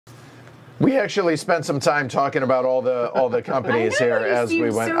We actually spent some time talking about all the companies here as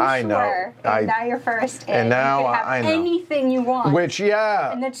we went. So I know. Sure. And now you're first in. And now you can have I know. anything you want. Which,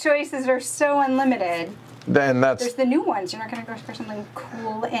 yeah. And the choices are so unlimited. Then that's. There's the new ones. You're not going to go for something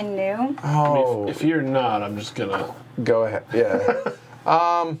cool and new. Oh. If you're not, I'm just gonna go ahead. Yeah. Do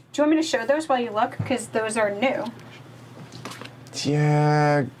you want me to show those while you look? Because those are new.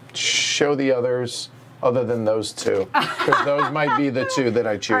 Yeah. Show the others. Other than those two, because those might be the two that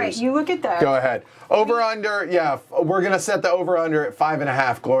I choose. All right, you look at those. Go ahead. Over under, yeah. We're gonna set the over under at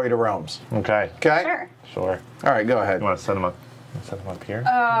 5.5. Glory to Rome's. Okay. Okay. Sure. Sure. All right, go ahead. You want to set them up? Set them up here.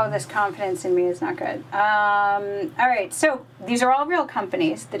 Oh, this confidence in me is not good. All right, so these are all real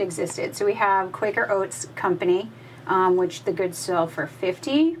companies that existed. So we have Quaker Oats Company, which the goods sell for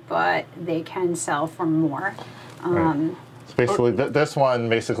 $50, but they can sell for more. Right. Basically, this one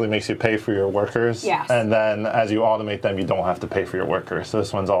basically makes you pay for your workers, yes. And then as you automate them, you don't have to pay for your workers. So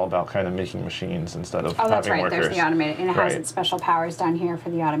this one's all about kind of making machines instead of that's having right. workers. There's the automated, and it has its special powers down here for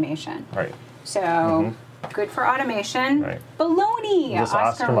the automation. Right. So good for automation. Right. Baloney, This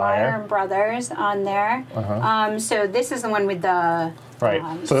Oscar Mayer and Brothers on there. So this is the one with the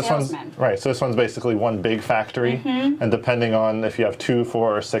so this salesman. So this one's basically one big factory, and depending on if you have 2,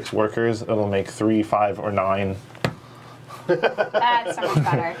 4, or 6 workers, it'll make 3, 5, or 9. That's so much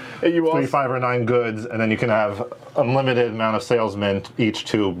better. 3, 5, or 9 goods, and then you can have unlimited amount of salesmen. Each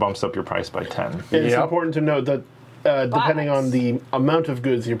 2 bumps up your price by 10. And it's important to note that depending on the amount of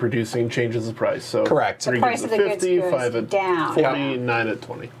goods you're producing, changes the price. So correct. The price of the 50, goods 5 goes at down. 40, 9 at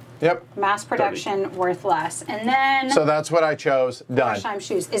 20. Yep. Mass production 30. Worth less, and then. So that's what I chose. Done. First time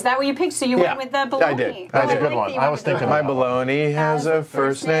shoes. Is that what you picked? So you went with the bologna. I did. That's a good one. I was thinking my bologna has a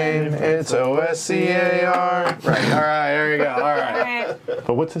first name. It's OSCAR. Right. All right. There you go. All right.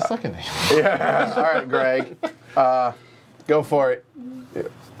 But what's his second name? Yeah. All right, Greg. Go for it.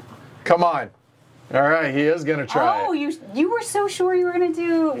 Come on. All right, he is gonna try. Oh, you were so sure you were gonna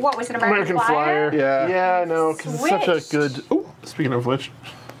do what was it? American Flyer? Yeah. Yeah, I know, because it's such a good. Oh, speaking of which.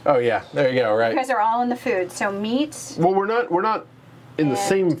 Oh yeah, there you go. Right. You guys are all in the food. So meat. Well, we're not in the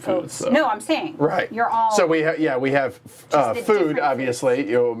same foods. So. No, I'm saying. Right. You're all. So we have food, obviously,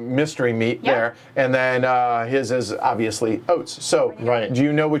 mystery meat there, and then his is obviously oats. So do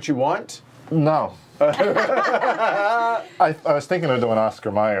you know what you want? No. I was thinking of doing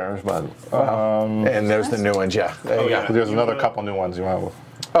Oscar Mayer, but and there's the new ones. Yeah. There you go. There's another couple new ones you have.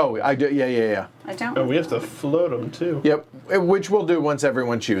 Oh, I do. Yeah. I don't. Oh, we have to float them too. Yep. Which we'll do once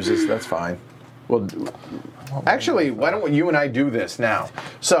everyone chooses. That's fine. Actually, why don't you and I do this now?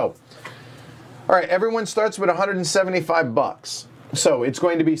 So, all right, everyone starts with $175. So it's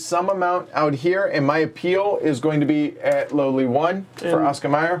going to be some amount out here, and my appeal is going to be at lowly 1 for Oscar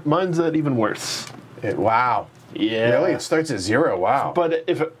Mayer. Mine's at even worse. Wow. Yeah. Really? It starts at 0. Wow. But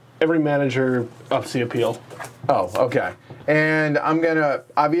if every manager ups the appeal. Oh, okay. And I'm going to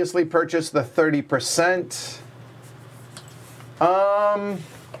obviously purchase the 30%. What are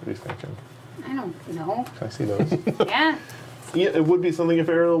you thinking? I don't know. Can I see those? Yeah. Yeah, it would be something if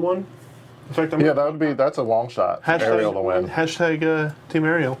Ariel won. In fact, that's a long shot. Ariel to win. Hashtag Team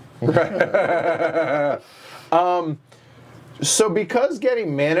Ariel. So because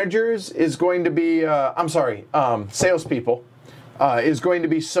getting managers is going to be, salespeople, is going to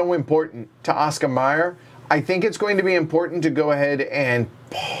be so important to Oscar Mayer, I think it's going to be important to go ahead and...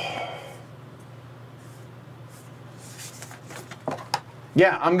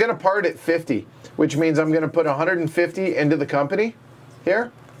 Yeah, I'm going to part at 50, which means I'm going to put 150 into the company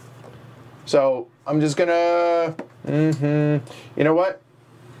here. So I'm just going to... You know what?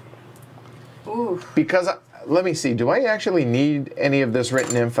 Ooh. Because... let me see. Do I actually need any of this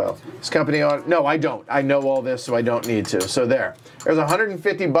written info? This company on? No, I don't. I know all this, so I don't need to. So there's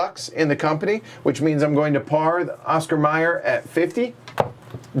 $150 in the company, which means I'm going to par the Oscar Mayer at 50.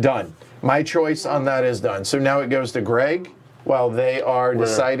 Done. My choice on that is done. So now it goes to Greg while they are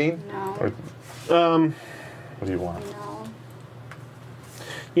deciding. No. What do you want? No.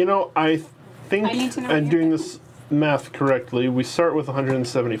 You know, I think I'm doing you're this math correctly. We start with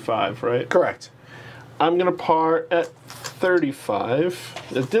 175, right? Correct. I'm going to par at 35.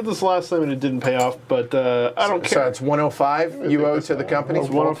 I did this last time and it didn't pay off, but I don't care. So it's 105 you owe to the company? It's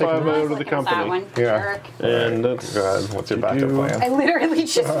 105 I owe to the company. Yeah. And that's... Go ahead. What's your backup plan? I literally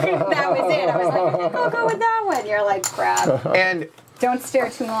just figured that was it. I was like, I think I'll go with that one. You're like, crap. And don't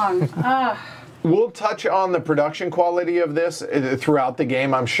stare too long. we'll touch on the production quality of this throughout the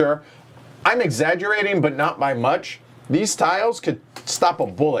game, I'm sure. I'm exaggerating, but not by much. These tiles could stop a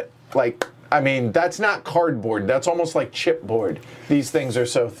bullet. Like... I mean, that's not cardboard. That's almost like chipboard. These things are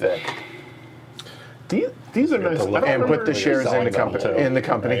so thick. These are nice. to I look don't And put remember the shares in the selling them company. too. In the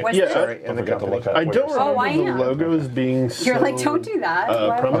company. What's Yeah, this? Sorry, in Don't the forget to company. look at I what don't you're remember I the know. logos being so. You're like, don't do that.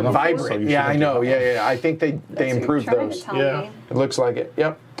 Why- prominent. Vibrant. So you Yeah, I shouldn't know. do Yeah. I think they That's what you're improved trying those. to tell Yeah. me. It looks like it.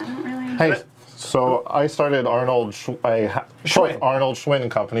 Yep. I don't really. Hey, so I started Schwinn. Arnold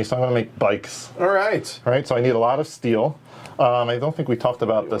Schwinn Company, so I'm going to make bikes. All right. Right, so I need a lot of steel. I don't think we talked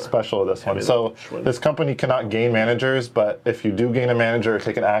about the special of this one. So this company cannot gain managers, but if you do gain a manager or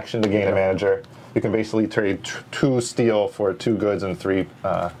take an action to gain a manager, you can basically trade 2 steel for 2 goods and 3,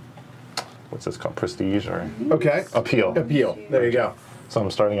 what's this called, prestige or Okay. appeal. Appeal. There you go. So I'm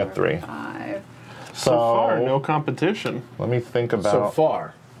starting at 3. 5. So far, no competition. Let me think So about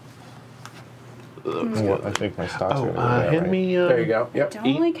far. what I think my stocks are going to be. Hand right? me. There you go. Yep. Don't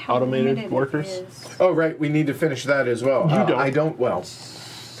 8 like how automated limited it workers. is Oh, right. We need to finish that as well. You don't. I don't. Well,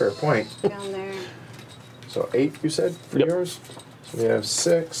 fair point. down there. So 8, you said, for Yep. yours? So we have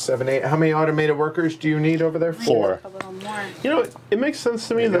 6, 7, 8. How many automated workers do you need over there? 4. A little more. You know, it makes sense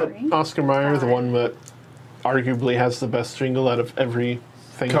to me that Oscar Mayer, the one that arguably has the best jingle out of everything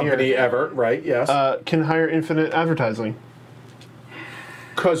Company here, ever, right? Yes. can hire infinite advertising.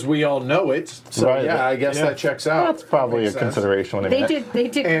 Because we all know it. So Right. yeah, I guess Yeah. that checks out. That's probably a Makes sense. consideration when They I did. They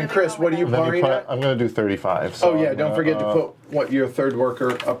did. And really Chris, well what do you with Then that. you Barring put, that? I'm going to do 35. So Oh yeah, I'm don't gonna, forget to put what your third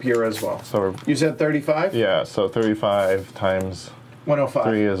worker up here as well. So You said 35? yeah, so 35 times 105.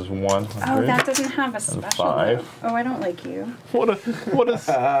 3 is 100. Oh, that doesn't have a special. 5. Oh, I don't like you. What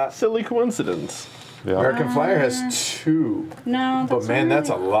a silly coincidence. Yeah. American Flyer has 2. No. But That's man, not that's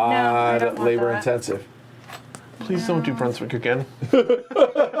a really- lot No, I don't of want labor that. intensive. Please don't do Brunswick again.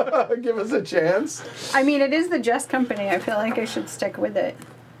 Give us a chance. I mean, it is the Jess company. I feel like I should stick with it.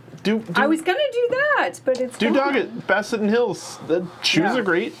 Do I was gonna do that, but it's do gone. Doggett, Bassett and Hills. The shoes No. are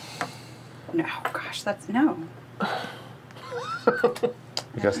great. No, gosh, that's no.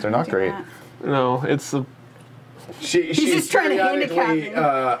 I guess they're not Do great. that. No, it's the She's just trying to handicap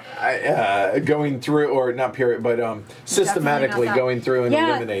periodically going through, or not period, but systematically that. going through and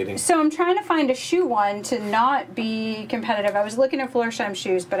eliminating. So I'm trying to find a shoe one to not be competitive. I was looking at Florsheim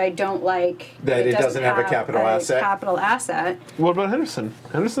shoes, but I don't like That it doesn't have a capital asset? Capital asset. What about Henderson?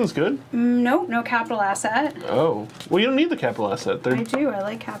 Henderson's good. Nope, no capital asset. Oh, well, you don't need the capital asset. I They're do. I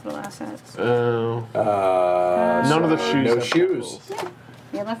like capital assets. none of the shoes. no have shoes. capitals.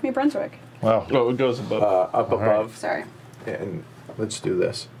 You left me Brunswick. Well, Oh, it goes above. Up above. Sorry. And let's do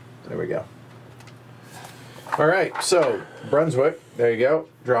this. There we go. All right, so Brunswick, there you go.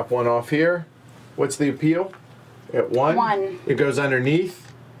 Drop 1 off here. What's the appeal? At 1? 1. It goes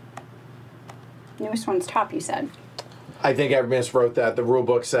underneath. Newest one's top, you said. I think I miswrote that. The rule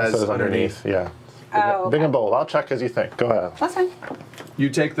book it says, says underneath. Yeah. Oh, Big okay. and bold. I'll check as you think. Go ahead. That's fine. You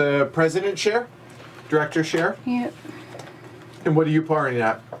take the president share, director share, Yep. and what are you parring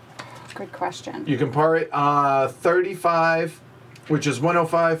at? Good question. You can par it 35, which is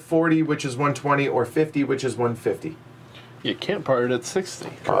 105, 40, which is 120, or 50, which is 150. You can't part it at 60.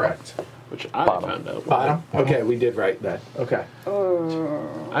 Correct. Which I Bottom. found out. Bottom? Okay, we did right then. Okay.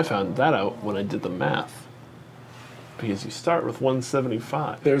 I found that out when I did the math. Because you start with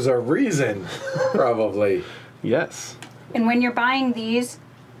 175. There's a reason, probably. Yes. And when you're buying these,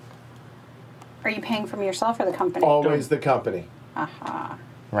 are you paying from yourself or the company? Always the company. Aha.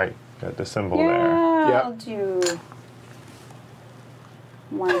 Right. Got the symbol Yeah, there. Yep. I'll do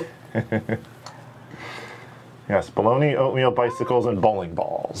 1. Yes, bologna, oatmeal, bicycles, and bowling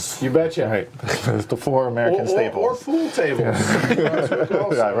balls. You betcha. Right. There's the 4 American Or staples. pool tables. Brunswick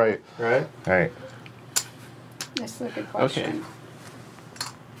also, Yeah, right. Right? Right. This is a good question.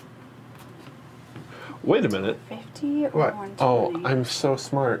 Wait a minute. 50 or What? 120? Oh, I'm so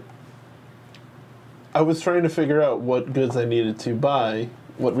smart. I was trying to figure out what goods I needed to buy,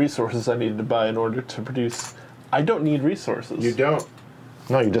 what resources I needed to buy in order to produce. I don't need resources. You don't.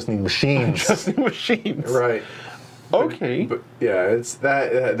 No, you just need machines. Just need machines. Right. Okay. But yeah, it's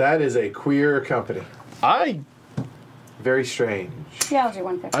that is a queer company. I Very strange. Yeah, I'll do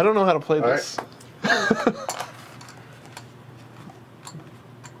 150. don't know how to play All right. this.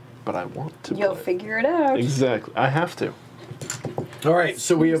 But I want to You'll play. figure it out. Exactly. I have to. All right,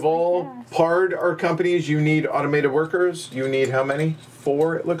 so we have all Yes. parred our companies. You need automated workers. You need how many?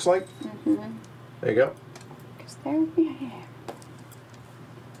 4, it looks like. There you go. 'Cause they're- yeah.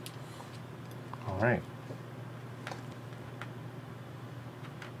 All right.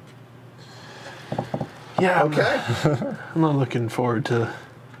 Yeah. Okay. I'm not looking forward to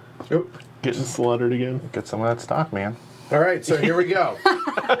Oop. getting slaughtered again. Get some of that stock, man. All right, so here we go.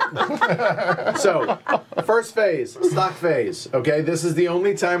 So, first phase, stock phase. Okay, this is the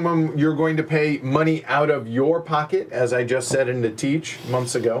only time when you're going to pay money out of your pocket, as I just said in the teach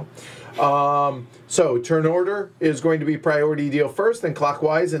months ago. So turn order is going to be priority deal first, then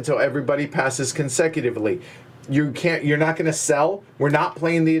clockwise until everybody passes consecutively. You're not going to sell. We're not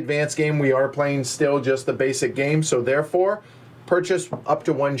playing the advanced game. We are playing still just the basic game. So therefore, purchase up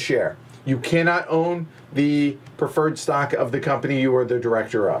to 1 share. You cannot own the preferred stock of the company you are the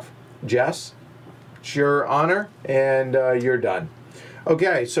director of. Jess, it's your honor, and you're done.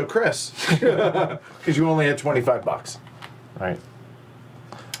 Okay, so Chris, because you only had $25. Right.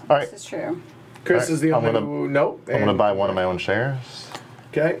 All right. This is true. Chris Right, is the I'm only gonna- nope. I'm going to buy one of my own shares.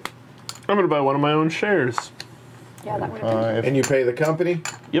 Okay, I'm going to buy one of my own shares. Yeah, that would have been. and you pay the company.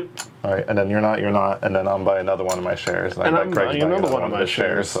 Yep. All right, and then you're not, and then I'll buy another one of my shares. And I'm Greg's buying another one of my his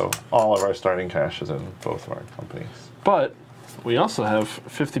shares. So all of our starting cash is in both of our companies. But we also have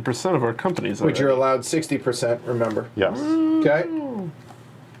 50% of our companies Which you're already. allowed 60%, remember. Yes. Okay?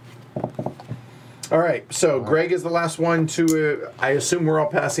 All right, so Greg is the last one to, I assume we're all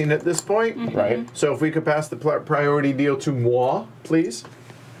passing at this point. Right. So if we could pass the priority deal to moi, please.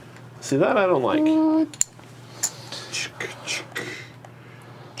 See, that I don't like.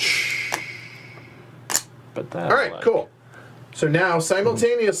 But that All I right, like. cool. So now,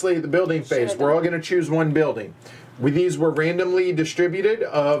 simultaneously, the building phase. Should've We're done all going to choose one building. These were randomly distributed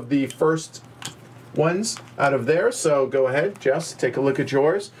of the first ones out of there. So go ahead, Jess, take a look at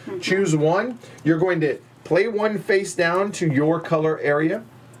yours. Choose one. You're going to play one face down to your color area.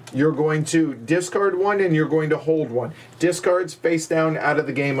 You're going to discard one, and you're going to hold one. Discards face down out of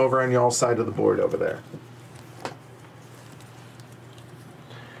the game over on y'all's side of the board over there.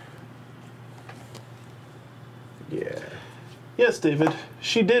 Yeah. Yes, David.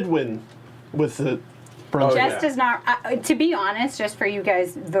 She did win with the bronze. Oh, Jess yeah. does not. To be honest, just for you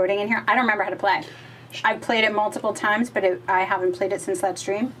guys voting in here, I don't remember how to play. I've played it multiple times, but I haven't played it since that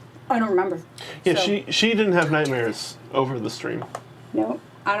stream. I don't remember. Yeah, So, she didn't have nightmares over the stream. No,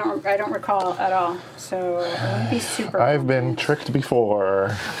 I don't recall at all. So I wouldn't be super. I've been tricked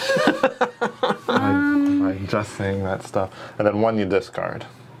before. by just saying that stuff. And then one you discard.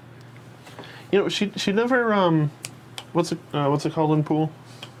 You know, she never what's it called in pool?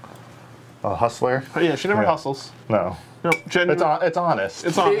 A hustler? Oh, yeah, she never Yeah. hustles. No. No, genuine. It's honest.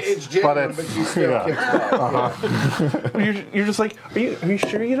 It's honest. It's genuine, But but you still yeah. kicked off. You're just like, are you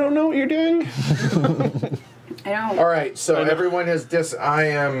sure you don't know what you're doing? I don't. All right, so everyone has I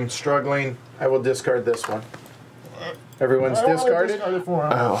am struggling. I will discard this one. Everyone's discarded? Oh,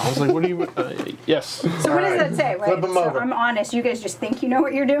 I was like, what are you? Yes. So what does Alright. that say? Right. Flip 'em So over. I'm honest. You guys just think you know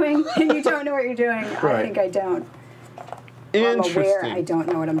what you're doing, and you don't know what you're doing. I Right. think I don't. I'm aware I Interesting. don't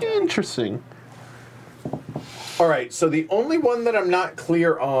know what I'm doing. Interesting. All right, so the only one that I'm not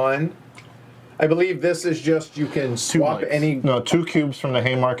clear on, I believe this is just you can swap lights. any. No, 2 cubes from the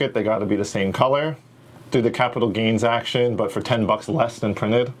Haymarket, they got to be the same color. Do the capital gains action, but for $10 less than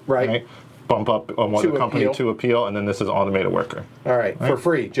printed. Right. Bump up on one To of the company appeal. to appeal, and then this is automated worker. All right, for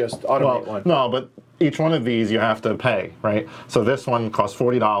free, just automate one. No, but each one of these you have to pay, right? So this one costs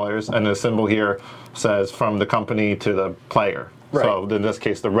 $40, and the symbol here says from the company to the player. Right. So in this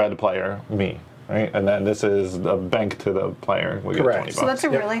case, the red player, me, right? And then this is the bank to the player. We Correct. get $20. So that's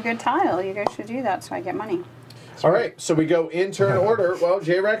a Yep. really good tile. You guys should do that so I get money. All right, so we go in turn order. Well,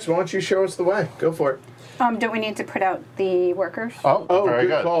 J-Rex, why don't you show us the way? Go for it. Don't we need to put out the workers? Oh, very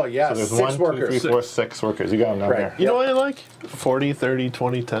good call, yes. So there's 6 1, 2, workers. 3, 4, 6 workers. You got them down Right. there. You know what I like? 40, 30,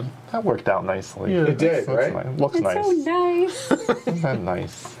 20, 10. That worked out nicely. Yeah. It did, That's right? nice. Looks It's nice. so nice. Isn't that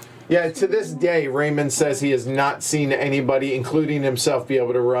nice? Yeah, to this day, Raymond says he has not seen anybody, including himself, be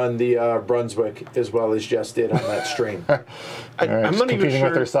able to run the Brunswick as well as Jess did on that stream. All right, I'm she's not even competing sure.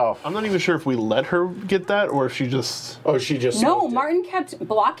 with herself. I'm not even sure if we let her get that or if she just. Oh, she just No, smoked it. Martin kept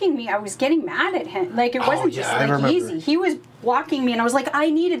blocking me. I was getting mad at him. Like, it wasn't yeah, just I like remember. easy. He was blocking me, and I was like, I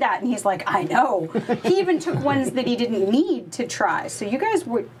needed that. And he's like, I know. He even took ones that he didn't need to try. So you guys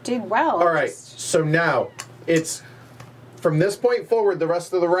did well. All right, so now it's from this point forward, the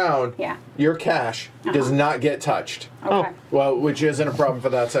rest of the round, Yeah. your cash does not get touched. Okay. Well, which isn't a problem for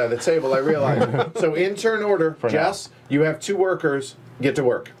that side of the table, I realize. So in turn order, now. Jess, you have 2 workers, get to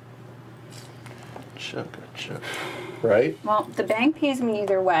work, Chuck. right? Well, the bank pays me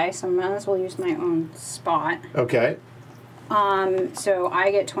either way, so I might as well use my own spot. Okay, So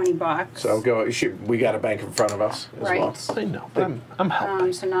I get $20. so go. We got a bank in front of us as Right. well. I know, but I'm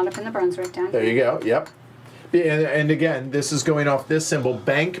helping. So not up in the Brunswick down There here. you go. Yep. Yeah, and again, this is going off this symbol.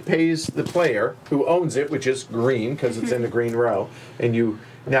 Bank pays the player who owns it, which is green because it's in the green row, and you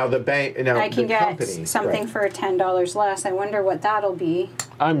now the bank now I can the get company something right. for $10 less. I wonder what that'll be.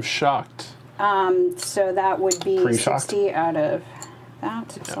 I'm shocked. So that would be Pre-shocked? 60 out of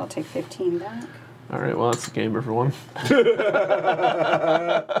that. So I'll take 15 back. All right, well, that's the game, everyone.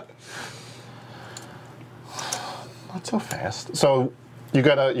 Not so fast. So you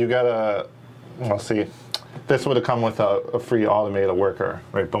gotta. Well, see, this would have come with a free automated worker,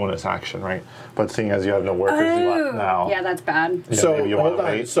 right? Bonus action, right? But seeing as you have no workers left now, Yeah, that's bad. yeah, So maybe you hold wanna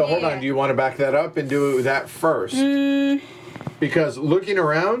on. wait. So hold on. Do you want to back that up and do that first? Because looking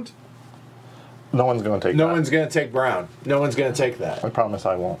around, No one's gonna take no that. one's going to take Brown. No one's going to take I that. promise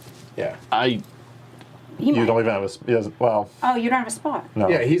I won't. Yeah. He You might. don't even have a. Yes, well, Oh, you don't have a spot. no.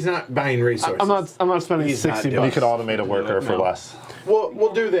 Yeah, he's not buying resources. I'm not spending He's not 60 doing You bucks. could automate a worker for No. less.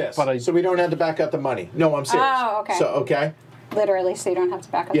 We'll do this, But so we don't have to back out the money. No, I'm serious. Oh, okay. So okay, Literally, so you don't have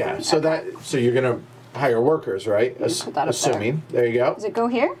to back up. yeah. money. So Okay. so you're gonna hire workers, right? put that up Assuming. There you go. Does it go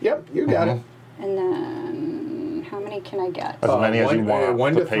here? Yep, you got it. And then how many can I get? As many as you want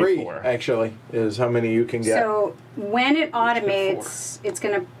One to pay three, for. actually, is how many you can get. So when it automates, it's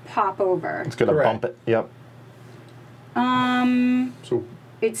gonna pop over. It's gonna Correct. bump it. Yep. So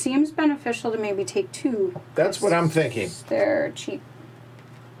It seems beneficial to maybe take 2. that's what I'm thinking. They're cheap.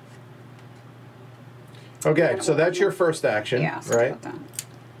 Okay, so that's your first action, Yeah. Something right? like that.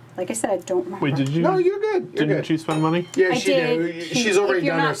 Like I said, I don't remember. Wait, did you? No, you're good. You're Didn't good. you spend money? Yeah, I she did. did. She's already if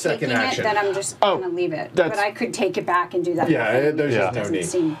you're done her not second taking action. It, then I'm just Oh, gonna leave it. that's- But I could take it back and do that. Yeah, whole thing. there's Yeah. just no Doesn't need.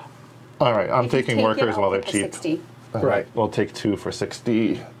 seem- All right, I'm If you taking take it, workers I'll while they're take a cheap. 60. Right. We'll take 2 for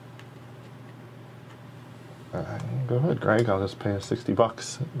 60. Go ahead, Greg. I'll just pay us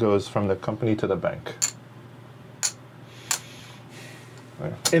 $60. Goes from the company to the bank.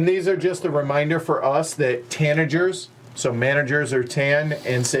 There. And these are just a reminder for us that tanagers, so managers are tan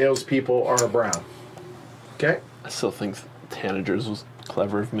and salespeople are brown. Okay? I still think tanagers was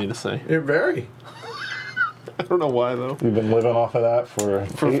clever of me to say. You're very. I don't know why, though. You've been living off of that for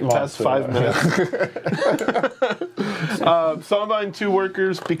For 8 the months. past 5 minutes. So I'm buying 2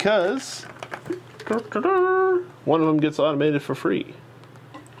 workers because one of them gets automated for free.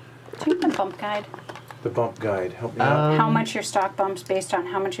 Do you have the bump guide? The bump guide. Help me out. How much your stock bumps based on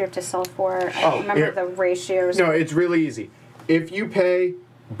how much you have to sell for? I Oh, don't remember here. the ratios. No, it's really easy. If you pay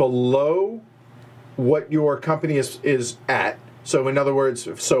below what your company is at, so in other words,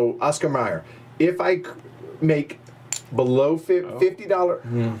 so Oscar Mayer, if I make below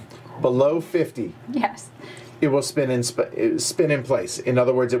 $50, below 50, Yes. it will spin in place. In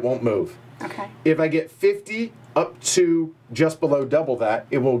other words, it won't move. Okay. If I get 50 up to just below double that,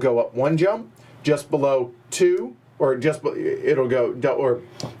 it will go up 1 jump. Just below 2, or it'll go, or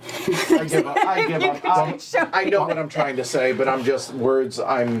I give up. I give up. I know what I'm trying to say, but I'm just words. It's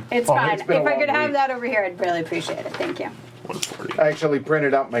fine. it's been a If I long could have week. that over here, I'd really appreciate it. Thank you. 140. I actually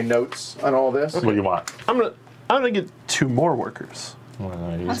printed out my notes on all this. What do you want? I'm gonna get 2 more workers. He's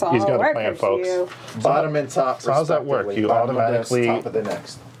That's all got a work plan, for folks. you. Bottom and top. So how's that work? respectively. You Bottom of this, automatically- top of the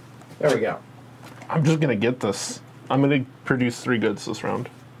next. There we go. I'm just gonna get this. I'm gonna produce 3 goods this round.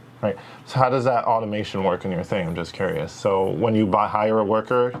 Right. So how does that automation work in your thing? I'm just curious. So when you hire a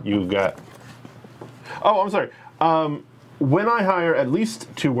worker, you get. Oh, I'm sorry. When I hire at least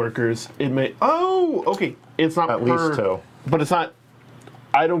 2 workers, it may. Oh, okay. It's not At per, least 2. but it's not.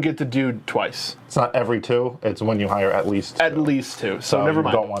 I don't get to do twice. It's not every 2. It's when you hire at least 2. At least 2. So So never you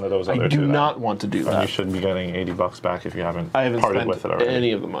mind. don't want those I other do 2 then. not want to do And that. you should be getting $80 back if you haven't, I haven't parted spent with it already.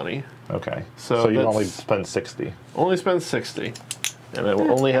 any of the money. Okay. So you can only that's- spend 60. Only spend 60, and I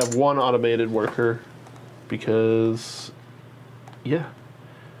will only have 1 automated worker because, yeah.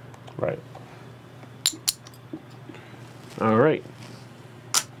 Right. All right.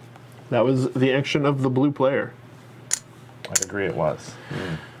 That was the action of the blue player. I agree it was.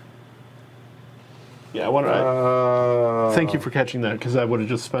 Yeah, I want thank you for catching that because I would have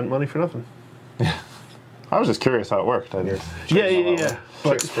just spent money for nothing. I was just curious how it worked. I just, Yeah.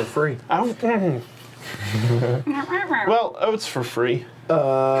 Chicks for free. I don't. Well, it's for free. you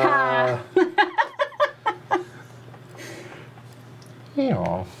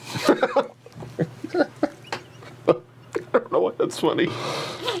know. I don't know why that's funny.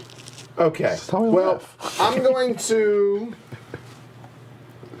 Okay. how we Well, laugh. I'm going to.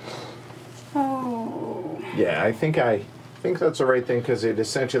 Oh. Yeah, I think that's the right thing because it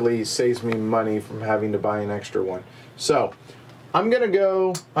essentially saves me money from having to buy an extra one. So, I'm going to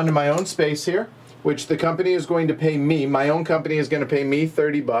go onto my own space here, which the company is going to pay me. My own company is going to pay me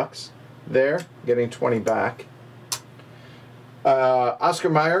 $30. There, getting 20 back. Oscar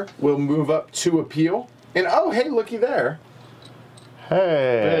Mayer will move up to appeal. And oh, hey, looky there.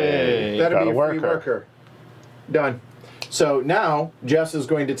 Hey. That'll got be a a free worker. Done. So now Jess is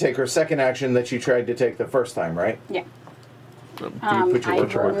going to take her second action that she tried to take the first time, right? Yeah. Do you put your I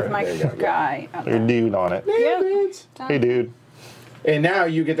worker will move my There you go, yeah. guy up. Your dude on it. Yep. Hey, dude. And now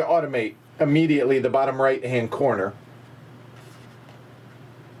you get to automate immediately the bottom right-hand corner.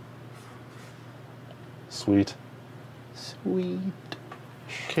 Sweet. Sweet.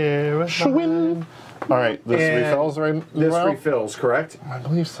 Caroline. Schwinn. All right, this And refills right This now? refills, correct? I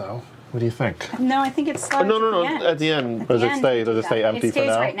believe so. What do you think? No, I think it's Oh, slides no, at the end. at the end. Does The it end stay? you Does do it stay that. empty It stays for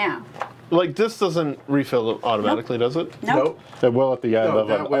now? right now. Like, this doesn't refill automatically, does it? Nope. It will at the end No, of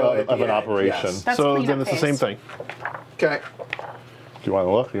that will at the an end, operation. yes. That's So cleanup then it's the same phase. thing. Okay. Do you want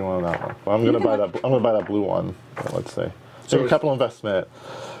to look? Or do you want that one? Well, I'm gonna can buy look. that. I'm gonna buy that blue one. Let's see. So So capital investment.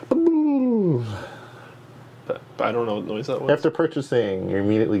 But I don't know what noise that was. After purchasing, you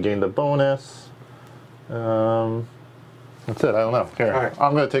immediately gained a bonus. That's it. I don't know. Here, All right.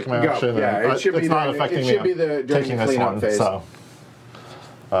 I'm gonna take my Go. action. Yeah, and it should it's be not the- affecting it me. should be the- during taking the this cleanup one. phase. So,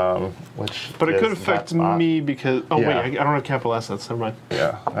 which But it could is affect that spot. me because... Oh, Yeah. wait, I don't have capital assets. Never mind.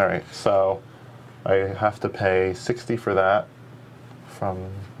 Yeah. All right. So, I have to pay 60 for that from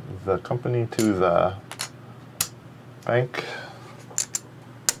the company to the bank,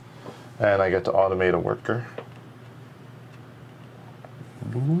 and I get to automate a worker.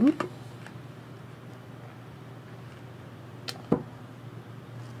 Boop.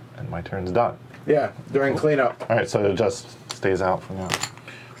 And my turn's done. Yeah, during cleanup. All right, so it just stays out for now.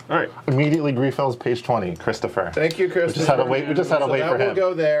 All right. Immediately refills page 20, Christopher. Thank you, Chris. We just had to wait. We just had to So wait that for will him.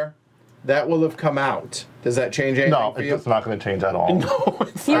 go there. That will have come out. Does that change anything No, for you? it's not going to change at all.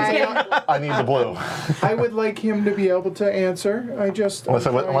 He was getting, I need the blue. I would like him to be able to answer. I just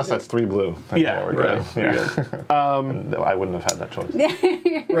Unless that's 3 blue. Then Yeah, we're right. good. Yeah. No, I wouldn't have had that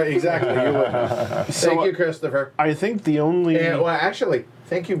choice. right. Exactly. You would. Thank you, Christopher. I think the only... And, well, actually,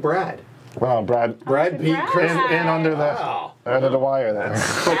 thank you, Brad. Wow, Brad, Brad beat Brad. Chris. in under the Wow. under the wire there.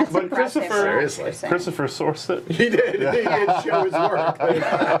 that's But impressive. Seriously. Christopher sourced it. He did. He did show his work.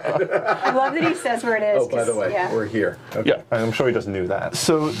 I love that he says where it is. Oh, by the 'cause, way, yeah. we're here. Okay. Yeah. I'm sure he just knew that.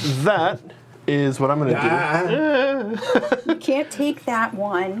 So that is what I'm going to Ah. do. You can't take that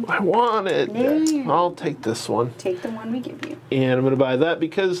one. I want it. No. I'll take this one. Take the one we give you. And I'm going to buy that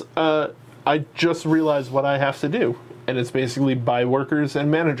because I just realized what I have to do. And it's basically buy workers and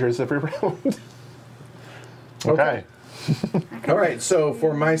managers every round. Okay. All right. So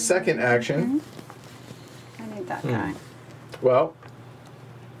for my second action, I need that guy. well,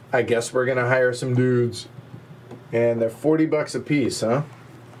 I guess we're gonna hire some dudes, and they're $40 a piece, huh?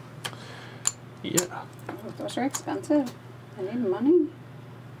 Yeah. Oh, those are expensive. I need money.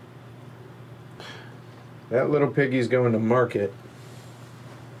 That little piggy's going to market.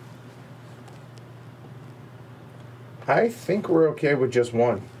 I think we're okay with just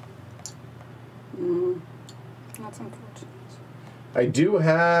one. That's unfortunate. I do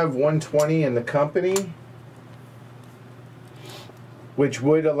have 120 in the company, which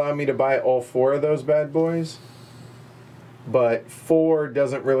would allow me to buy all 4 of those bad boys. But 4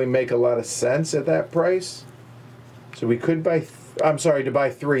 doesn't really make a lot of sense at that price. So we could buy, I'm sorry, to buy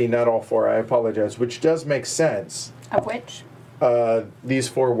 3, not all 4. I apologize, which does make sense. Of which? These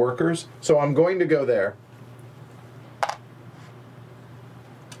 4 workers. So I'm going to go there.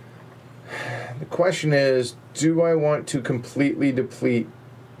 The question is, do I want to completely deplete,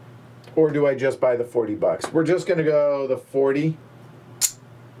 or do I just buy the $40? We're just going to go the 40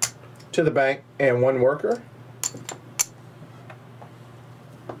 to the bank and 1 worker.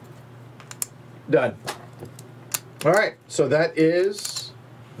 Done. All right, so that is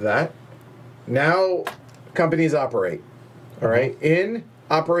that. Now companies operate. All right, in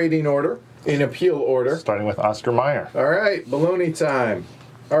operating order, in appeal order. Starting with Oscar Mayer. All right, baloney time.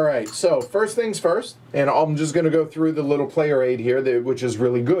 All right, so first things first, and I'm just going to go through the little player aid here, which is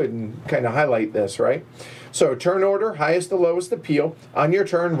really good, and kind of highlight this, right? So turn order, highest to lowest appeal. On your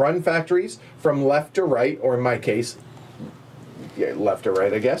turn, run factories from left to right, or in my case, yeah, left to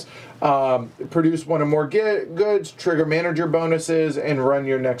right, I guess. Produce 1 or more goods, trigger manager bonuses, and run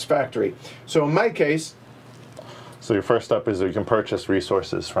your next factory. So in my case, So your first step is you can purchase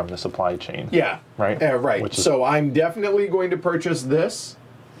resources from the supply chain. yeah, Right? right. Which is- So I'm definitely going to purchase this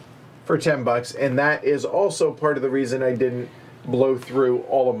for $10, and that is also part of the reason I didn't blow through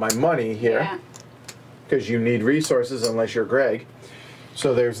all of my money here, Yeah. because you need resources unless you're Greg.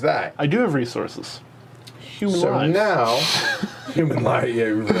 So there's that. I do have resources. Human So lives. now, human life, yeah,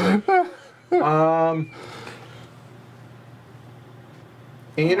 really.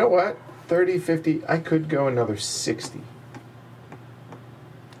 And you know what? 30, 50, I could go another 60.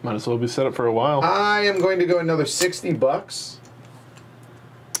 Might as well be set up for a while. I am going to go another $60.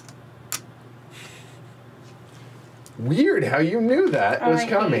 Weird how you knew that was I hate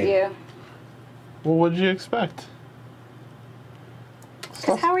coming. you. Well, what did you expect?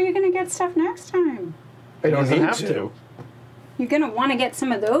 Because how are you going to get stuff next time? I don't Doesn't need have to. to. You're going to want to get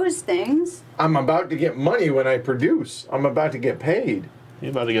some of those things. I'm about to get money when I produce. I'm about to get paid.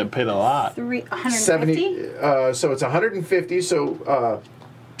 You're about to get paid a lot. 150? 70, so it's 150, so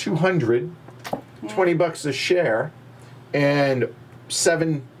 200, Yeah. 20 bucks a share, and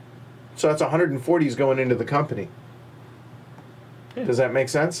 7, so that's 140 is going into the company. Yeah. Does that make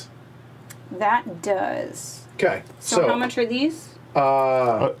sense? That does. Okay. So how much are these?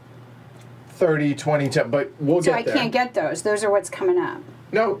 30, 20, 10, but we'll So get I there. can't get those. Those are what's coming up.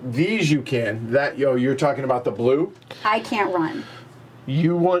 No, these you can. That, you're talking about the blue? I can't run.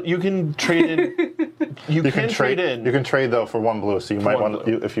 You can trade in. You can trade in. You can trade though for 1 blue, so you might One want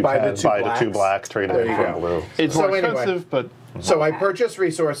blue. to, if you Buy can, the 2 buy the blacks. 2 blacks, trade There it in you for go. 1 blue. It's So more anyway. expensive, but So I Okay. purchase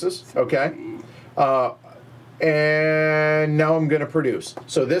resources, okay? And now I'm going to produce.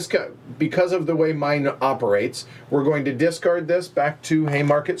 So this, because of the way mine operates, we're going to discard this back to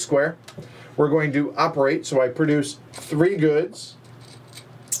Haymarket Square. We're going to operate, so I produce 3 goods.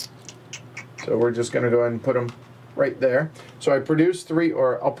 So we're just going to go ahead and put them right there. So I produce 3,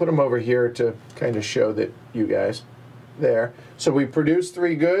 or I'll put them over here to kind of show that you guys. There. So we produce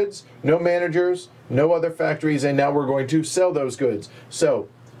 3 goods, no managers, no other factories, and now we're going to sell those goods. So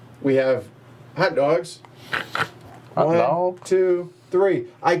we have hot dogs. Hot 1, dog. 2, 3.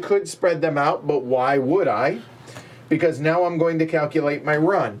 I could spread them out, but why would I? Because now I'm going to calculate my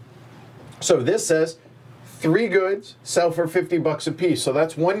run. So this says 3 goods sell for 50 bucks a piece. So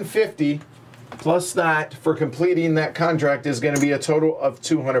that's 150 plus that for completing that contract is going to be a total of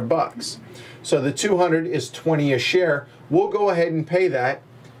 200 bucks. So the 200 is 20 a share. We'll go ahead and pay that.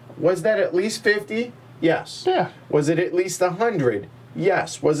 Was that at least 50? Yes. Yeah. Was it at least 100?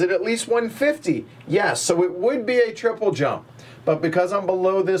 Yes. Was it at least 150? Yes. So it would be a triple jump. But because I'm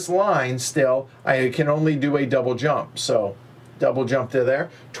below this line still, I can only do a double jump. So double jump to there.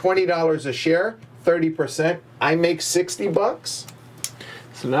 $20 a share, 30%. I make 60 bucks.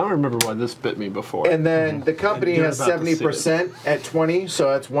 so now I remember why this bit me before. And then the company You're has about to see 70% at 20, so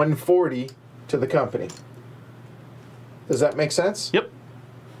that's 140 to the company. Does that make sense? Yep.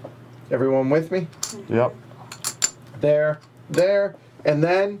 Everyone with me? Yep. There, and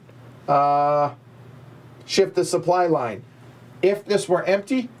then shift the supply line. If this were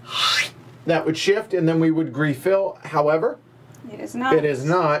empty, that would shift and then we would refill. However, It is not. it is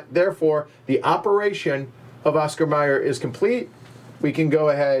not. Therefore, the operation of Oscar Mayer is complete. We can go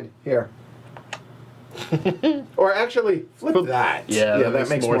ahead here. Or actually, flip that. Yeah, that that makes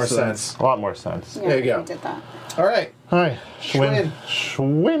makes more more sense. A lot more sense. Yeah, There you go. we did that. All right. All right. Schwinn.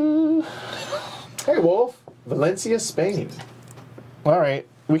 Schwinn. Hey, Wolf. Valencia, Spain. All right.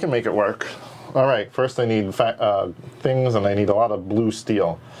 We can make it work. All right. First, I need things, and I need a lot of blue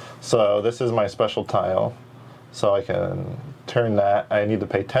steel. So this is my special tile. So I can turn that. I need to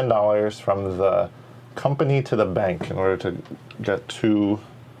pay $10 from the company to the bank in order to get 2.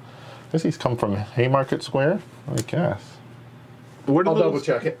 I guess these come from Haymarket Square, I guess. Where do I'll those- double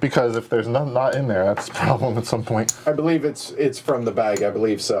check it. Because if there's not in there, that's a problem at some point. I believe it's from the bag. I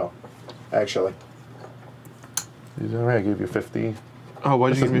believe so. Actually. These are, I gave you 50. Oh, why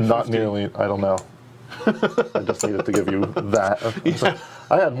did This you is give me not 50? nearly, I don't know. I just needed to give you that.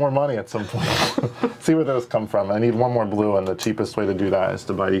 I had more money at some point. See where those come from. I need 1 more blue, and the cheapest way to do that is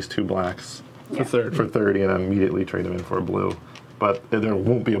to buy these 2 blacks For 30. for 30 and then immediately trade them in for a blue. But there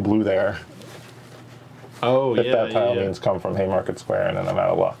won't be a blue there Oh, if yeah, that tile yeah. means come from Haymarket Square, and then I'm out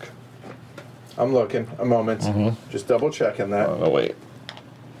of luck. I'm looking. A moment. Just double checking that. Oh, no, wait.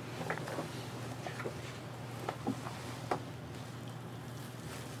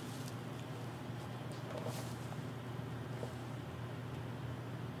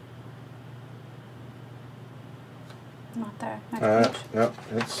 Not there. Not huge. No,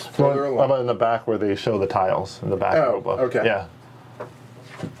 it's further Well, along. I'm in the back where they show the tiles in the back Oh, of the book. okay. Yeah.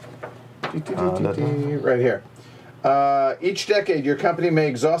 Right here. Each decade, your company may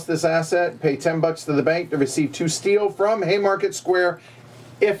exhaust this asset, pay 10 bucks to the bank to receive 2 steel from Haymarket Square,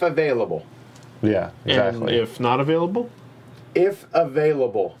 if available. Yeah, exactly. And if not available? If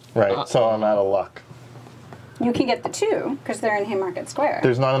available. Right, so I'm out of luck. You can get the 2 because they're in Haymarket Square.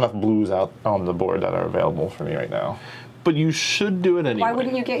 There's not enough blues out on the board that are available for me right now. But you should do it anyway. Why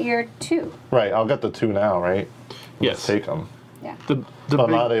wouldn't you get your 2? Right, I'll get the 2 now, right? Yes. Just take them. Yeah. The I'm big-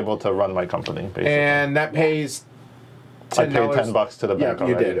 not able to run my company, basically. And that pays I $10. paid 10 bucks to the bank Yeah,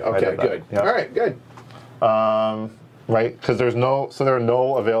 you already. did. I Okay, did that. good. Yeah. All right, good. Right, because there are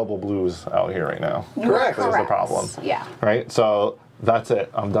no available blues out here right now. Correct. Is the problem. Yeah. Right, so that's it.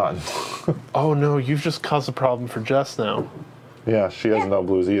 I'm done. Oh, no, you've just caused a problem for Jess now. Yeah, she has Yeah. no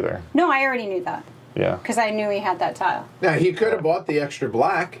blues either. No, I already knew that Yeah. because I knew he had that tile. Now, he could have bought the extra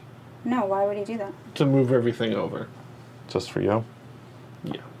black. No, why would he do that? To move everything over. just for you.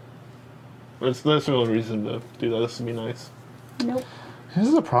 Yeah. That's the only reason to do that. This would be nice. Nope. This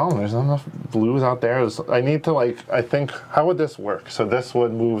is a problem. There's not enough blues out there. I need to I think, how would this work? So this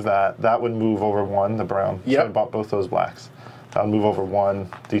would move that. That would move over one, the brown. Yep. So I bought both those blacks. That would move over one.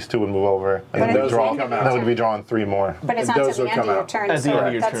 These two would move over. And But then at we the draw. end of your That would turn- be drawing 3 more. But it's And not those to the will end of come your out. turn, At the so end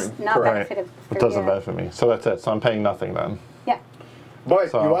of your that's turn. not Correct. benefited for It doesn't you. benefit me. So that's it. So I'm paying nothing then. Yeah.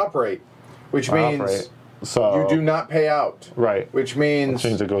 But So- you operate, which I means operate. So you do not pay out. Right. Which means, Which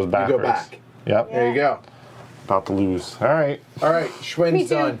means it goes you backwards. go back. Yep. There you go. About to lose. All right. All right, Me Schwinn's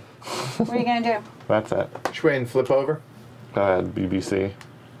too. done. What are you going to do? That's it. Schwinn, flip over. Go ahead, BBC.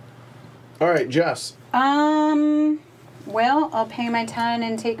 All right, Jess. Well, I'll pay my 10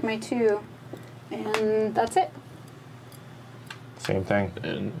 and take my 2. And that's it. Same thing.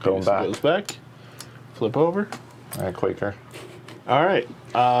 And Going Goose back. goes back. Flip over. All right, Quaker. All right.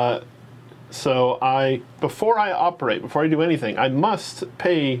 So before I operate, before I do anything, I must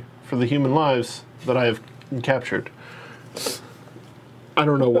pay for the human lives that I have captured. I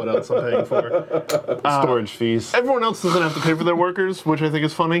don't know what else I'm paying for. Storage fees. Everyone else doesn't have to pay for their workers, which I think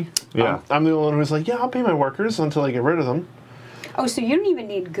is funny. Yeah. I'm the only one who's like, yeah, I'll pay my workers until I get rid of them. Oh, so you don't even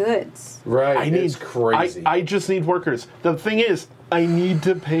need goods. Right, It's it's crazy. I just need workers. The thing is, I need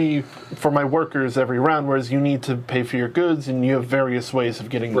to pay for my workers every round, whereas you need to pay for your goods, and you have various ways of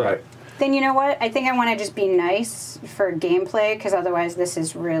getting them. right. Then you know what? I think I want to just be nice for gameplay, because otherwise this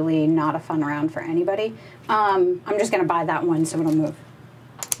is really not a fun round for anybody. I'm just going to buy that one so it'll move.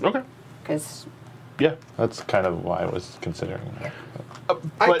 Okay. Because Yeah. That's kind of why I was considering it.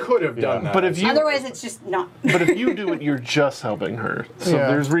 I But- could have done that. But if you otherwise it's just not. but if you do it, you're just helping her. So Yeah.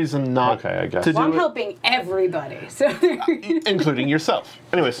 there's reason not Okay, I guess. to Well, I'm do it, helping everybody. So including yourself.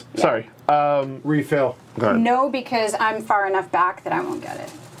 Anyways, sorry. Refill. Go ahead. no, because I'm far enough back that I won't get it.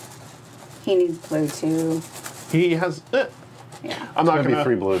 He needs blue too. He has. Yeah. I'm not It's gonna gonna be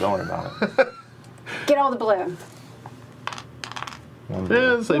 3 blue. Don't worry about it. Get all the blue. 1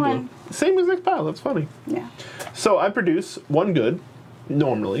 blue. Yeah, same One. blue. Same exact pile. That's funny. Yeah. So I produce 1 good,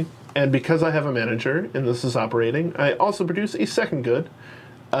 normally, and because I have a manager and this is operating, I also produce a 2nd good,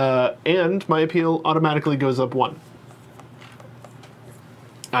 and my appeal automatically goes up 1.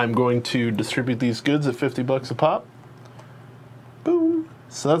 I'm going to distribute these goods at $50 a pop. Boom.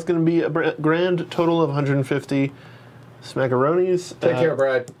 So that's going to be a grand total of 150 smackaronis. Take care,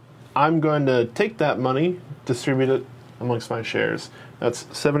 Brad. I'm going to take that money, distribute it amongst my shares. That's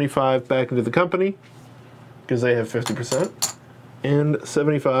 75 back into the company, because they have 50%, and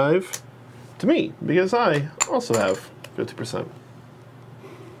 75 to me, because I also have 50%.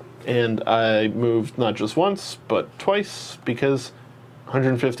 And I moved not just once, but twice, because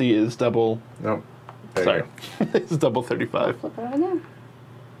 150 is double, No. There you sorry, go. it's double 35. Flip it over there.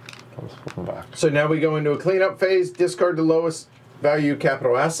 I was flipping back. So now we go into a cleanup phase. Discard the lowest value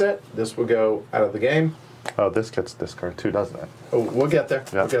capital asset. This will go out of the game. Oh, this gets discard too, doesn't it? Oh, we'll get there.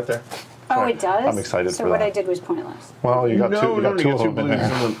 Yeah. We'll get there. Oh, it does? I'm excited so for what that. I did was pointless. Well, you got two. You got two you of them in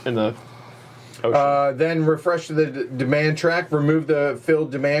blues there. in the ocean. Then refresh the demand track. Remove the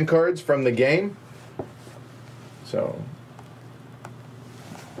filled demand cards from the game. So.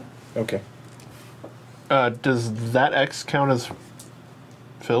 Okay. Does that X count as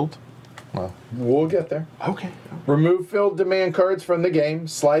filled? Well, We'll get there. Okay. Remove filled demand cards from the game.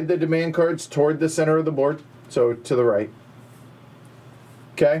 Slide the demand cards toward the center of the board, so to the right.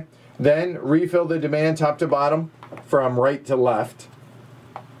 Okay? Then refill the demand top to bottom from right to left.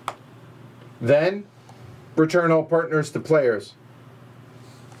 Then return all partners to players.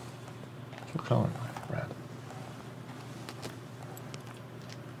 what color am I? Red.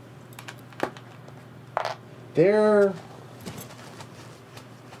 There.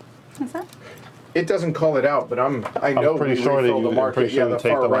 What's that? It doesn't call it out, but I know pretty we sure that refill the I'm market. pretty sure yeah, you the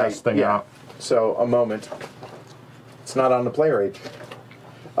take far the right. last thing yeah. out. So a moment. It's not on the player rate.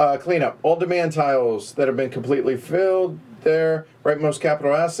 Cleanup. All demand tiles that have been completely filled there. Rightmost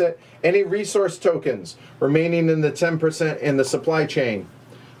capital asset. Any resource tokens remaining in the 10% in the supply chain.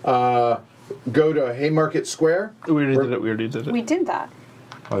 Go to Haymarket Square. We already did it. We did that.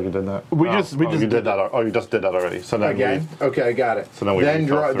 Oh, you did that. We oh, just you did did that. Oh, you just did that already. So then Again. Okay, I got it. So then we then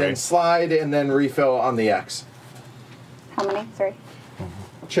refill draw, three. then slide and then refill on the X. How many? 3.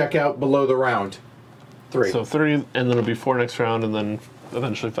 Check out below the round. 3. So 3, and then it'll be 4 next round, and then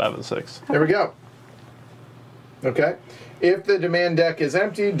eventually 5 and 6. There we go. Okay. If the demand deck is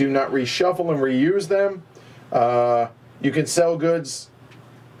empty, do not reshuffle and reuse them. You can sell goods.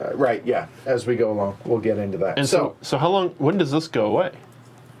 Right, yeah, as we go along. We'll get into that. And so how long? When does this go away?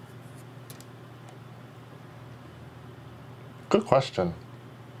 Good question.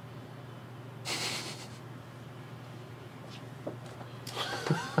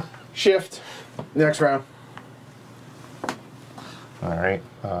 Shift. Next round. All right.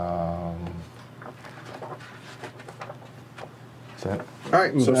 That's it. All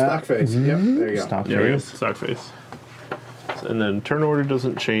right, so stock phase. Yep, there you go. Stock There we go. phase. Stock face. And then turn order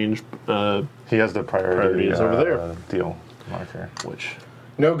doesn't change, He has the priority is over there. deal marker. which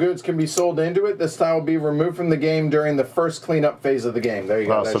No goods can be sold into it. This tile will be removed from the game during the first cleanup phase of the game. There you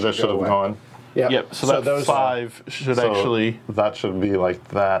go. Oh, so this should have away. gone. Yep. so that those 5 should So actually. that should be like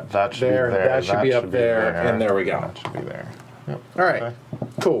that. That should There, be there. that should be up there, and there we go. That should be there. Yep. All right. Okay.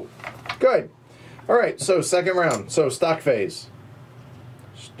 Cool. Good. All right. So second round. So stock phase.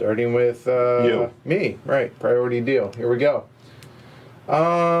 Starting with You. me. Right. Priority deal. Here we go.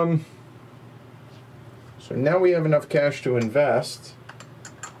 So now we have enough cash to invest.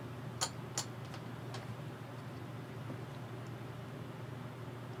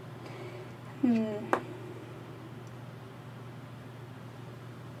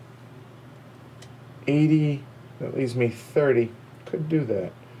 $80, that leaves me 30. Could do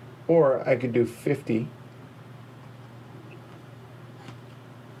that. Or I could do 50.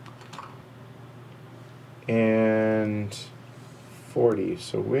 And 40.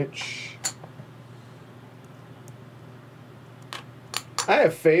 So which? I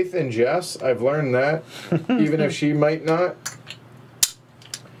have faith in Jess. I've learned that, even if she might not.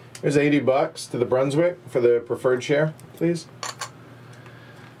 Here's $80 to the Brunswick for the preferred share, please.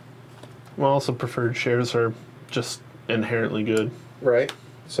 Well, also preferred shares are just inherently good. Right.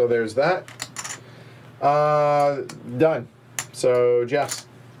 So there's that. Done. So Jess.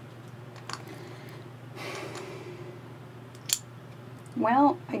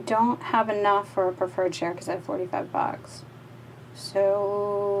 Well, I don't have enough for a preferred share because I have $45.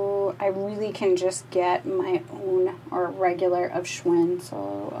 So I really can just get my own or regular of Schwinn. So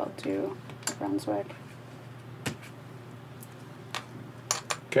I'll do the Brunswick.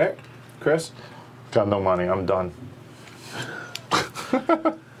 Okay. Chris. Got no money. I'm done.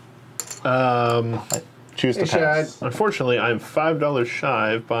 Choose to Hey, Shad. pass. Unfortunately, I'm $5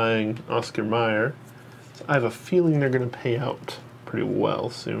 shy of buying Oscar Mayer. So I have a feeling they're going to pay out pretty well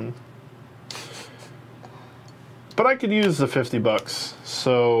soon. But I could use the $50,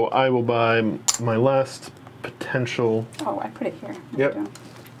 so I will buy my last potential. Oh, I put it here. Yep.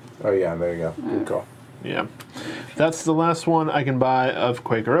 Oh yeah, there you go. Good call. Yeah, that's the last one I can buy of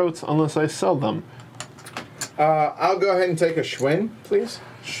Quaker Oats unless I sell them. I'll go ahead and take a Schwinn, please.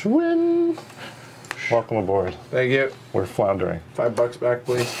 Schwinn. Welcome aboard. Thank you. We're floundering. $5 back,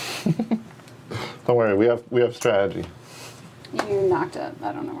 please. Don't worry. We have strategy. You knocked it.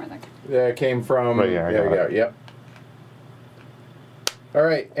 I don't know where that came. Yeah, it came from. Right here, I There you got go. Yep. All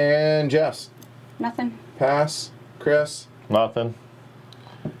right, and Jess. Nothing. Pass. Chris. Nothing.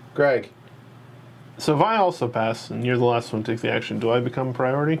 Greg. So if I also pass and you're the last one to take the action, do I become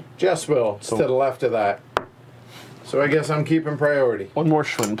priority? Jess will. It's to the left of that. So I guess I'm keeping priority. One more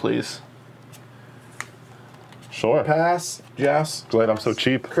Schwinn, please. Sure. Pass. Jess. Glad I'm so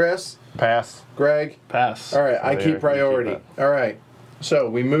cheap. Chris. Pass. Greg. Pass. All right, I Yeah, you keep keep priority. that. All right. So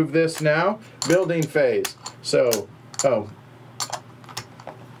we move this now. Building phase. So,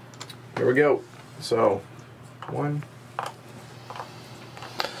 here we go. So, 1.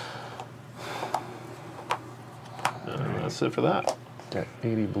 That's it for that. Get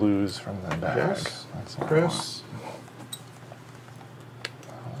 80 blues from the bag. Jess. That's all I want. Chris.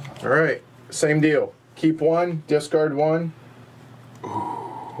 All right. Same deal. Keep 1. Discard 1.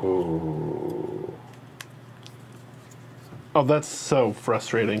 Ooh. Oh, that's so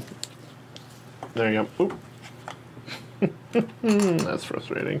frustrating. There you go. Oop. That's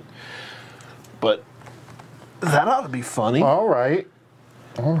frustrating. But that ought to be funny. All right.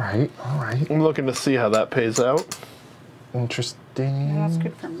 All right. All right. I'm looking to see how that pays out. Interesting. That's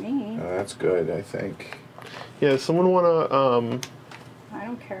good for me. That's good, I think. Yeah, someone want to I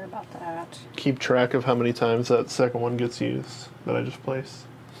don't care about that. keep track of how many times that second one gets used that I just placed?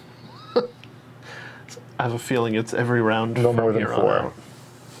 I have a feeling it's every round. No from more than here on 4. out.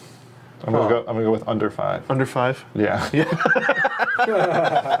 I'm gonna go with under 5. Under 5? Yeah.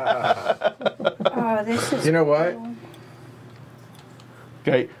 Oh, this is. You know what? cool.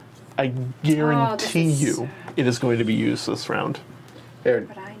 Okay, I guarantee is- you it is going to be used this round. Here,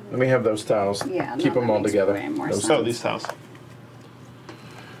 But I- let me have those tiles. Yeah, Keep no, them that all makes together. way more Those- sense. Oh, these tiles.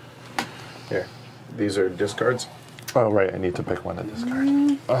 Here. These are discards. Oh right. I need to pick one to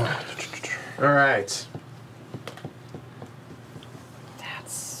discard. All right.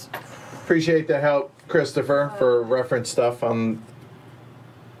 That's. Appreciate the help, Christopher, for reference stuff on.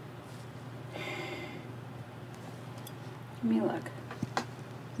 Let me look.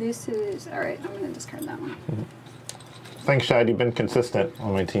 This is. Alright, I'm going to discard that one. Thanks, Shad. You've been consistent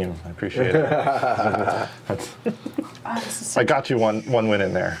on my team. I appreciate it. That's, I got you one win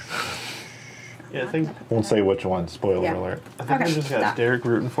in there. Yeah, I think Won't say which one. Spoiler Yeah. alert. I think I Okay. just got No. Derek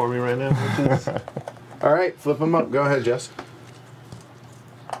rooting for me right now, which is All right, flip them up. Go ahead, Jess.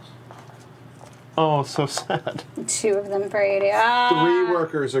 oh so sad. 2 of them for 80. 3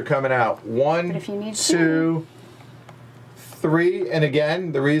 workers are coming out. 1, But if you need 2, 3, and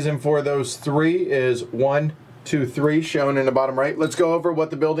again, the reason for those 3 is 1, 2, 3 shown in the bottom right. Let's go over what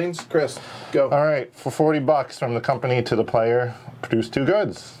the buildings. Chris, go. All right, for $40 from the company to the player, produce 2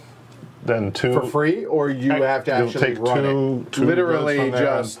 goods. Then 2 For free, or you have to You'll actually take run two it? Literally goods from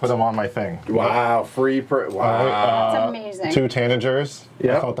there and just put them on my thing. wow, free per wow. That's amazing. 2 tanagers.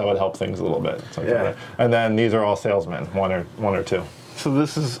 Yeah. I thought that would help things a little bit. So Yeah. And then these are all salesmen, one or two. So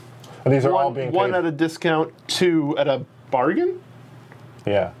this is And these are all being one paid. at a discount, 2 at a bargain?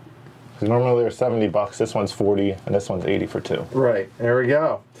 Yeah. Because normally they're $70. This one's 40, and this one's 80 for 2. Right, there we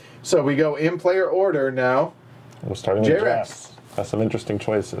go. So we go in player order now. We're starting with J-Rex. Jess. That's some interesting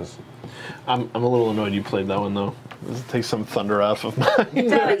choices. I'm a little annoyed you played that one though. This takes some thunder off of mine.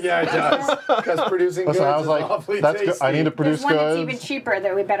 Yeah, it does. Because producing goods Listen, I was is like, awfully that's good. tasty. I need to produce There's one that's even goods. cheaper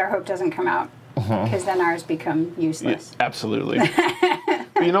that we better hope doesn't come out. Because then ours become useless. Absolutely.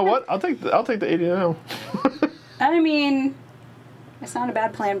 But you know what? I'll take the 80 now. I mean, it's not a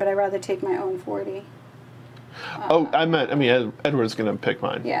bad plan, but I'd rather take my own 40. Oh, I mean Edward's gonna pick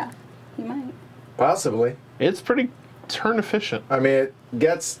mine. Yeah, he might. Possibly. It's pretty turn efficient. I mean, it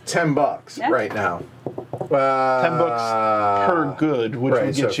gets $10 Yeah. right now. $10 per good, which right,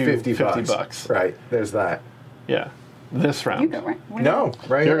 would so get you 50 bucks. Right, there's that. Yeah. This round. You go, right? Where- No,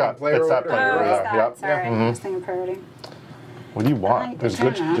 right Here here. you on go. player It's that order. Oh, player is order. that? Yep. Sorry, Mhm. I was thinking priority. What do you I want? There's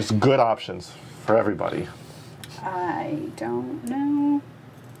good, don't know. just good options for everybody. I don't know.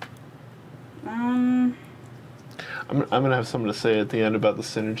 I'm gonna have something to say at the end about the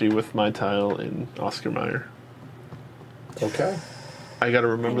synergy with my tile in Oscar Mayer. Okay. I gotta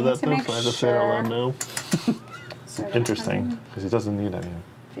remember I need that to though, make so I have to say it out loud now. So Interesting, because he doesn't need any.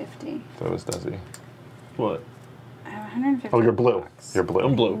 150. Those does he? What? I have 150. Oh, you're blue. bucks. You're blue.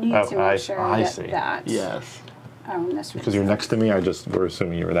 I'm blue. Need Oh, to make sure I that see. that. Yes. Oh, and this Because you're next to me, we're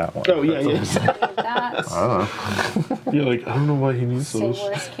assuming you were that one. Oh yeah, yeah. that. I don't know. You're like, I don't know why he needs Say those.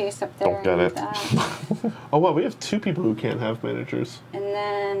 worst case up there. Don't get and it. That. Oh wow, we have 2 people who can't have managers. And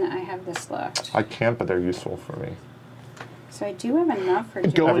then I have this left. I can't, but they're useful for me. So I do have enough for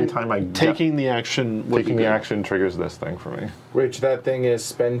Every time I Taking the action. would taking be the good. action triggers this thing for me. Which that thing is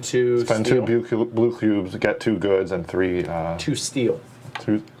spend 2 Spend steel. 2 blue cubes, get 2 goods, and 3 2 steel.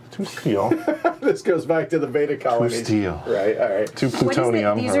 2 steel, This goes back to the beta 2 colonies. steel, Right, all right. 2 What is it?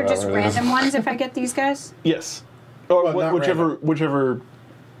 plutonium. These or are just whatever it is. random ones if I get these guys? Yes. Or Well, not whichever.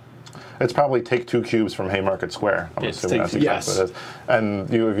 It's probably take 2 cubes from Haymarket Square. I'm It's assuming take that's two. exactly what it is. And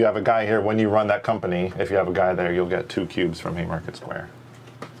if you have a guy here, when you run that company, if you have a guy there, you'll get 2 cubes from Haymarket Square.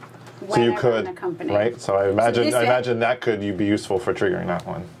 When So you I could, run the company. right? So I imagine, this I is- imagine that could be useful for triggering that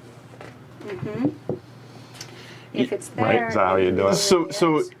one. If it's there. Right? Is that how you do it?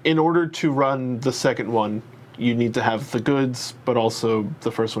 So in order to run the second one, you need to have the goods, but also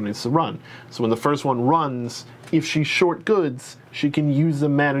the first one needs to run. So when the first one runs, if she's short goods, she can use the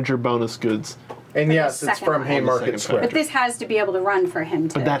manager bonus goods. And yes, it's second from one. Haymarket Second Square. But this has to be able to run for him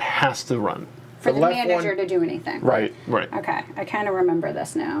to. But that has to run. for the the left manager one- to do anything. Right. Right. Okay, I kind of remember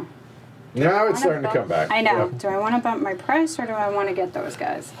this now. Now it's Wanna starting to bump- come back. I know. Yep. Do I want to bump my price or do I want to get those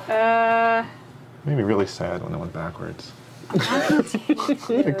guys? Made me really sad when it went backwards.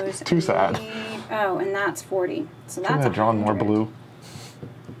 Those Too sad. Oh, and that's 40. So that's Couldn't have drawn more 100. blue.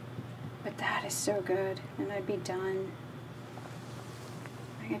 But that is so good, and I'd be done.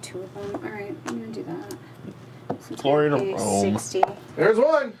 I got 2 of them. All right, I'm gonna do that. Since Glory I to pay Rome. 60. There's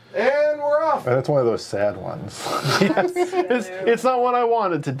one, and we're off. And it's one of those sad ones. It's not what I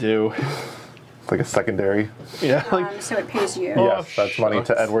wanted to do. It's like a secondary. Yeah. Like, So it pays you. Oh, Yes, that's money shucks.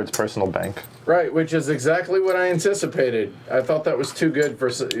 to Edward's personal bank. Right, which is exactly what I anticipated. I thought that was too good for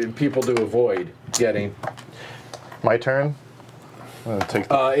people to avoid getting. My turn. I'm gonna take.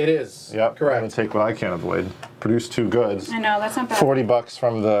 It is. Yep. I'm gonna Correct. take what I can't avoid. Produce 2 goods. I know, that's not bad. $40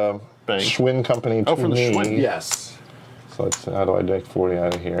 from the Bank. Schwinn company to Oh, from the me. Schwinn. Yes. So let's, how do I take 40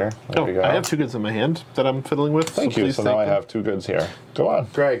 out of here? There we oh, go. I have 2 goods in my hand that I'm fiddling with. Thank you. please So now I them. have 2 goods here. Go on.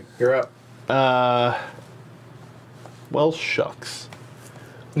 Greg, you're up. Well, shucks.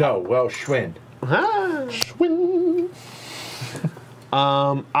 No, well, Schwind. Ah. Schwinn.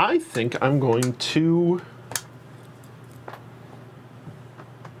 I think I'm going to.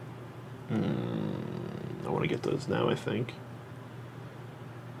 I want to get those now, I think.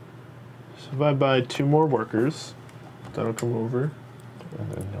 So if I buy 2 more workers, That'll come over.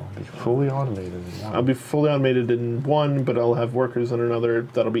 And then it'll be fully automated. I'll be fully automated in one, but I'll have workers on another.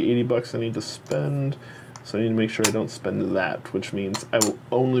 That'll be $80 I need to spend. So I need to make sure I don't spend that, which means I will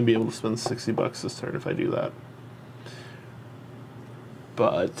only be able to spend $60 this turn if I do that.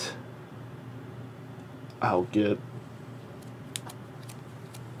 But I'll get...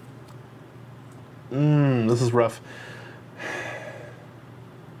 this is rough.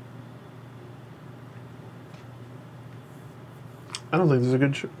 I don't think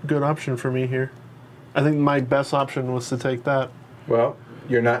there's a good option for me here. I think my best option was to take that. Well,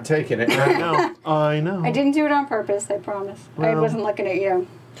 you're not taking it. I know. I know. I didn't do it on purpose, I promise. I Well. wasn't looking at you.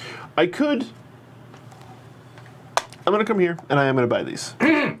 I could. I'm gonna come here and I am gonna buy these.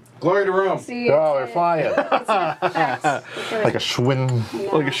 Glory to Rome. See, Oh, they're flying. Facts. Like a Schwinn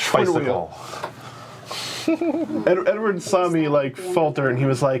Like a Schwinn wheel. bicycle. Edward saw me like falter and he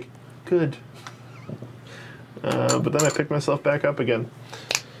was like, "Good." But then I picked myself back up again.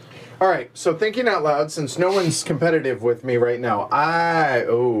 All right, so thinking out loud, since no one's competitive with me right now,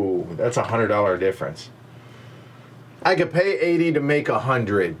 that's a $100 difference. I could pay 80 to make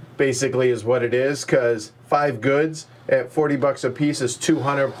 100, basically is what it is, because 5 goods at $40 a piece is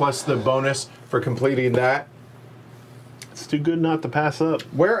 200 plus the bonus for completing that. It's too good not to pass up.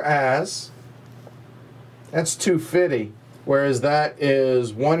 Whereas, that's 250, whereas that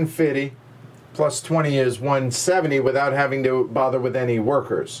is 150 plus 20 is 170 without having to bother with any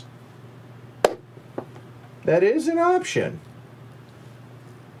workers. That is an option.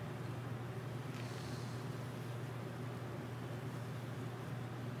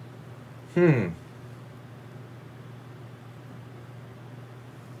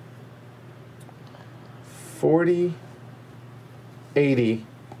 $40, $80.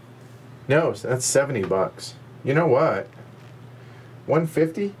 No, that's $70. You know what?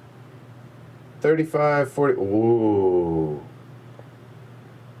 150, 35, 40. Ooh.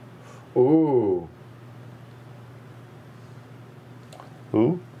 Ooh.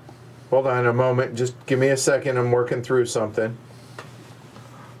 Ooh. Hold on a moment. Just give me a second. I'm working through something.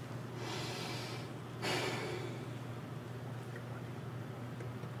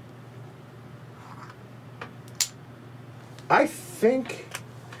 I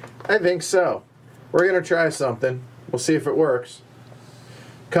think so. We're going to try something. We'll see if it works.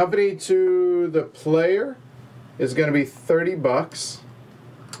 Company to the player is going to be $30.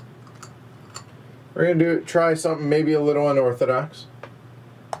 We're going to try something maybe a little unorthodox.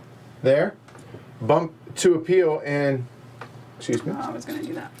 There. Bump to appeal and, excuse me. Oh, I was going to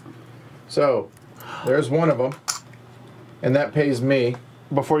do that. So, there's one of them. And that pays me.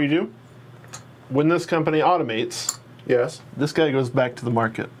 Before you do, when this company automates, Yes. this guy goes back to the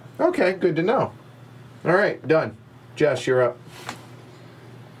market. Okay, good to know. All right, done. Jess, you're up.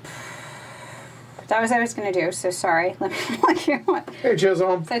 That was what I was going to do, so sorry. Let me look here. Hey,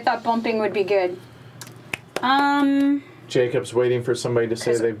 Chisholm. So I thought bumping would be good. Jacob's waiting for somebody to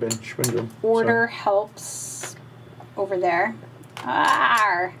say they've been swindled. Order helps over there.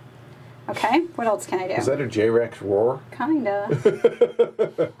 Okay, what else can I do? Is that a J-Rex roar? Kinda.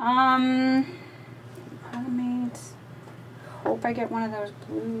 Automate. Hope I get one of those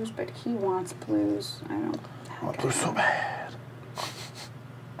blues, but he wants blues. I don't. Oh, blue's so bad.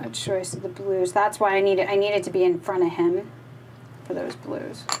 A choice of the blues. That's why I needed to be in front of him for those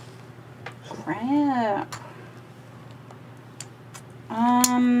blues. Crap.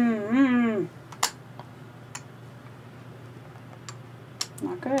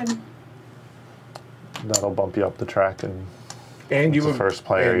 Not good. That'll bump you up the track, and you the would first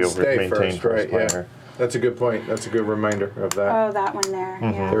player, and you'll stay maintain first player. Yeah. That's a good point. That's a good reminder of that. Oh, that one there.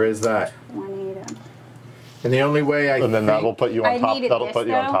 Yeah. There is that. 180. And the only way And then that'll put you on top. needed That'll this, put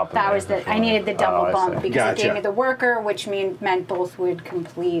you on though. top of That there. was the. I needed the double Oh, I bump see. because it gave Gotcha. me the worker, which meant both would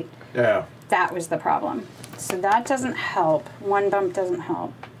complete. Yeah. That was the problem. So that doesn't help. One bump doesn't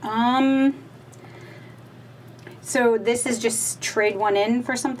help. So this is just trade one in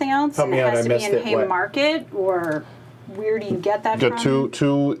for something else, Help and me it out, has I to be missed in it. What? Haymarket, or where do you get that Get from?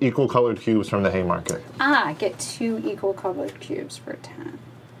 two equal colored cubes from the Haymarket. Get 2 equal colored cubes for 10.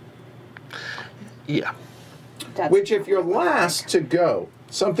 Yeah. That's Which, if you're last to go,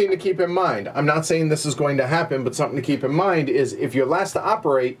 something to keep in mind. I'm not saying this is going to happen, but something to keep in mind is if you're last to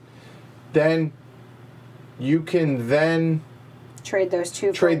operate, then you can then trade those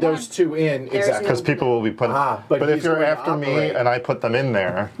two. trade for those one. two in. There's Exactly. Because people will be putting. but but if he's you're going to after me operate. and I put them in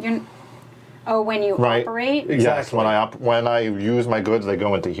there, When you Right. operate. Exactly. yes, when I use my goods, they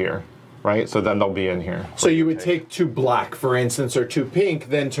go into here, right? So then they'll be in here. So you would take 2 black, for instance, or 2 pink,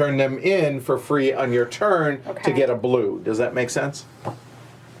 then turn them in for free on your turn to Okay. get a blue. Does that make sense?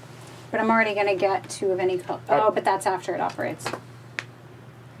 But I'm already going to get 2 of any color. Oh, but that's after it operates.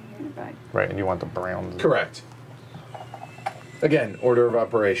 You're gonna buy. Right, and you want the browns. Correct. Again, order of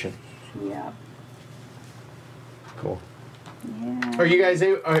operation. Yeah. Cool. Yeah. Are you guys?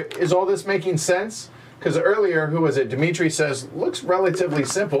 Is all this making sense? Because earlier, who was it? Dimitri says looks relatively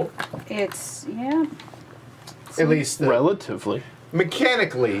simple. It's yeah. At least Relatively.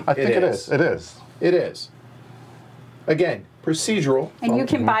 mechanically, I think it is. It is. It is. Again, procedural. And you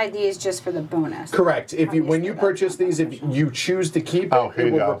can buy these just for the bonus. Correct. If you when Obviously, you that's purchase not these, if beneficial. you choose to keep it, Oh, here it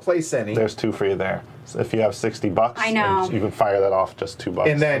you will go. replace any. There's 2 for you there. So if you have $60, I know. and you can fire that off just $2.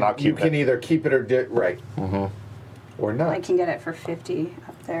 And then not you keep can it. either keep it or right. Or not. I can get it for 50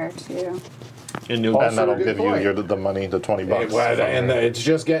 up there too. And you'll Also And that'll a good give point. you the money, the $20. And it's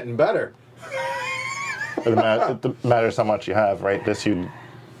just getting better. It matters how much you have, right? This you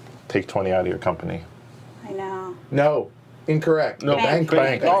take 20 out of your company. I know. No, incorrect. No, Bank.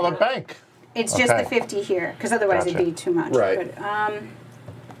 Bank. Oh, the bank. It's just the Okay. 50 here, because otherwise Gotcha. it'd be too much. Right. But,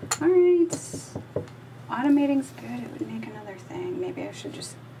 all right. Automating's good. It would make another thing. Maybe I should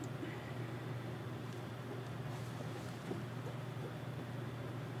just.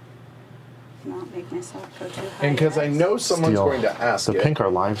 Not make myself go too high. And because I yet. know someone's Steel. going to ask The it. pink are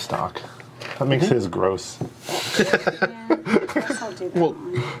livestock. That makes his gross. Yeah, I guess I'll do that Well,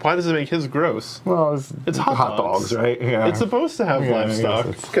 one. why does it make his gross? Well, It's hot dogs. right? Yeah. It's supposed to have Yeah, I guess livestock.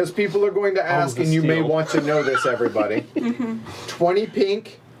 it's- Because people are going to ask, the and you may steel. want to know this, everybody. 20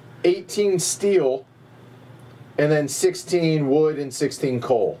 pink, 18 steel, and then 16 wood and 16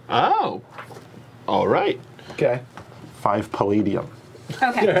 coal. Oh. All right. Okay. 5 palladium.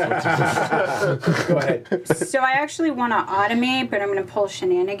 Okay. Go ahead. So I actually want to automate, but I'm going to pull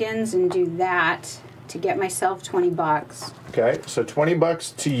shenanigans and do that to get myself $20. Okay, so 20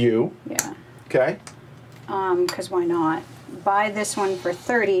 bucks to you. Yeah. Okay. Because why not? Buy this one for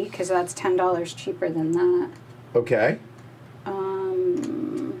 30 because that's $10 cheaper than that. Okay.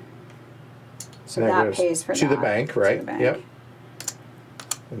 So That that goes pays for to that. the bank, right? To the bank. Yep.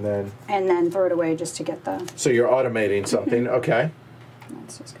 And then throw it away just to get the. So you're automating something. Okay.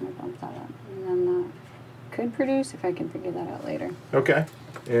 That's just going to bump that up. And then that could produce if I can figure that out later. Okay.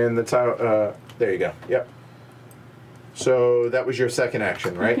 And the time. There you go. Yep. So that was your second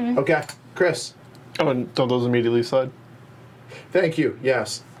action, right? Okay. Chris. Oh, and don't those immediately slide? Thank you.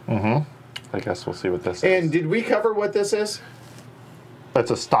 Yes. I guess we'll see what this is. And did we cover what this is?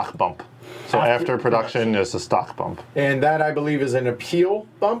 That's a stock bump. So after production is a stock bump. And that, I believe, is an appeal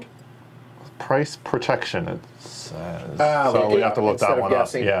bump. Price protection, it says. Ah, so okay. we have to look Instead that of one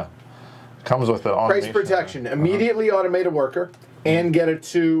guessing. up. Yeah. Comes with the Price automation. protection. Immediately automate a worker and get it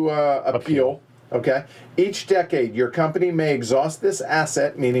to appeal. Okay. Each decade, your company may exhaust this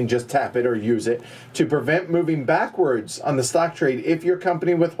asset, meaning just tap it or use it, to prevent moving backwards on the stock trade if your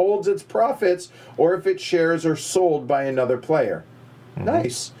company withholds its profits or if its shares are sold by another player.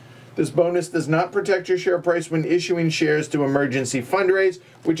 Nice. This bonus does not protect your share price when issuing shares to emergency fundraise,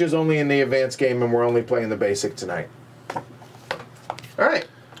 which is only in the advanced game, and we're only playing the basic tonight. All right.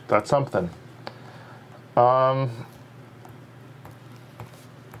 That's something.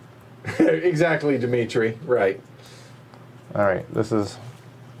 Exactly, Dimitri. Right. All right, this is.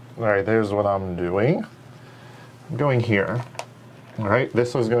 All right, there's what I'm doing. I'm going here. All right,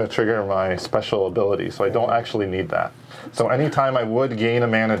 this was going to trigger my special ability, so I don't actually need that. So anytime I would gain a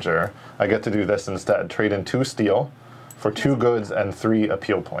manager, I get to do this instead. Trade in 2 steel for 2 goods and 3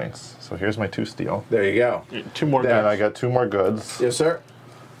 appeal points. So here's my 2 steel. There you go. 2 more And I guys. get 2 more goods. Yes, sir.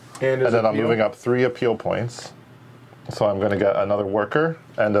 And then I'm moving up 3 appeal points. So I'm going to get another worker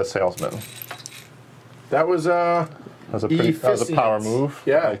and a salesman. That was That was a power efficient. move.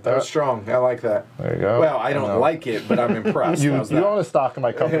 Yeah, like that was strong. I like that. There you go. Well, I don't like it, but I'm impressed. You, How's you that? own a stock in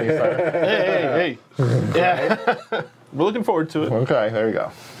my company, sir. Hey. Yeah. We're looking forward to it. Okay, there you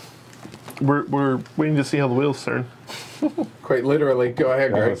go. We're waiting to see how the wheels turn. Quite literally. Go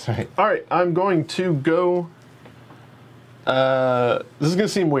ahead, Greg. That's right. All right, I'm going to go. This is going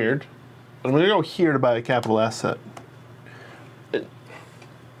to seem weird, but I'm going to go here to buy a capital asset.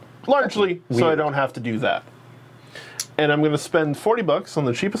 Largely, so I Weird. don't have to do that. And I'm going to spend $40 on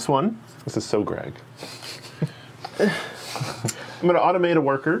the cheapest one. This is so Greg. I'm going to automate a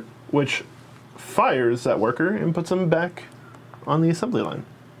worker, which fires that worker and puts them back on the assembly line.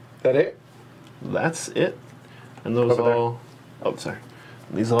 That it? That's it. And those Over there. all. Oh, sorry.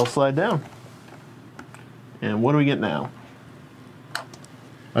 These all slide down. And what do we get now?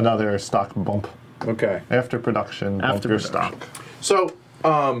 Another stock bump. Okay. After production, bump After your production. stock. So,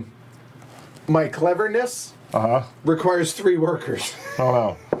 my cleverness Uh-huh. requires 3 workers.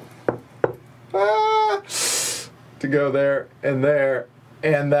 Oh, no. To go there and there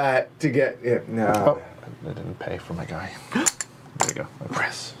and that to get it. No. Oh, I didn't pay for my guy. There you go.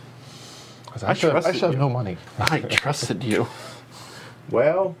 Chris. I should have no money. I trusted you.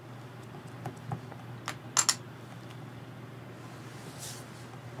 Well,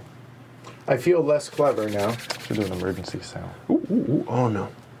 I feel less clever now. Should do an emergency sale. Ooh, ooh, ooh. Oh no.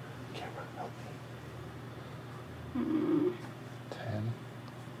 Camera, help me. 10.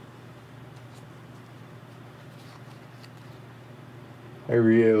 I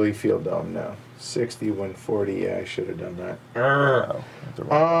really feel dumb now. 60, 140. Yeah, I should have done that. Oh,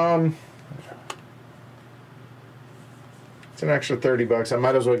 It's an extra $30. I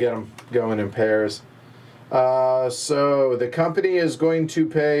might as well get them going in pairs. So the company is going to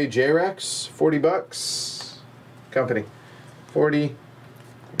pay JREX $40. Company 40.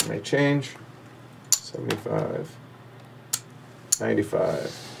 It may change. 75. 95.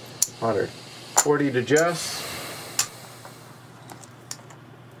 100. 40 to Jess.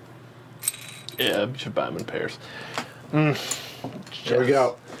 Yeah, we should buy them in pairs. There we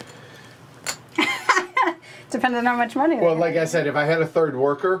go. Depends on how much money. Well, like I said, if I had a third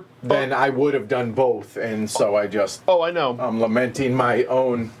worker, then I would have done both, and so I just Oh, I know. I'm lamenting my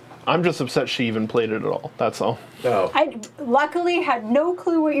own. I'm just upset she even played it at all. That's all. Oh, I luckily had no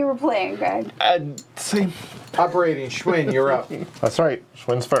clue what you were playing, Greg. See, operating Schwinn, you're up. that's right.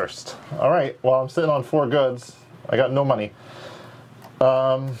 Schwinn's first. All right. Well, I'm sitting on 4 goods. I got no money.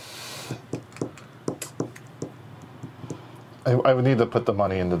 I would need to put the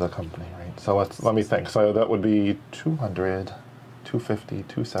money into the company, right? So let me think. So that would be 200, 250,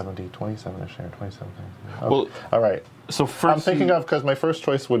 270, 27 a share, 27. Okay. Well, all right. so first I'm thinking of, because my first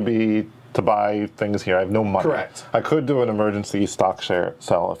choice would be to buy things here. I have no money. Correct. I could do an emergency stock share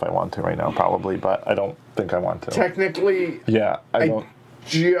sell if I want to right now, probably, but I don't think I want to. Technically, Yeah, I don't.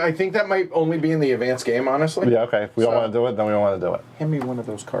 I think that might only be in the advanced game, honestly. Yeah, okay. If we don't So- want to do it, then we don't want to do it. Hand me one of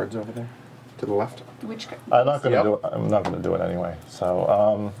those cards over there, to the left. Which? I'm not going to Yep. do it. I'm not going to do it anyway.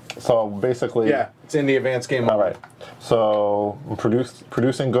 So basically. Yeah, it's in the advanced game. All right. So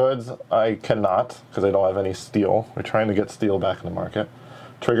producing goods, I cannot because I don't have any steel. We're trying to get steel back in the market.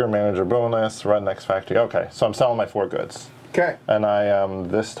 Trigger manager bonus, run next factory. Okay, so I'm selling my 4 goods, Okay. and I am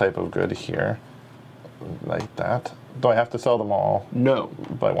this type of good here, like that. Do I have to sell them all? no.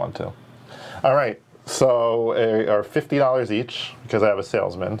 If I want to. All right. So are $50 each because I have a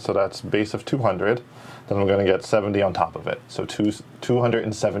salesman. So that's base of 200. Then I'm going to get 70 on top of it. So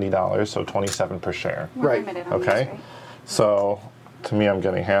 $270. So 27 per share. We're Right. limited on Okay. these, right? So to me, I'm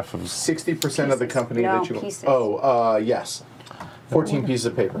getting half of. 60% of the company No, that you. pieces. Oh, yes. 14 pieces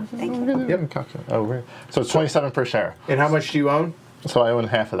of paper. Thank you. Yep. Oh, really? So it's 27 per share. And how much do you own? So I own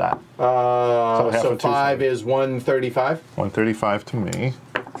half of that. half So of 5 is 135. 135 to me.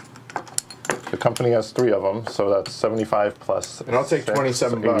 The company has 3 of them, so that's 75 plus. And I'll take 6,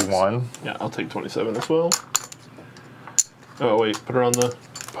 $27 bucks. 81. Yeah, I'll take 27 as well. Oh wait, put her on the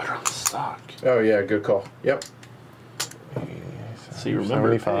stock. Oh yeah, good call. Yep. So you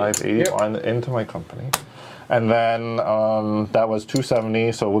remember 75, 81 into my company. And then that was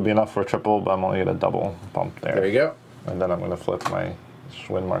 270, so it would be enough for a triple, but I'm only going to double bump there. There you go. And then I'm going to flip my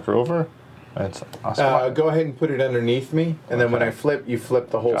Schwinn marker over. And it's awesome. Go ahead and put it underneath me, and then when Okay. I flip, you flip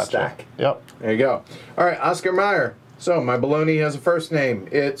the whole Gotcha. stack. Yep. There you go. All right, Oscar Mayer. So my baloney has a first name.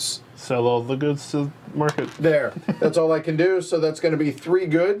 It's sell all the goods to market. there. That's all I can do. So that's going to be 3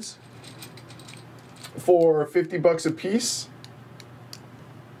 goods for $50 a piece,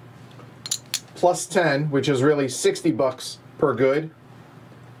 plus 10, which is really $60 per good.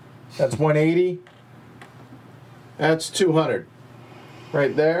 That's 180. That's 200.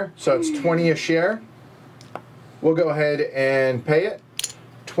 Right there. So it's 20 a share. We'll go ahead and pay it.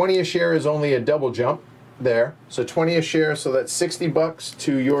 20 a share is only a double jump there. So 20 a share, so that's $60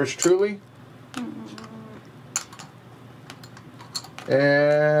 to yours truly.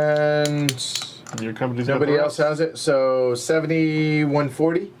 And Your company's got nobody the else rest. has it. So 70,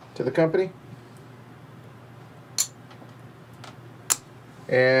 140 to the company.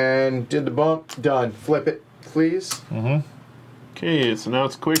 And did the bump. Done. Flip it, please. Okay, so now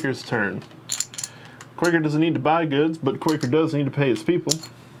it's Quaker's turn. Quaker doesn't need to buy goods, but Quaker does need to pay its people.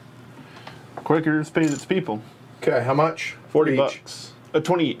 Quaker's paid its people. Okay, how much? 40 Each. bucks.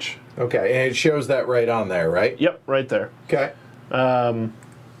 20 each. Okay, and it shows that right on there, right? Yep, right there. Okay.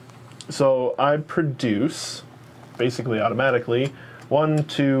 So I produce, basically automatically, 1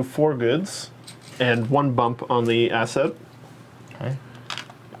 to 4 goods and 1 bump on the asset. Okay.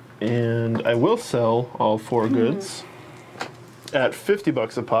 And I will sell all 4 goods at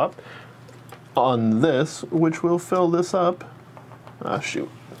 $50 a pop on this, which will fill this up. Ah, shoot.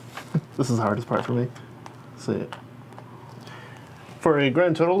 This is the hardest part for me. See it. for a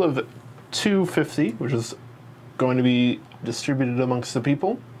grand total of $2.50, which is going to be distributed amongst the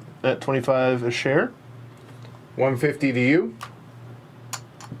people at 25 a share. $150 to you.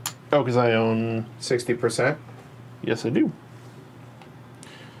 Oh, because I own. 60%. Yes, I do.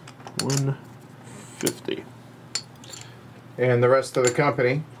 $150, And the rest of the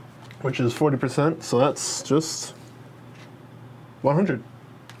company. which is 40%. So that's just $100.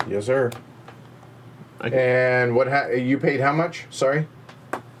 Yes, sir. I can And what you paid how much? Sorry?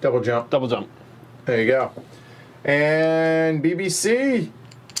 Double jump. double jump. There you go. And BBC.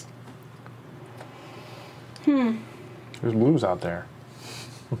 There's blues out there.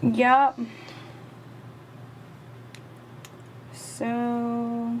 Yep. So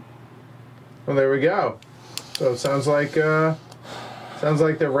Well, there we go. So it sounds like they're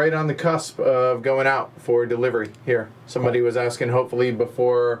right on the cusp of going out for delivery here. Somebody was asking, hopefully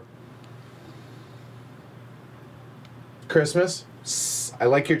before Christmas. I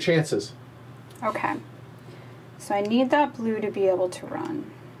like your chances. okay. So I need that blue to be able to run.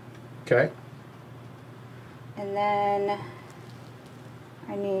 Okay. And then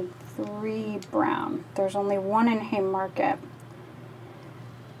I need 3 brown. There's only 1 in Haymarket.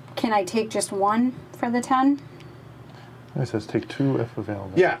 Can I take just 1 for the 10? It says take 2 if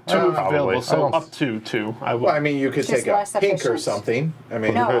available. Yeah. Two Probably. available, so I don't- up to 2. I will. Well, I mean, you could Just take a less pink or efficient. something. I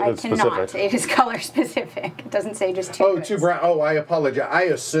mean, No, I it's cannot. specific. It is color specific. It doesn't say just 2. oh, goods. 2 brown. Oh, I apologize. I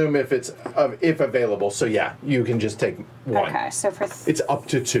assume if it's if available. So yeah, you can just take 1. Okay, so for It's up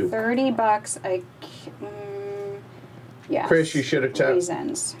to 2. $30, yeah. Chris, you should have tapped.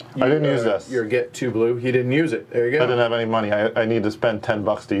 Reasons. I didn't use this. Your get 2 blue. He didn't use it. There you I go. didn't have any money. I need to spend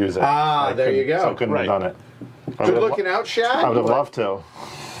 $10 to use it. Ah, I there you couldn't- go. So I couldn't Right. have done it. I Good would have looking out, Shaq. I would have loved to.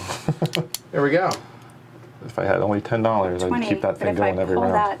 There we go. If I had only $10, I'd 20. keep that but thing if I going every pull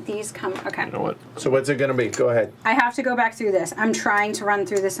round. that, these come. Okay. You know what? So what's it going to be? Go ahead. I have to go back through this. I'm trying to run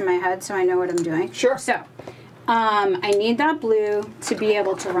through this in my head so I know what I'm doing. Sure. So, I need that blue to be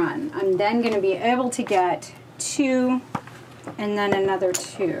able to run. I'm then going to be able to get 2 and then another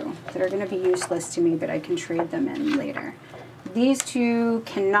 2 that are going to be useless to me, but I can trade them in later. These 2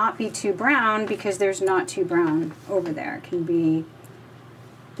 cannot be 2 brown because there's not 2 brown over there. It can be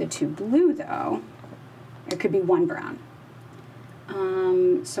the 2 blue though. It could be 1 brown.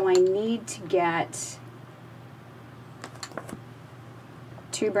 So I need to get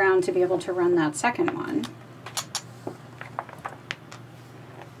 2 brown to be able to run that second one.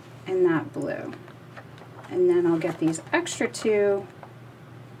 And that blue. And then I'll get these extra 2,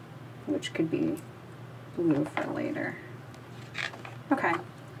 which could be blue for later. Okay.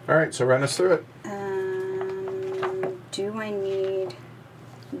 All right, so run us through it. Do I need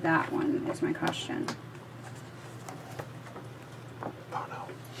that one is my question. Oh no.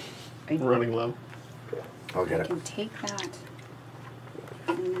 I Running low. I'll get I it. can take that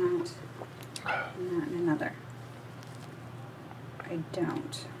and that and another. I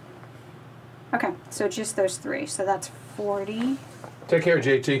don't. Okay, so just those 3. So that's 40. Take care,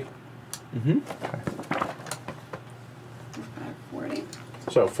 JT. 40.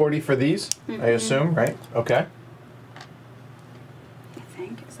 So 40 for these, I assume, right? Okay. I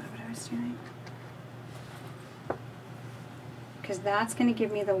think. Is that what I was doing? Because that's going to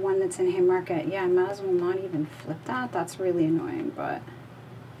give me the one that's in Haymarket. Yeah, I might as well not even flip that. That's really annoying, but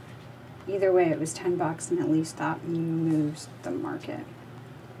either way, it was $10, and at least that moves the market.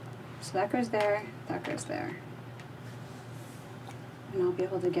 So that goes there, that goes there. And I'll be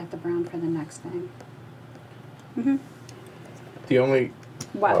able to get the brown for the next thing. The only.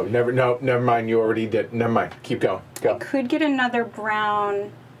 What? Oh, never mind. You already did. Never mind. Keep going. Go. Could get another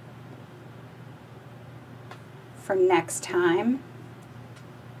brown for next time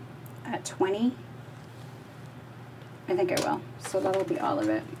at 20. I think I will. So that'll be all of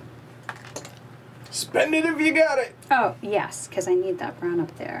it. Spend it if you got it. Oh, yes, because I need that brown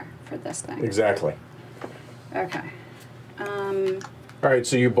up there for this thing. Exactly. Okay. All right,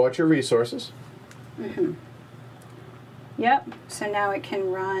 so you bought your resources. Yep. So now it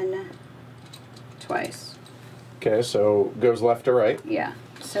can run twice. Okay, so goes left to right. Yeah.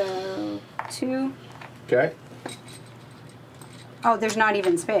 So 2. Okay. Oh, there's not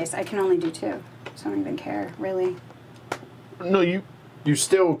even space. I can only do 2. So I don't even care, really. No, you. You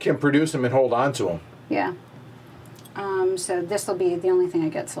still can produce them and hold on to them. Yeah. So this will be the only thing I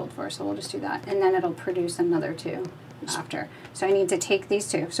get sold for, so we'll just do that. And then it'll produce another 2 after. So I need to take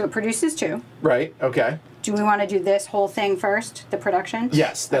these 2. So it produces 2. Right. Okay. Do we want to do this whole thing first, the production?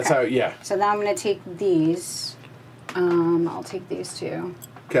 Yes, that's Okay. how. Yeah. So now I'm going to take these. I'll take these 2.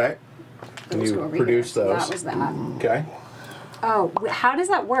 Okay. And Those you go over produce here. So those. that was that. Okay. Oh, how does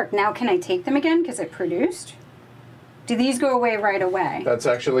that work? Now can I take them again because it produced? Do these go away right away? That's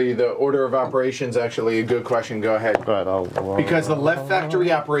actually the order of operations. Actually, a good question. Go ahead. Go ahead. Because the left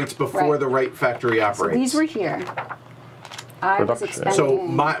factory operates before Right. the right factory So operates. these were here. I was Production.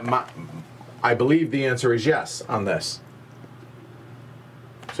 expending. So I believe the answer is yes on this.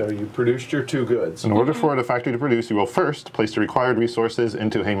 So you produced your 2 goods. In order for the factory to produce, you will first place the required resources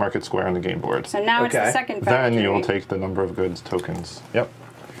into Haymarket Square on the game board. So now it's Okay. the second factory. Then you will take the number of goods tokens. Yep.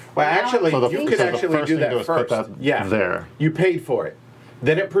 Well, Now actually, So the- you could so the actually first do thing to do that is put first. that Yeah. there. You paid for it.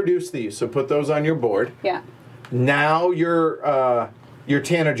 Then it produced these. So put those on your board. Yeah. Now your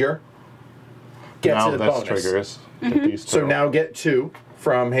tanager gets now a that's bonus. triggers. Mm-hmm. Get these So two. now get 2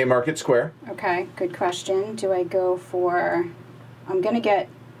 from Haymarket Square. Okay, good question. Do I go for... I'm going to get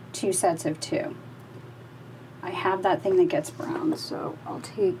 2 sets of 2. I have that thing that gets brown, so I'll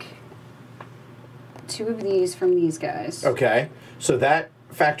take 2 of these from these guys. Okay. So that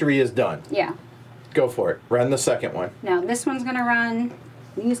factory is done. Yeah. Go for it. Run the second one. Now this one's going to run...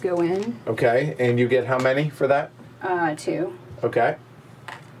 These go in. Okay. And you get how many for that? 2. Okay.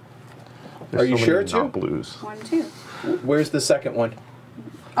 There's Are you so sure many too? not blues. 1, 2. Where's the second one?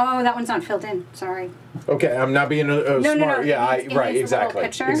 Oh, that one's not filled in. Sorry. Okay, I'm not being No, smart. no, no. Yeah, it needs right, a little exactly.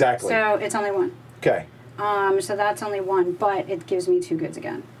 picture, Exactly. So it's only 1. Okay, So that's only 1, but it gives me 2 goods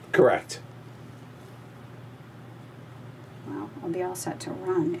again. correct. Well, I'll be all set to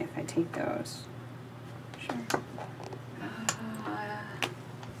run if I take those. Sure.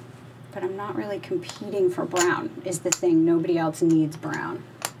 But I'm not really competing for brown, is the thing. Nobody else needs brown.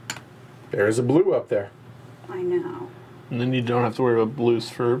 There's a blue up there. I know. And then you don't have to worry about blues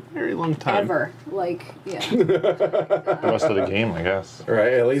for a very long time. Ever. Like, yeah. The rest of the game, I guess.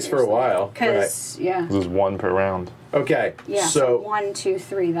 Right, at least for a while. Right. Because, yeah. This is 1 per round. Okay, Yeah, so 1, 2,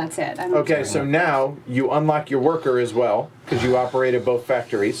 3, that's it. I'm okay, so now you unlock your worker as well, because you operated both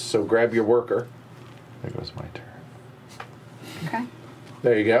factories, so grab your worker. There goes my turn. Okay.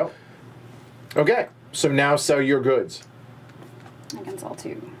 There you go. Okay, so now sell your goods. Against all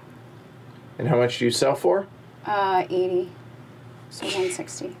 2. And how much do you sell for? 80. So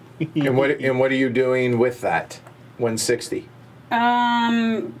 160. And what are you doing with that? 160.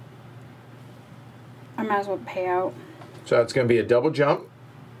 I might as well pay out. So it's going to be a double jump.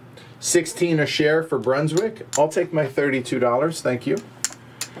 16 a share for Brunswick. I'll take my $32. Thank you.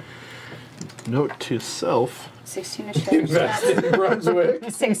 Note to self. 16 a share. Invest in Brunswick.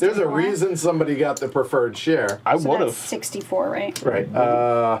 64. There's a reason somebody got the preferred share. I So would that's have. 64, right? Right.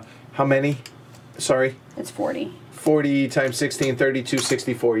 How many? Sorry. It's 40. 40 times 16, 32,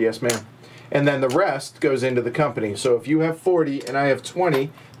 64. Yes, ma'am. And then the rest goes into the company. So if you have 40 and I have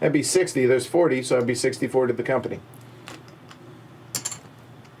 20, that'd be 60. There's 40, so that'd be 64 to the company.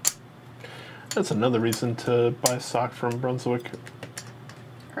 That's another reason to buy stock from Brunswick.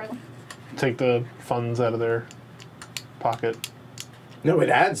 Early. Take the funds out of their pocket. No, it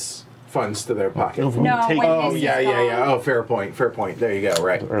adds funds to their pocket. No, Take- when Oh, this yeah, is yeah, yeah. gone. Oh, fair point. Fair point. There you go.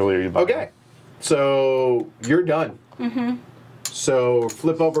 Right. The earlier you buy. Okay. So you're done. Mm-hmm. So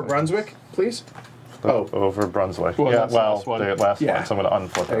flip over Brunswick, please. Oh, Over Brunswick. Well, yeah, that's the well, last one. the last Yeah. one. So I'm going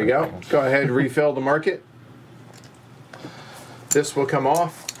to unflip there you go. everything. Go ahead, refill the market. This will come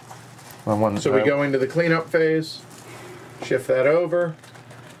off. So we go into the cleanup phase. Shift that over.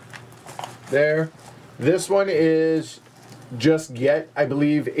 There. This one is just get, I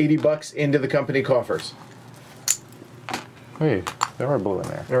believe, $80 into the company coffers. Wait, there are blue in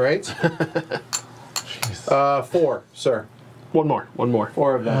there. All right. Jeez. 4, sir. One more.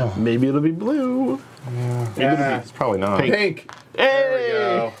 4 of them. Maybe it'll be blue. Yeah. It's probably not. Pink. Pink. Hey! There we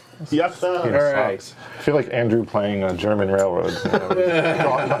go. Yes, All sir. right. I feel like Andrew playing German railroads. You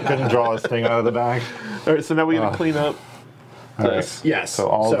know, couldn't draw his thing out of the bag. All right, so now we got to clean up All right. this. Yes. So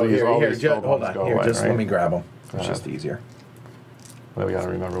all these, here, all here, these just, filled hold ones on. go Here, away, just right? let me grab them. It's just easier. Then we got to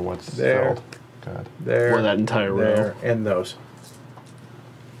remember what's There. filled. Good. There. Or that entire row. There, and those.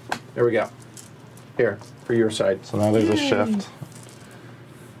 There we go. Here, for your side. So now there's a shift.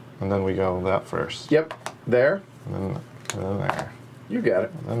 And then we go that first. Yep. There. And then there. You got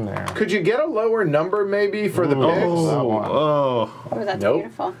it. And then there. Could you get a lower number maybe for the picks? that one. Oh. Oh, that's Nope.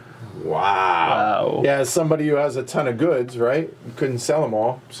 beautiful. Wow. Wow. Yeah, as somebody who has a ton of goods, right? Couldn't sell them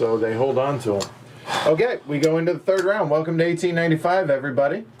all, so they hold on to them. Okay, we go into the third round. Welcome to 1895,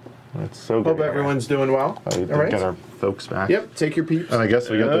 everybody. It's so good. Hope everyone's doing well. We All right. get our folks back. Yep, take your peeps. And I guess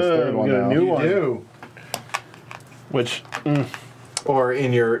we got this third we one got a now. new You one. do. Which, Or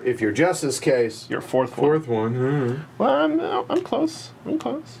in your, if you're Jess's case, your fourth one. fourth one. Well, I'm close. I'm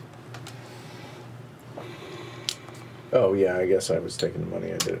close. Oh, yeah, I guess I was taking the money.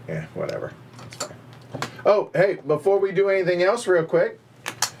 I did it. Yeah, whatever. That's fine. Oh, hey, before we do anything else real quick,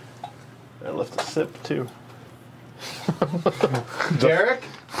 I left a sip, too. Derek,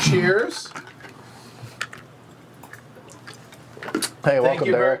 cheers. Hey, Thank welcome,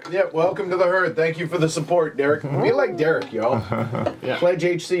 you, Derek. Yeah, welcome to the herd. Thank you for the support, Derek. We like Derek, y'all. Yeah.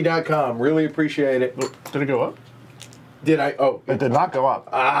 PledgeHC.com. Really appreciate it. Did it go up? Did I? Oh, It did not go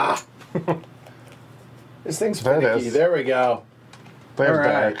up. this thing's There it finicky. is. There we go. There's All right.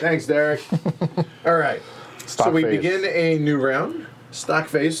 Derek. Thanks, Derek. All right. Stock so we phase. begin a new round. Stock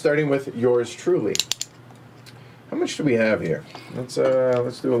phase, starting with yours truly. How much do we have here? Let's do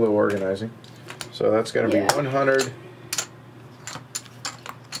a little organizing. So that's going to Yeah. be 100.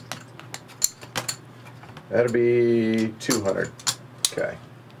 That'll be 200. Okay.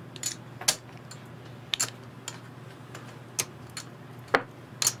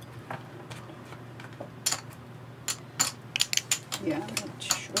 Yeah,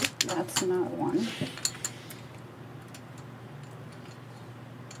 that's not one.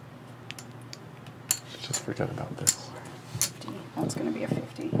 Just forget about this. 50. That's going to be a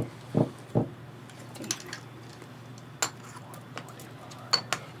 50. 50.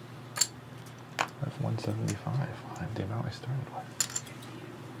 That's 175. The amount I started with.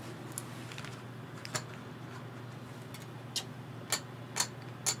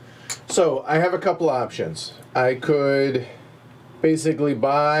 So I have a couple options. I could basically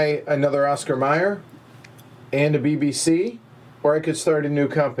buy another Oscar Mayer and a BBC, or I could start a new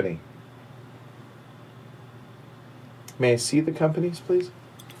company. May I see the companies, please?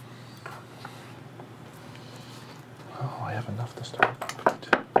 Oh, I have enough to start.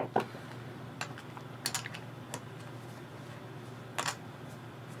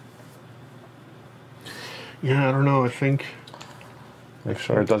 Yeah, I don't know. I think. Make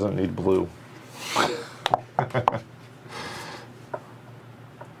sure it doesn't need blue.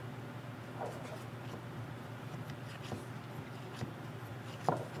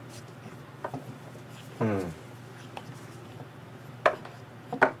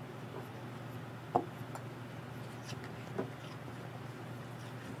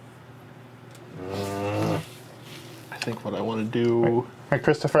 I think what I want to do. Hey,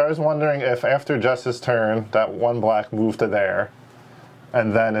 Christopher, I was wondering if after Jess's turn, that one black moved to there,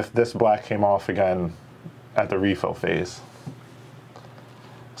 and then if this black came off again at the refill phase.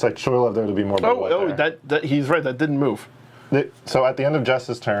 So I'd sure love there to be more blue there. That he's right. That didn't move. So at the end of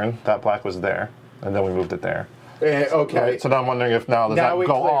Jess's turn, that black was there, and then we moved it there. Okay. Right, so now I'm wondering if now does Now that it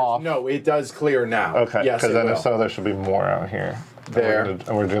go clears. off? No, it does clear now. Okay, Yes, because it then will. if so, there should be more out here. There. And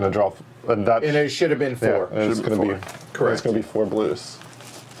we're going to draw. And that. And it should have been 4. Yeah, it's going to be. Correct. It's going to be 4 blues.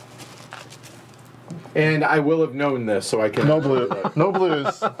 And I will have known this, so I can. No blue. No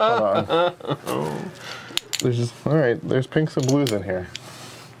blues. Hold on. There's just all right. There's pinks and blues in here.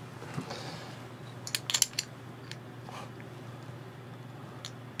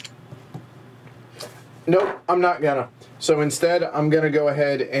 Nope, I'm not gonna. So instead, I'm gonna go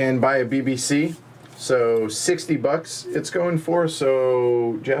ahead and buy a BBC. So 60 bucks it's going for.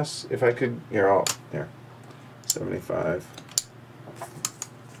 So Jess, if I could, here, 75.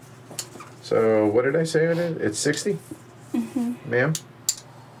 So what did I say it is? It's 60? Mm-hmm. Ma'am?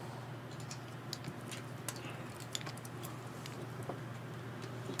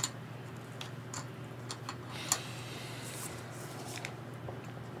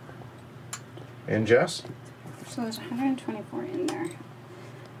 And Jess? So there's 124 in there.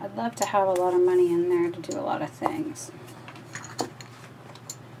 I'd love to have a lot of money in there to do a lot of things.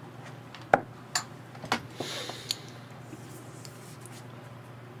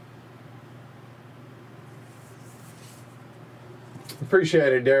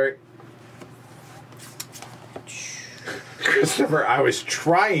 Appreciate it, Derek. Christopher, I was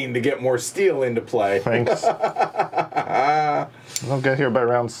trying to get more steel into play. Thanks. I'll get here by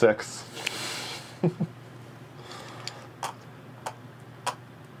round 6.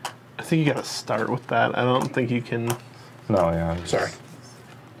 I think you got to start with that. I don't think you can. No, yeah. Sorry.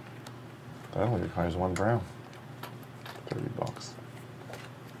 That only requires 1 brown. 30 bucks.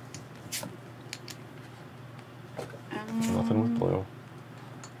 Nothing with blue.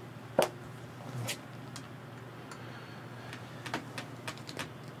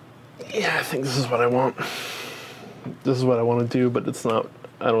 Yeah, I think this is what I want. This is what I want to do, but it's not.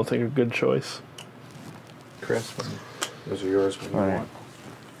 I don't think a good choice. Chris, those are yours when you All right. want.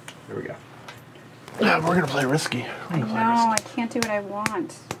 Here we go. Yeah, we're gonna play risky. We're gonna No, play risky. I can't do what I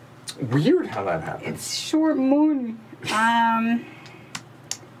want. Weird how that happens. It's short morning. Fine.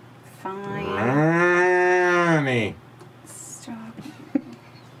 Money. Stop.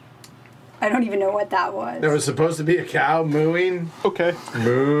 I don't even know what that was. There was supposed to be a cow mooing. Okay.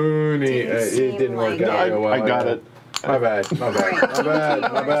 Moony. Didn't It seem didn't work like out it. real well. I got it. My bad. My bad. My bad.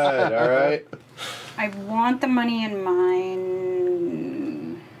 My bad. All right. I want the money in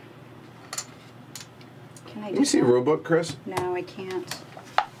mine. Can I Can you see a rulebook, Chris? No, I can't.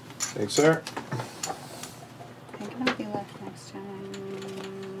 Thanks, sir. I think it'll be left next time.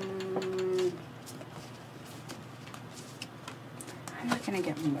 I'm not gonna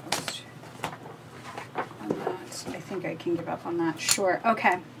get most. I'm not. I think I can give up on that. Sure.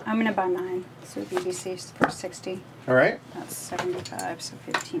 Okay. I'm gonna buy mine. So BBC for 60. All right. That's 75. So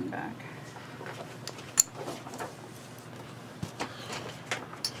 15 back.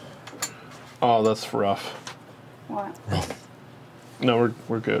 Oh, that's rough. What? No,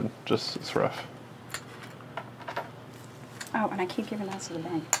 we're good. Just it's rough. Oh, and I keep giving that to the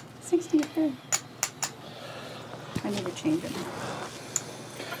bank. 60 is good. I need to change it.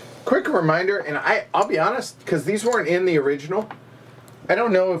 Quick reminder, and I'll be honest, because these weren't in the original. I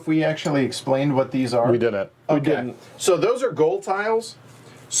don't know if we actually explained what these are. We didn't. Okay. We didn't. So those are goal tiles.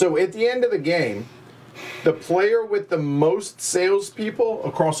 So at the end of the game, the player with the most salespeople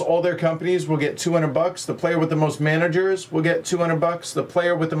across all their companies will get $200. The player with the most managers will get $200. The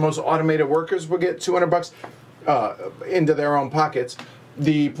player with the most automated workers will get $200 into their own pockets.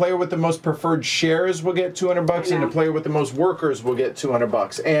 The player with the most preferred shares will get $200, and the player with the most workers will get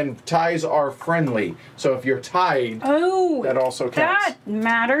 $200. And ties are friendly, so if you're tied, that also counts. That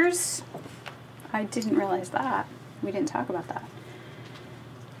matters. I didn't realize that. We didn't talk about that.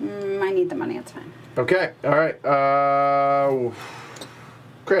 I need the money. It's fine. Okay. All right.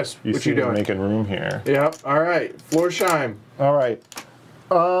 Chris, You what see you me doing? making room here. Yep. All right. Florsheim. All right.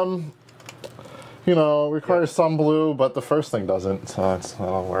 You know, requires some blue, but the first thing doesn't, so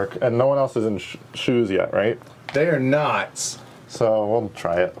that'll work. And no one else is in shoes yet, right? They are not. So we'll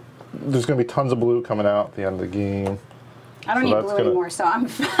try it. There's going to be tons of blue coming out at the end of the game. I don't So need that's blue gonna- anymore, so I'm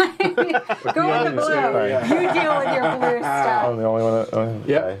fine. Go with the blue. Yeah. You deal with your blue stuff. I'm the only one that...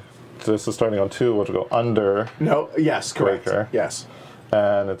 Yep. Okay. So this is starting on 2, which will go under, No. Yes. Correct. Quaker. Yes.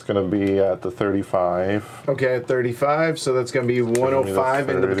 and it's going to be at the 35. Okay. 35. So that's going to be 105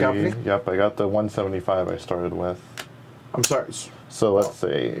 into the 30. company. Yep, I got the 175 I started with. I'm sorry. So let's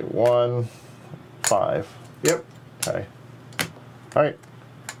say 1, 5. Yep. Okay. All right.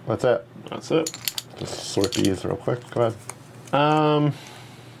 That's it. That's it. Just sort these real quick. Go ahead.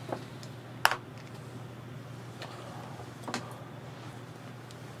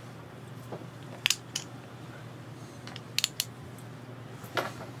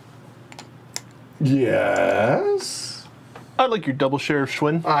 Yes. I'd like your double share of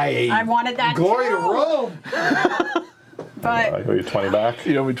Schwinn. I wanted that Glory too. to Rome. But I owe you 20 back.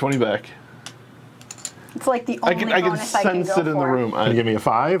 You owe me 20 back. it's like the I only can bonus I can sense go it in for. the room. Can you give me a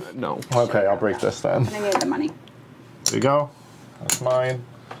 5? No. Okay, I'll break this then. And I need the money. There you go. That's mine.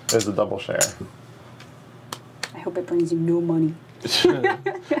 There's a double share. I hope it brings you no money.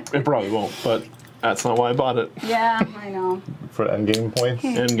 It probably won't, but that's not why I bought it. Yeah, I know. For end game points.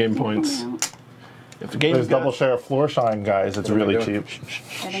 End game points. If the game's There's double share of floor shine, guys. It's What am I really doing? cheap.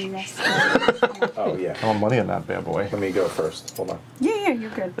 Getting this. Oh yeah. I want money in that bad boy. Let me go first. Hold on. Yeah, you're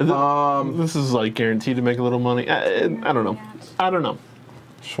good. This is like guaranteed to make a little money. I don't know. I don't know.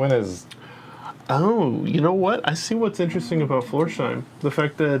 Schwinn is... Oh, you know what? I see what's interesting about Florsheim. The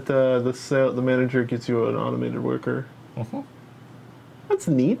fact that the manager gets you an automated worker. That's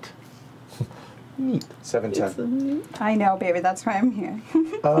neat. Neat. 710. I know, baby. That's why I'm here.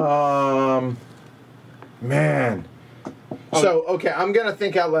 Man. So, okay, I'm going to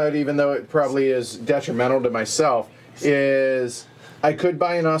think out loud, even though it probably is detrimental to myself, is I could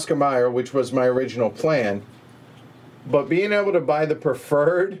buy an Oscar Mayer, which was my original plan, but being able to buy the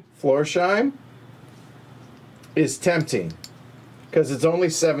preferred Florsheim is tempting, because it's only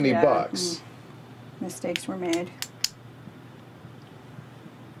 70 Yeah. bucks. Mistakes were made.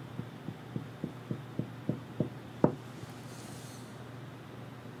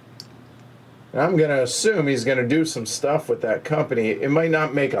 And I'm going to assume he's going to do some stuff with that company. It might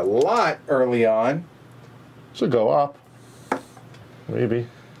not make a lot early on. Should go up. Maybe.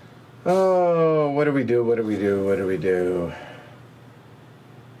 Oh, what do we do? What do we do? What do we do?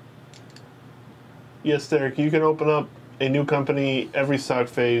 Yes, Derek, you can open up a new company every stock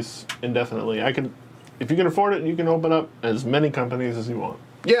phase indefinitely. If you can afford it, you can open up as many companies as you want.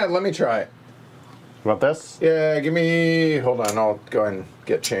 Yeah, let me try it. You want this? Yeah, give me... Hold on, I'll go ahead and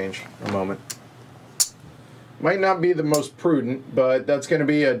get change in a moment. Might not be the most prudent, but that's going to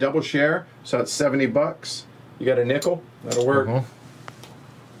be a double share, so that's 70 bucks. You got a nickel? That'll work.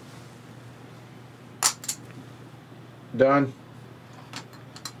 Done.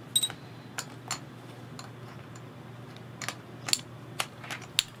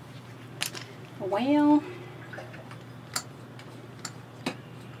 Well,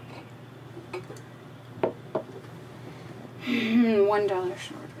 $1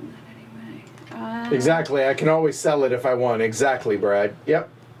 short from that anyway. Exactly. I can always sell it if I want. Exactly, Brad. Yep.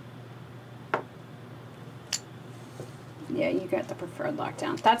 Yeah, you got the preferred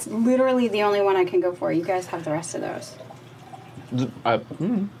lockdown. That's literally the only one I can go for. You guys have the rest of those.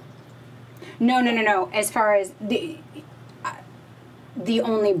 No. As far as the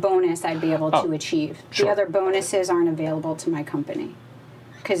only bonus I'd be able to achieve. Sure. The other bonuses aren't available to my company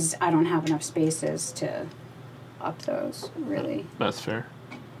because I don't have enough spaces to up those, really. That's fair.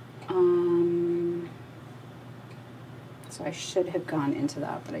 So I should have gone into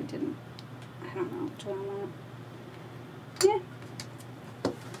that, but I didn't. I don't know. Do I want to? Yeah.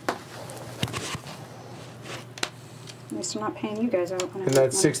 At least I'm not paying you guys out. When And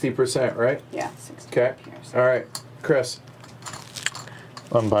that's 60%, right? Yeah, 60. Okay. All right. Chris.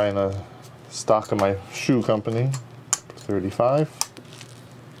 I'm buying a stock of my shoe company, 35.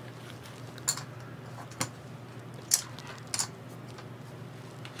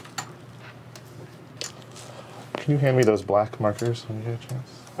 Can you hand me those black markers when you get a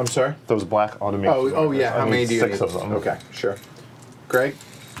chance? I'm sorry? Those black automation markers. Oh yeah. How I many need do you 6 need? of them. Okay, sure. Greg?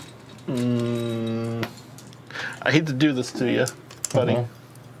 I hate to do this to you, buddy.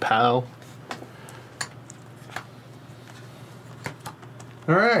 Pal.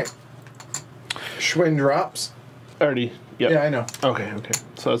 All right. Schwinn drops. Already. Yep. Yeah, I know. Okay.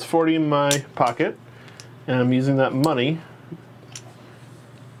 So that's 40 in my pocket, and I'm using that money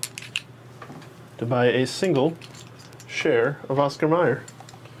to buy a single share of Oscar Mayer.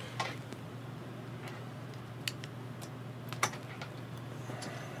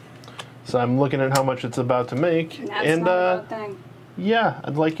 So I'm looking at how much it's about to make, That's and not a bad thing. yeah,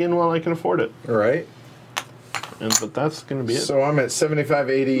 I'd like in while I can afford it. All right. But that's gonna be it. So I'm at 75,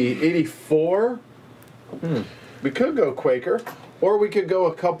 80, 84. We could go Quaker, or we could go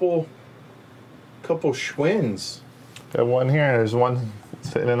a couple Schwinns. Got one here, and there's one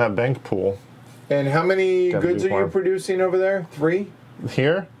sitting in that bank pool. And how many Gotta goods do are you one. producing over there? 3?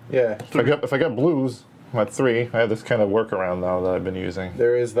 Here, Yeah, if I got blues, I'm at 3. I have this kind of workaround now that I've been using.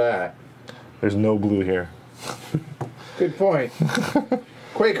 there is that. There's no blue here. Good point.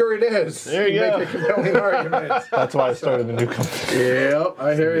 Quaker it is. There you go. Make a compelling argument. That's why I started the new company. Yep,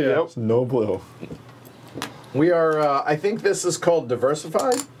 I hear you. There's no blue. We are, I think this is called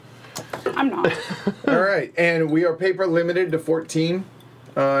diversified. I'm not. All right, and we are paper limited to 14 in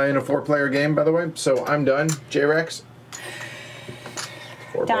a 4-player game, by the way. So I'm done. J-Rex?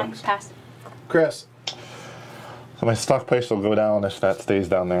 Done. $4. Pass. Chris? So my stock price will go down if that stays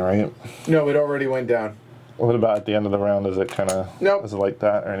down there, right? No, it already went down. What about at the end of the round? Is it kind of... Nope. Is it like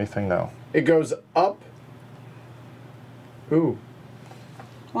that or anything? No. It goes up. Ooh.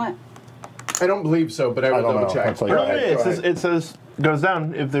 What? I don't believe so, but I will don't double know. check. That's like- Go No, ahead, it go says ahead. it says goes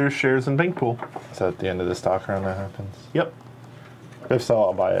down if there's shares in bank pool. Is that at the end of the stock round that happens? Yep. If so,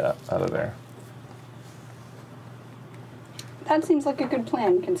 I'll buy it out of there. That seems like a good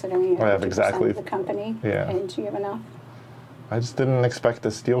plan, considering you I have have 50% exactly- of the company. Yeah. And you have enough. I just didn't expect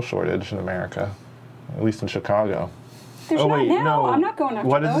a steel shortage in America, at least in Chicago. There's Oh not wait, now. no. I'm not going after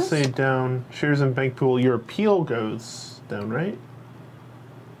What does those. it say down? Shares in bank pool. Your appeal goes down, right?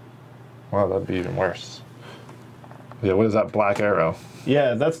 Well, that'd be even worse. Yeah, what is that black arrow?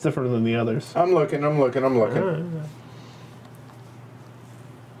 Yeah, that's different than the others. I'm looking.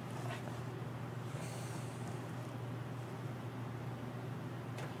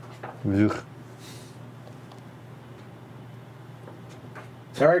 Ugh.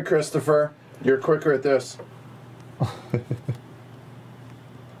 All right, Christopher. You're quicker at this. Question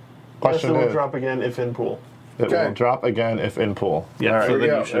Yes, it will is, drop again if in pool. it Okay. will drop again if in pool. Yeah, All right, so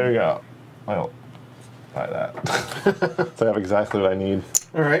then you there you go. I'll buy that. So I have exactly what I need.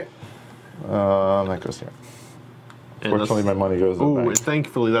 All right. That goes here. And Fortunately, my that's- money goes in the Ooh, bank.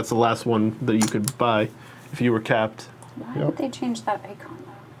 thankfully that's the last one that you could buy if you were capped. Why Yep. would they change that icon,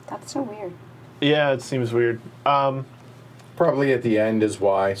 though? That's so weird. Yeah, it seems weird. Probably at the end is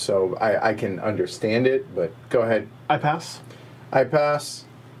why, so I can understand it, but go ahead. I pass. I pass.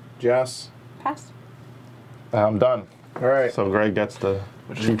 Jess? Pass. I'm done. All right. So Greg gets the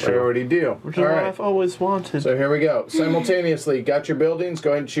cheat sheet. Priority deal. Which All is what right. I've always wanted. So here we go. Simultaneously, got your buildings.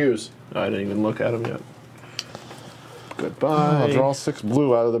 Go ahead and choose. I didn't even look at them yet. I'll Goodbye. draw 6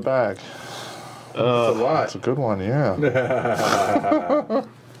 blue out of the bag. That's a lot. That's a good one, yeah.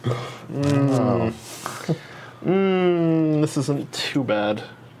 This isn't too bad.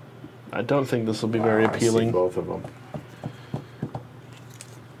 I don't think this will be very I see appealing. both of them.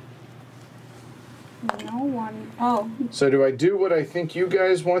 No one. Oh, So do I do what I think you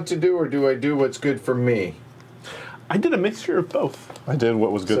guys want to do, or do I do what's good for me? I did a mixture of both. I did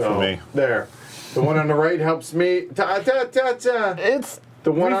what was good So, for me. There. The one on the right helps me. It's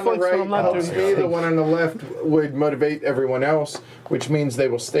The one on the reflex, but right I'm not helps doing me. The anything. one on the left would motivate everyone else, which means they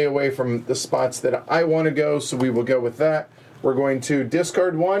will stay away from the spots that I want to go, so we will go with that. We're going to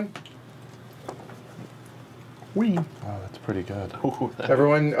discard one. Wee. Oh, that's pretty good. Ooh, that-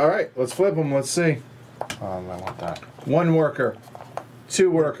 Everyone, all right, let's flip them. Let's see. I want that. 1 worker, 2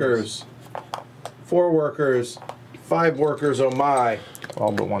 workers, 4 workers, 5 workers, oh my.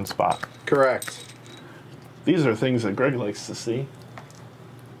 All but 1 spot. Correct. These are things that Greg likes to see.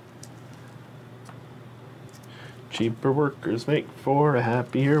 Cheaper workers make for a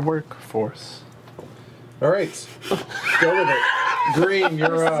happier workforce. All right, go with it. Green, you're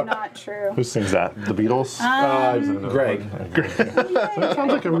This is up. not true. Who sings that? The Beatles? Greg. That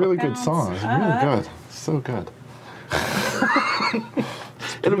sounds like a really good song. It's really good. So good.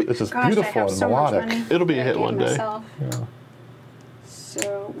 It's just Gosh, I beautiful have and so much melodic. money. It'll be a I hit gave one day. myself. Yeah.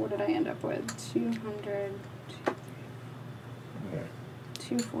 So what did I end up with? 200,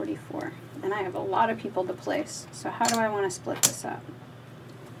 244. And I have a lot of people to place. So how do I want to split this up?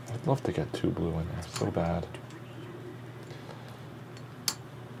 I'd love to get 2 blue in there so bad.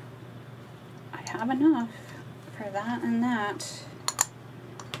 I have enough for that and that.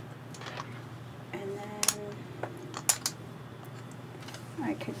 And then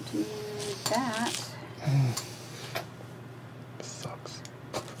I could do that. This sucks.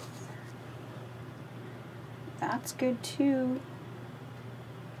 That's good too.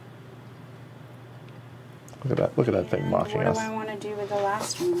 Look at that thing And mocking what us. do I want to do with the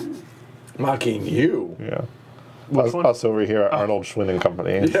last one? Mocking you. Yeah. Which one? Us over here at Arnold Schwinn and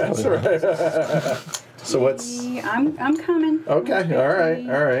Company. Yes, right. So what's... I'm coming. Okay, all right,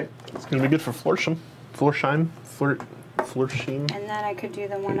 all right. It's gonna be good for Florsheim. Florsheim. And then I could do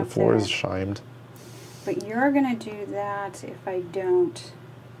the one The up floor there. is shimed. But you're gonna do that if I don't.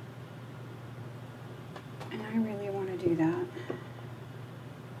 And I really want to do that.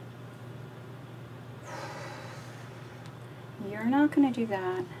 You're not gonna do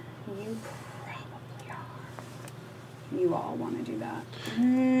that. You probably are. You all want to do that.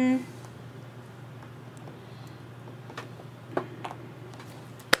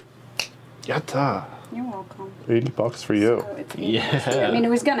 Yatta. You're welcome. $80 for you. So it's Yeah. I mean, it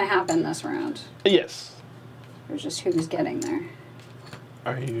was gonna happen this round. Yes. It was just who's getting there.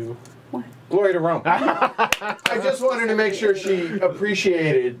 Are you? What? Glory to Rome. I just wanted to make sure she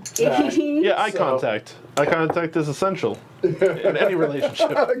appreciated that. Yeah, eye So- contact. Eye contact is essential in any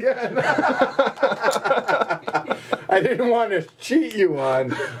relationship. Again. I didn't want to cheat you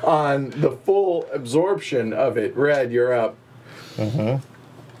on the full absorption of it. Red, you're up. All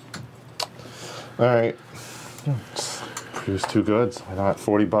right. Produce 2 goods. I'm at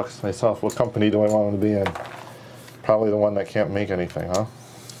 $40 myself. What company do I want them to be in? Probably the one that can't make anything, huh?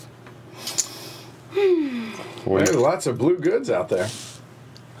 There's lots of blue goods out there.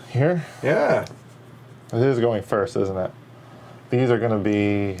 Here? Yeah. It is going first, isn't it? These are going to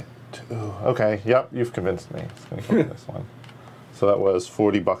be 2. Okay, yep, you've convinced me. It's going to go in this one. So that was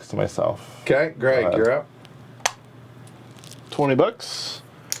 $40 to myself. Okay, Greg, you're up. $20.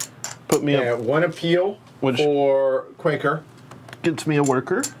 Put me Yeah, up. 1 appeal Which- for Quaker. Gets me a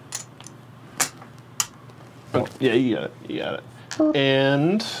worker. Yeah, you got it. You got it.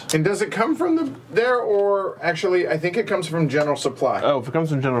 And And does it come from there, or actually, I think it comes from General Supply. oh, if it comes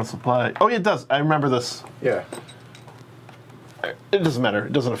from General Supply, oh yeah, it does. I remember this. Yeah. It doesn't matter.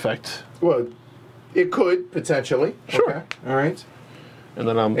 It doesn't affect. Well, it could potentially. Sure. Okay. All right. And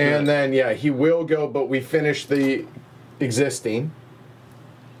then I'm. And then yeah, he will go, but we finished the existing,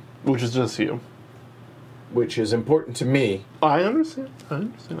 which is just you. which is important to me. I understand. I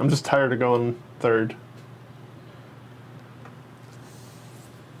understand. I'm just tired of going third.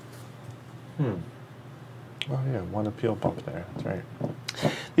 Oh, yeah, 1 appeal bump there. That's right.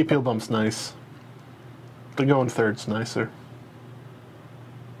 The appeal bump's nice. The going third's nicer.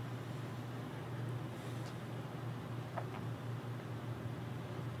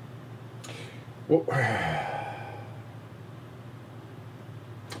 Well,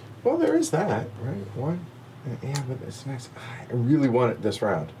 well, there is that, right? 1. Yeah, but it's nice. I really want it this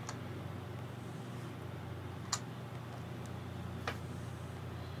round.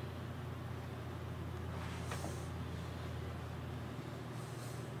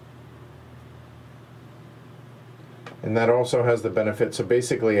 And that also has the benefit, so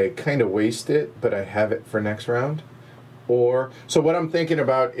basically I kind of waste it, but I have it for next round. Or, so what I'm thinking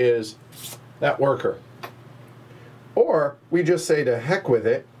about is that worker. Or we just say to heck with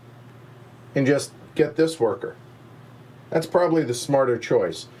it and just get this worker. That's probably the smarter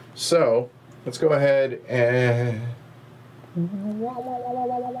choice. So let's go ahead and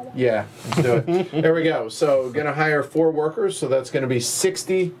Yeah, let's do it. There we go. So gonna hire 4 workers, so that's gonna be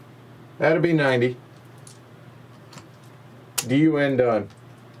 60. That'll be 90. DUN done.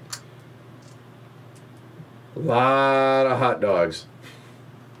 Lot of hot dogs.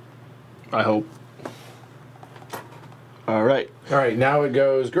 I hope. All right. All right, now it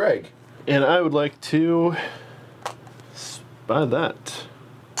goes Greg. And I would like to buy that.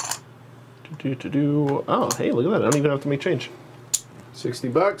 Oh, hey, look at that. I don't even have to make change.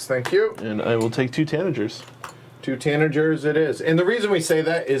 $60, thank you. And I will take 2 tanagers. 2 tanagers it is. And the reason we say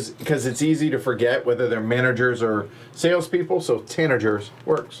that is because it's easy to forget whether they're managers or salespeople, so tanagers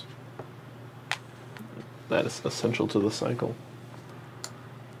works. That is essential to the cycle.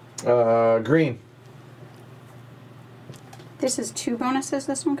 Green. This is 2 bonuses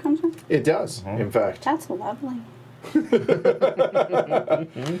this one comes with? It does, in fact. That's lovely.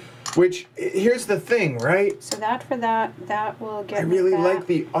 Which, here's the thing, right? So that for that will get I me really that. like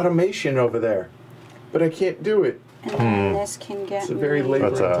the automation over there, but I can't do it. And then this can get It's a very me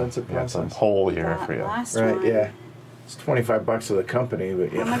labor-intensive That's a process. hole here that for you. last Right, one. yeah. It's $25 to the company,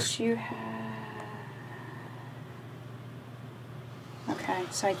 but yeah. How much do you have? Okay,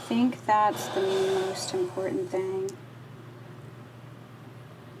 so I think that's the most important thing.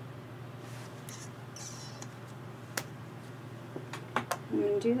 I'm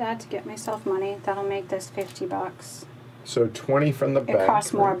gonna do that to get myself money. That'll make this $50. So 20 from the back. It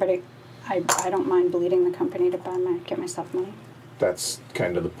costs more, right? but I don't mind bleeding the company to get myself money. That's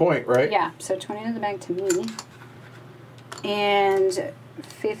kind of the point, right? Yeah, so 20 in the bank to me, and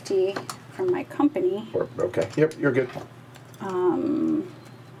 50 from my company Okay. Yep, you're good.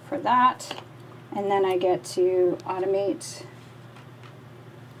 for that, and then I get to automate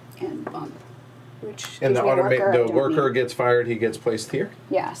and bump, which And gives the me a worker I the don't worker need. gets fired, he gets placed here?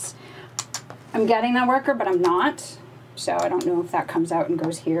 Yes, I'm getting that worker, but I'm not. So I don't know if that comes out and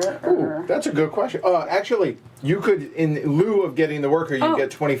goes here or. Ooh, that's a good question. Actually, you could, in lieu of getting the worker, you Oh, get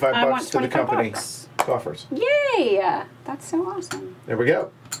 25 I bucks want to the 25 company bucks. coffers. Yay! That's so awesome. There we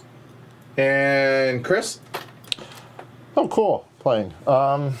go. And Chris? Oh, cool. Playing.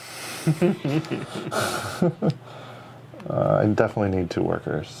 I definitely need 2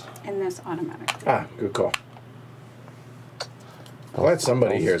 workers. And this automatic. Ah, good call. Glad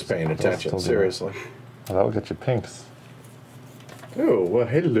somebody here is paying attention, still do seriously. Well, that'll get you pinks. Oh, well,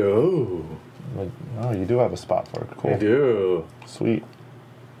 hello. Oh, you do have a spot for it. Cool. I do. Sweet.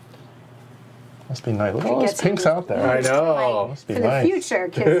 Must be nice. Look at all those Gets pinks him- out there. I know. Like, Must be for nice. the future,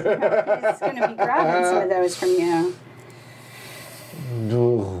 because he's going to be grabbing some of those from you.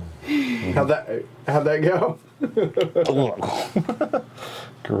 Ooh. How'd that go?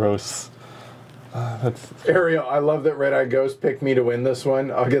 Gross. That's Ariel, I love that Red Eye Ghost picked me to win this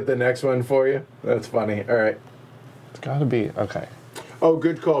one. I'll get the next one for you. That's funny. All right. it's got to be okay. Oh,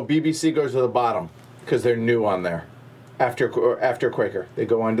 good call. BBC goes to the bottom because they're new on there. After Quaker, they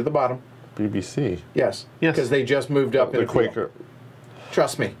go on to the bottom. BBC. Yes. Yes. Because they just moved up in The appeal. Quaker.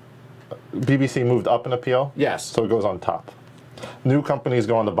 Trust me. BBC moved up in appeal. Yes. So it goes on top. New companies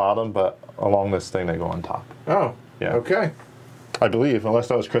go on the bottom, but along this thing they go on top. Oh. Yeah. Okay. I believe, unless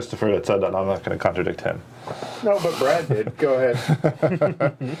that was Christopher that said that, I'm not going to contradict him. No, but Brad did. Go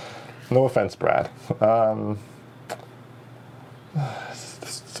ahead. No offense, Brad.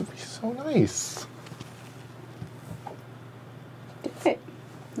 This would be so nice. Do it.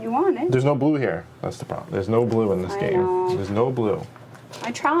 You want it. There's no blue here. That's the problem. There's no blue in this I game. know. There's no blue.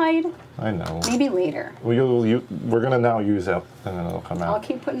 I tried. I know. Maybe later. We're going to now use it, and then it'll come out. I'll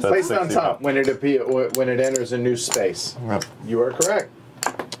keep putting That's Placed on 60 top when it enters a new space. Yep. You are correct.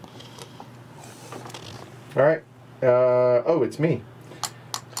 All right. Oh, it's me.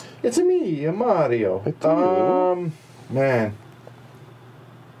 It's me, Mario. It's you. Man.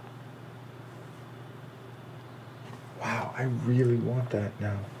 Wow, I really want that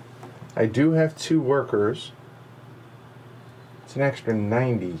now. I do have 2 workers. It's an extra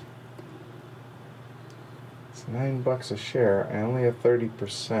 90. It's $9 a share. I only have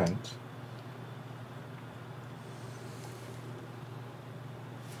 30%.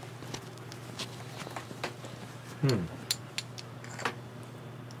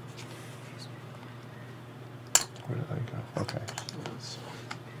 Where did I go? Okay.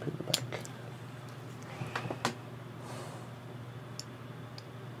 Pay the bank.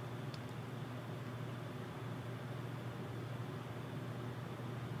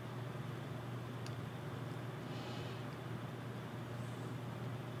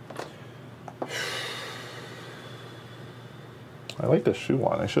 I like the shoe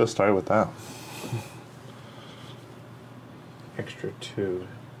one. I should have started with that. Extra 2.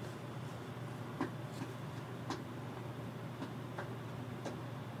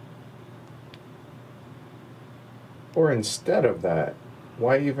 Or instead of that,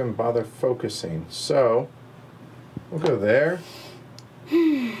 why even bother focusing? So, we'll go there.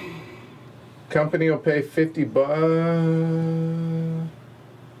 Company will pay 50 bucks.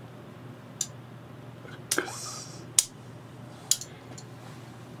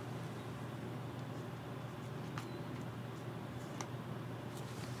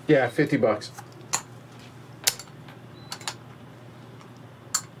 Yeah, 50 bucks.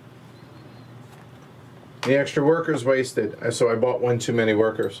 The extra workers wasted, so I bought one too many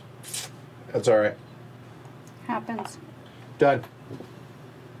workers. That's all right. Happens. Done.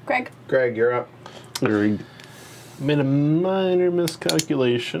 Greg. Greg, you're up. Made a minor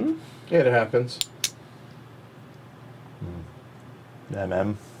miscalculation. It happens.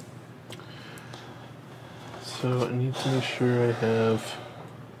 MM. So I need to make sure I have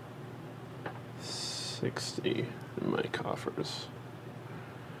 60 in my coffers.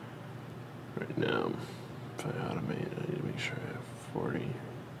 Right now, if I automate, I need to make sure I have 40.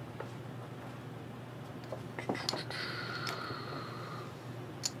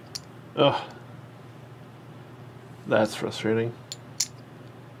 Ugh. That's frustrating.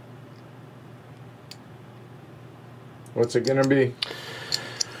 What's it gonna be?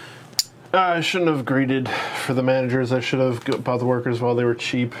 I shouldn't have greeted for the managers. I should have bought the workers while they were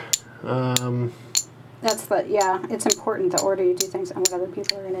cheap. That's the, yeah, it's important the order you do things and what other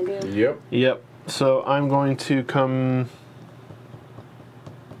people are going to do. Yep. Yep. So I'm going to come...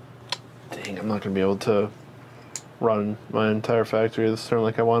 Dang, I'm not going to be able to run my entire factory this turn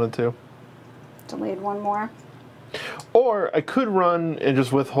like I wanted to. Delayed one more. Or I could run and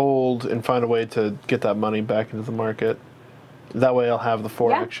just withhold and find a way to get that money back into the market. That way I'll have the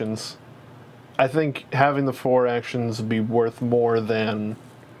 4 actions. I think having the 4 actions would be worth more than...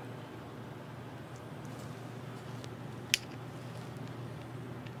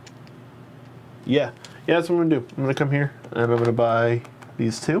 Yeah, that's what I'm gonna do. I'm gonna come here and I'm gonna buy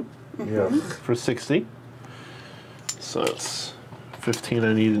these 2 for 60. So it's 15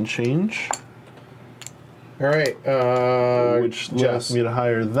 I need and change. All right. Which allows me to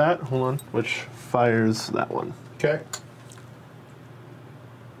hire that. Hold on. Which fires that one. Okay.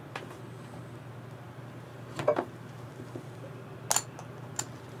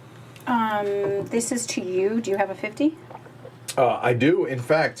 This is to you. Do you have a 50? I do, in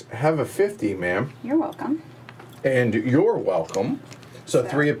fact, have a 50, ma'am. You're welcome. And you're welcome. So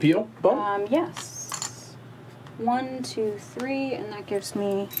 3 appeal? Boom. Yes. 1, 2, 3, and that gives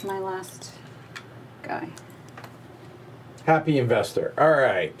me my last guy. Happy investor. All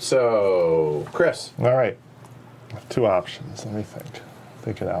right. So, Chris. All right. 2 options. Let me think.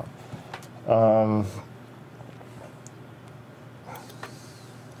 Think it out.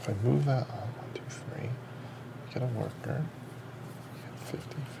 If I move that up, 1, 2, 3, get a worker. Get 50,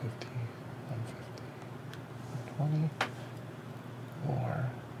 50, 150, 120. Or I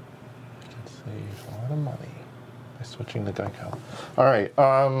can save a lot of money by switching to Geico. All right.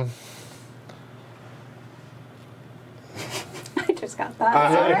 I just got that.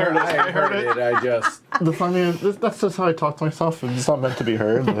 I heard it. I just. The funny is, that's just how I talk to myself. It's not meant to be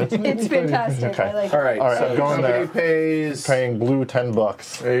heard. It's fantastic. Okay. I like All it. right. All right, So I'm going company there. pays. Paying blue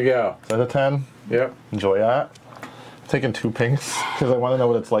 $10. There you go. Is that a 10? Yep. Enjoy that. Taking 2 pinks because I want to know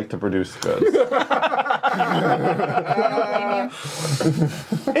what it's like to produce goods.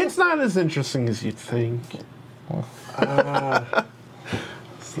 It's not as interesting as you'd think.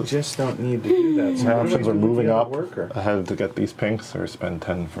 You just don't need to do that. So My what do options I are do with moving the other up. Worker? I had to get these pinks or spend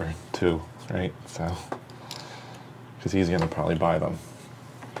 10 for 2, right? So, because he's going to probably buy them.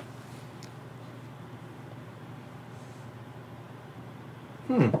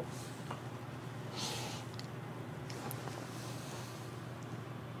 Right,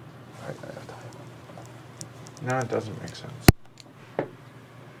 I have time. No, it doesn't make sense.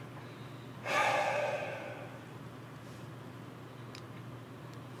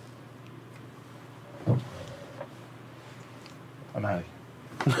 I'm out.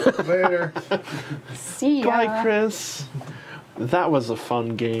 Later. See ya. Bye, Chris. That was a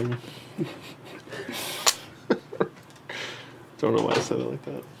fun game. Don't know why I said it like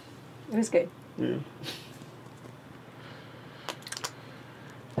that. It was good. Yeah.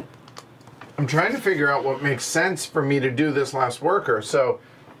 I'm trying to figure out what makes sense for me to do this last worker. So,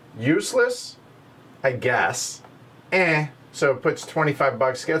 useless, I guess. So it puts 25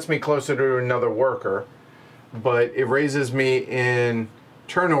 bucks, gets me closer to another worker, but it raises me in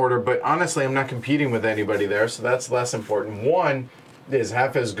turn order. But honestly, I'm not competing with anybody there, so that's less important. 1 is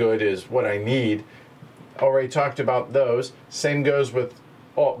half as good as what I need. Already talked about those. Same goes with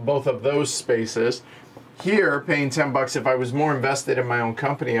both of those spaces. Here, paying 10 bucks, if I was more invested in my own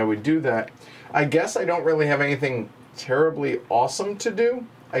company, I would do that. I guess I don't really have anything terribly awesome to do.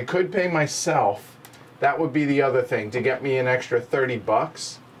 I could pay myself. That would be the other thing, to get me an extra 30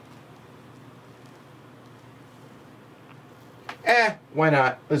 bucks. Why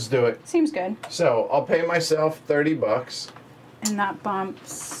not? Let's do it. Seems good. So I'll pay myself 30 bucks. And that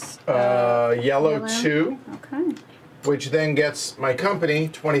bumps. Yellow 2. Okay. Which then gets my company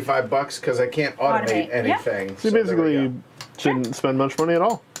 25 bucks because I can't automate anything. Yep. So you basically didn't spend much money at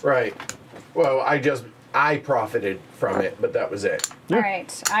all. Right. Well, I profited from it, but that was it. Yeah. All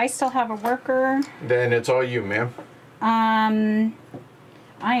right. I still have a worker. Then it's all you, ma'am. I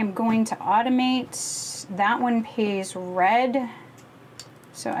am going to automate. That one pays red,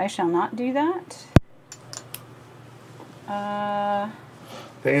 so I shall not do that. I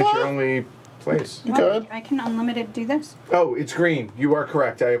think it's your only place. You could. I can unlimited do this. Oh, it's green. You are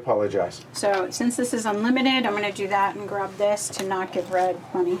correct. I apologize. So since this is unlimited, I'm going to do that and grab this to not give red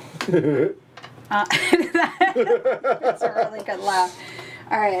money. That's a really good laugh.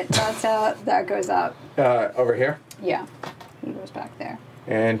 All right, that's how that goes up. Over here. Yeah, he goes back there.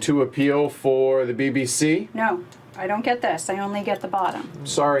 And to appeal for the BBC. No, I don't get this. I only get the bottom.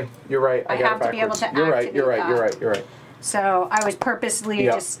 Sorry, you're right. I got have it to be able backwards. to You're right. activate You're right. that. You're right. You're right. So I was purposely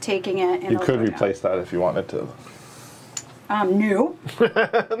Yep. just taking it in You a could logo. replace that if you wanted to. No.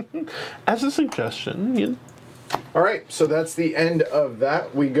 As a suggestion, you... All right. So that's the end of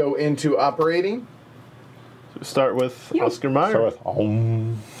that. We go into operating. start with You. Oscar Mayer. Start with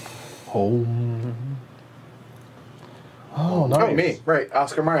home. Oh, nice. Oh, me. Right.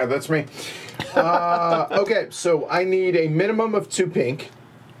 Oscar Mayer. That's me. Okay. So I need a minimum of 2 pink.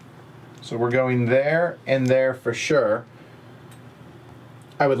 So we're going there and there for sure.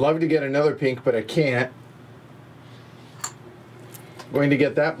 I would love to get another pink, but I can't. I'm going to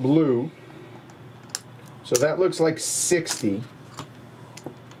get that blue. So that looks like 60.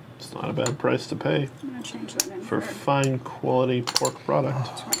 It's not a bad price to pay I'm going to change that in for fine quality pork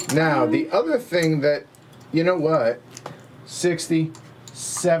product. Now, the other thing that, you know what? 60,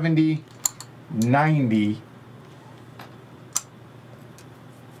 70, 90.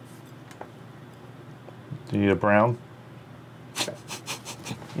 Do you need a brown?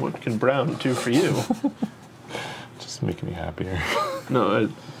 What can brown do for you? Just making me happier. No,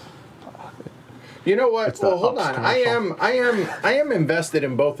 You know what? It's Well, that hold Ups on. commercial. I am invested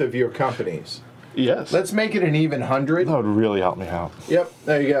in both of your companies. yes. Let's make it an even 100. That would really help me out. Yep,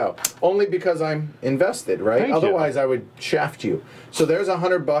 there you go. Only because I'm invested, right? Thank you. Otherwise, I would shaft you. So there's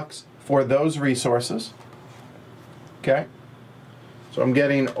 $100 for those resources. Okay. So I'm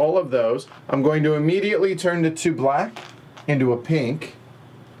getting all of those. I'm going to immediately turn the 2 black into a pink.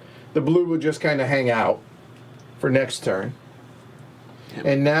 The blue will just kind of hang out for next turn.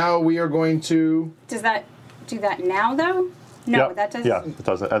 And now we are going to. Does that do that now, though? No, Yep. that doesn't. Yeah, it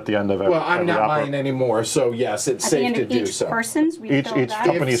does it at the end of every. Well, I'm every not opera. buying anymore, so yes, it's At the safe end to of do each so. person's, we Each- fill each that.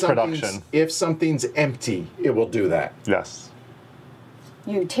 company- Company's something's- production. If something's empty, it will do that. Yes.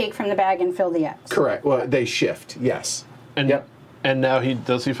 You take from the bag and fill the X. Correct. Well, they shift. Yes. And Yep. and now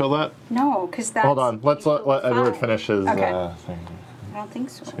does he fill that? No, because that's. Hold on. Let's let Edward finish his Okay. thing. I don't think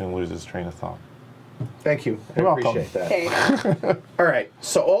so. He's gonna lose his train of thought. Thank you. I You're welcome. appreciate that. Okay. All right.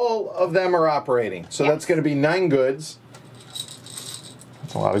 So all of them are operating. So Yes. that's going to be 9 goods.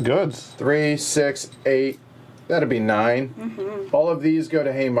 That's a lot of goods. 3, 6, 8. That'll be 9. Mm-hmm. All of these go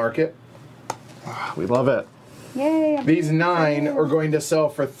to Haymarket. We love it. Yay. I'm These 9 are going to sell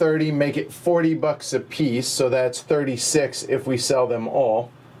for 30, make it 40 bucks a piece. So that's 36 if we sell them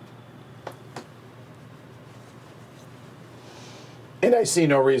all. And I see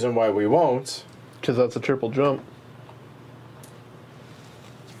no reason why we won't. Because that's a triple jump.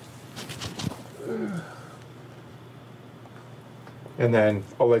 And then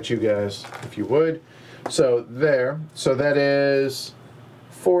I'll let you guys, if you would. So there. So that is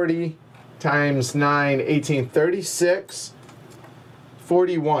 40 times 9, 18, 36,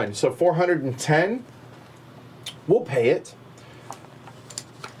 41. So 410. We'll pay it.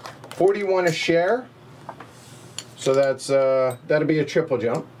 41 a share. So that's that'll be a triple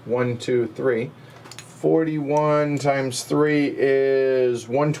jump. 1, 2, 3. 41 times 3 is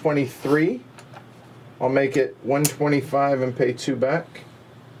 123. I'll make it 125 and pay 2 back.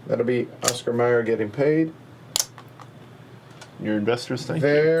 That'll be Oscar Mayer getting paid. Your investors, thank you.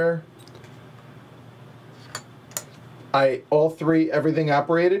 There. All 3, everything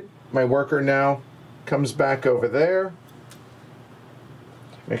operated. My worker now comes back over there.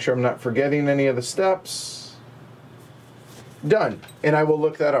 Make sure I'm not forgetting any of the steps. Done. And I will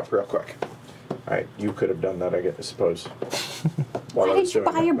look that up real quick. All right, you could have done that, I suppose. While I Why was did you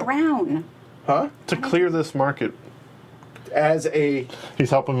doing buy a that. brown? Huh? To clear this market. as a He's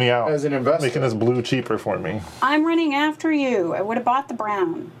helping me out. As an investor. Making this blue cheaper for me. I'm running after you. I would have bought the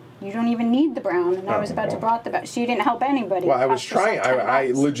brown. You don't even need the brown, and I was about to bought the brown. So you didn't help anybody. well, I was Cost yourself trying. I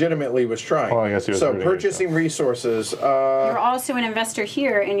 $10. legitimately was trying. Well, I guess he was so rooting purchasing resources. You're also an investor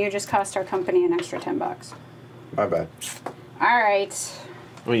here, and you just cost our company an extra $10. My bad. All right.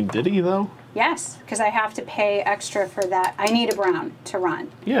 I mean, did he though? Yes, because I have to pay extra for that. I need a brown to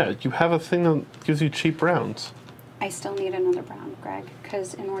run. Yeah, you have a thing that gives you cheap rounds. I still need another brown, Greg,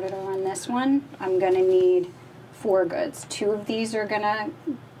 because in order to run this one, I'm going to need 4 goods. 2 of these are going to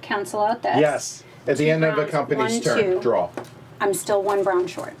cancel out this. Yes. At the 2 end of a browns, company's 1, turn, 2. draw. I'm still 1 brown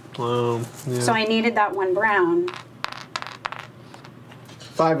short. Yeah. So I needed that 1 brown.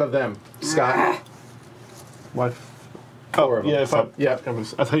 5 of them, Scott. Why? 4 of them. Yeah, Yep.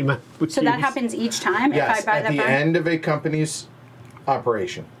 I thought you meant with So that cubes. happens each time Yes, if I buy at that the brown? end of a company's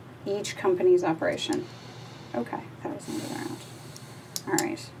operation. Each company's operation. Okay, that was another round. All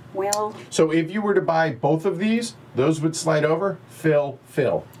right. Well, So if you were to buy both of these, those would slide over, fill,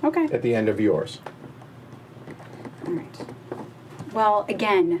 okay. at the end of yours. All right. Well,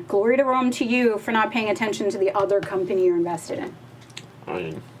 again, glory to Rome to you for not paying attention to the other company you're invested in. I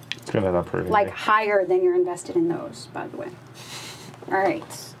mean, It's gonna end up hurting Like me. higher than you're invested in those, by the way. All right.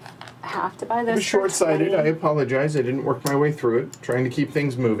 I have to buy I this. was for short-sighted. 20. I apologize. I didn't work my way through it, trying to keep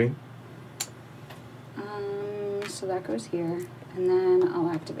things moving. So that goes here. And then I'll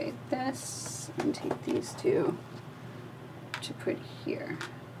activate this and take these 2 to put here.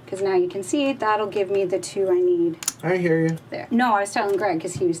 Because now you can see that'll give me the 2 I need I hear you. there. No, I was telling Greg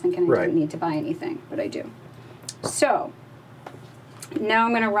because he was thinking I Right. didn't need to buy anything, but I do. So now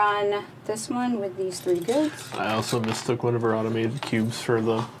I'm going to run this one with these 3 goods. I also mistook one of her automated cubes for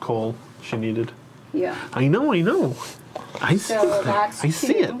the coal she needed. Yeah. I know. I see So it. that's I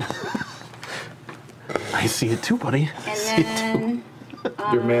see 2. it. I see it too, buddy. I see And it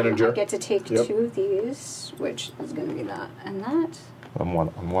then Your manager. I get to take Yep. 2 of these, which is going to be that and that. I'm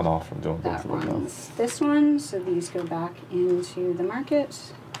one off from doing both That of them now. runs this one, so these go back into the market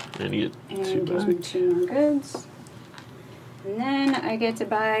too. And you get and 2 gives me back. 2 more goods. And then I get to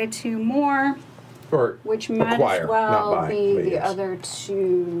buy 2 more, Or which might acquire, as well not buy, be but the yes. other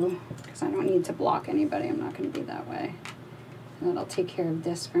 2, because I don't need to block anybody. I'm not going to be that way. And then I'll take care of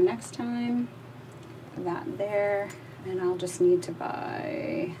this for next time. That there, and I'll just need to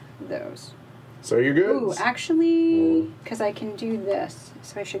buy those. So you're good. Ooh, actually, because I can do this,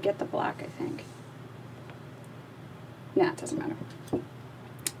 so I should get the black, I think. Nah, it doesn't matter.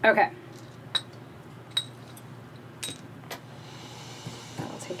 Okay.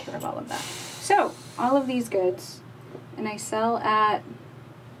 That'll take care of all of that. So, all of these goods, and I sell at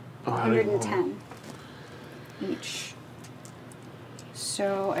Oh, how do you- 110 each.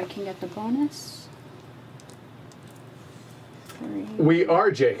 So I can get the bonus. 3, We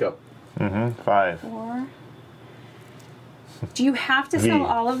are Jacob. 5. 4. Do you have to sell Me.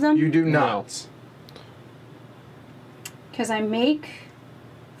 all of them? You do No. not. Because I make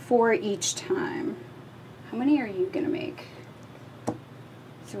 4 each time. How many are you going to make?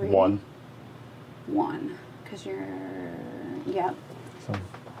 3? 1. 1. Because you're... Yep. So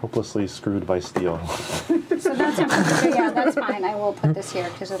hopelessly screwed by steel. So that's okay, yeah, that's fine. I will put this here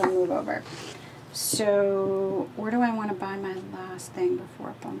because it'll move over. So where do I want to buy my last thing before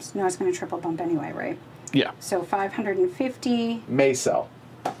it bumps? No, it's going to triple bump anyway, right? Yeah. So 550, May sell.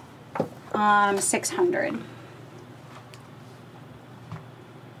 600.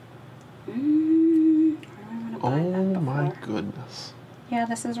 Where do I want to buy that Oh before? my goodness. Yeah,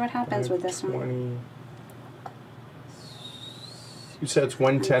 this is what happens with this one. 20. You said it's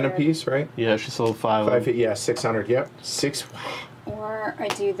 110 a piece, right? Yeah, she sold 5. 5 feet, yeah, 600. Yep, 6. Or I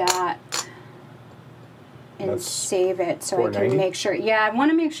do that and That's save it so I can 490? make sure. Yeah, I want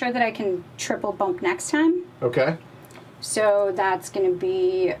to make sure that I can triple bump next time. Okay. So that's going to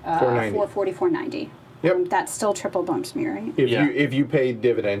be 490. 440, 490. Yep. That still triple bumps me, right? Yeah. If you pay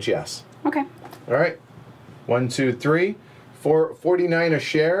dividends, yes. Okay. All right. 1, 2, 3. 449 a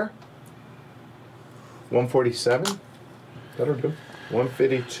share. 147. That'll do.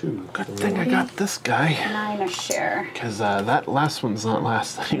 152. Good thing I got this guy. 9 a share. Because that last one's not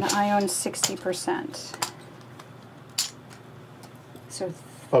lasting. And I own 60%. So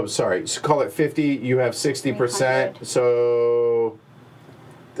Oh, sorry. So call it 50. You have 60%. 300. So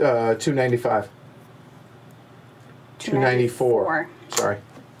 295. 294. Sorry.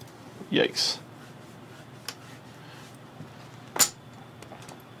 Yikes.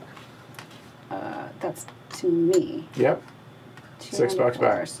 That's to me. Yep. $6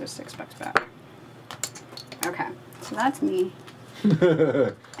 back. $2.94, so $6 back. Okay, so that's me.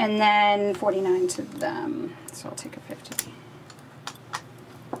 And then 49 to them. So I'll take a 50.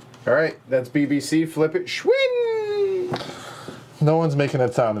 All right, that's BBC. Flip it. Schwinn! No one's making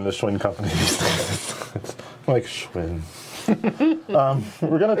it sound in the Schwinn company these days. It's like Schwinn.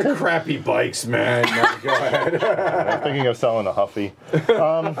 We're going to take... Crappy bikes, man. No, go ahead. I'm thinking of selling a Huffy. We're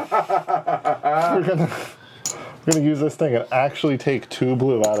gonna use this thing and actually take 2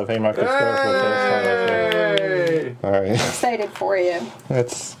 blue out of Haymarket Square for the first time. All right. Excited for you.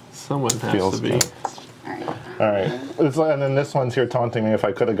 It's Someone has feels to be. good. All right. All right. And then this one's here taunting me. If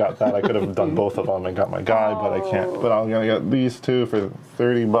I could have got that, I could have done both of them and got my guy, but I can't. But I'm gonna get these 2 for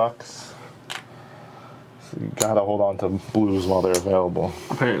 30 bucks. So you gotta hold on to blues while they're available.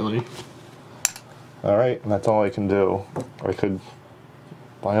 Apparently. All right, and that's all I can do. Or I could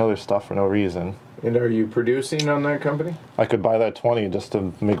buy other stuff for no reason. And are you producing on that company? I could buy that 20 just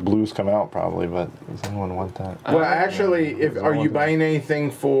to make blues come out, probably. But does anyone want that? Well, actually, are you buying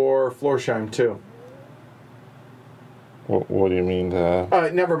anything for Florsheim too? What do you mean?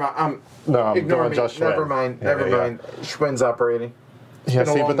 Never mind. No, I'm Ignore doing me. just Never Schwinn. mind. Yeah, Never yeah. mind. Schwinn's operating. Yeah, Been a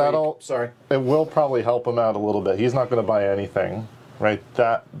see, long but that'll week. Sorry. it will probably help him out a little bit. He's not going to buy anything, right?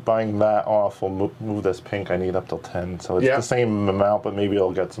 Buying that off will move this pink I need up till 10. So it's the same amount, but maybe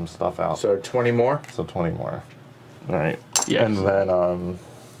it'll get some stuff out. So 20 more. So 20 more. All right. Yes. And then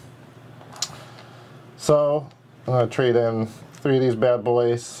so I'm going to trade in 3 of these bad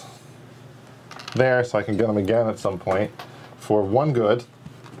boys there, so I can get them again at some point for 1 good.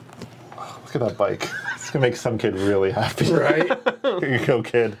 Oh, look at that bike. It's gonna make some kid really happy. Right? Here you go,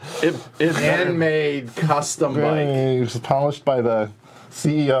 kid. It's Handmade custom bike. It's polished by the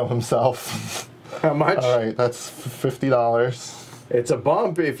CEO himself. How much? All right, that's $50. It's a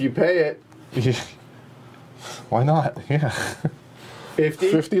bump if you pay it. Why not? Yeah.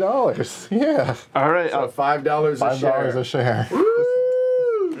 50? $50. Yeah. all right. So $5 a share. $5 a share.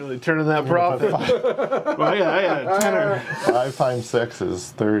 Really turning that profit. Well, I got a tenner. 5 times 6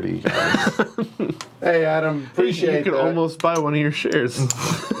 is 30. Guys. Hey, Adam, appreciate You could that. almost buy one of your shares.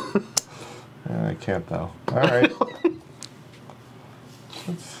 I can't though. All right.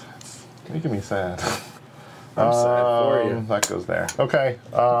 it's making me sad. I'm sad for you. That goes there. Okay.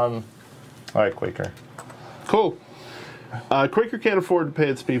 All right, Quaker. Cool. Quaker can't afford to pay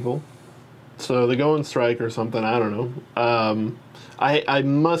its people, so they go on strike or something. I don't know. I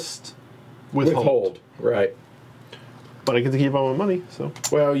must withhold, Right. but I get to keep all my money. So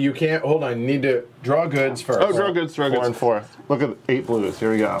Well, you can't. Hold on. You need to draw goods first. oh, draw goods, draw 4 and goods. 4. Look at 8 blues. Here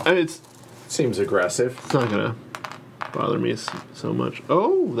we go. I mean, it's Seems aggressive. not gonna bother me so much.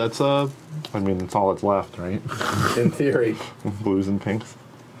 Oh, that's I mean, it's all that's left, right? In theory. Blues and pinks.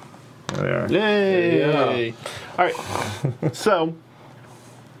 There they are. yay! Yeah. All right, so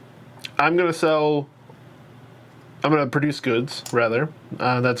I'm gonna produce goods rather.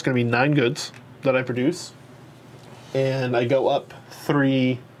 That's gonna be 9 goods that I produce, and I go up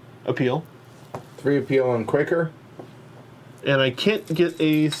 3 appeal. 3 appeal on Quaker. And I can't get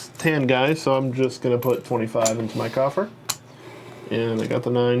a tan guy, so I'm just going to put 25 into my coffer. And I got the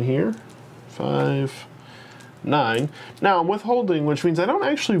 9 here. 5, 9. Now I'm withholding, which means I don't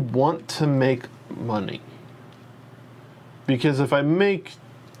actually want to make money. Because if I make...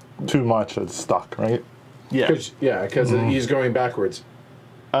 Too much, it's stuck, right? Yeah. Because he's going backwards.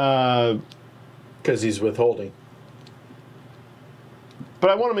 Because he's withholding. But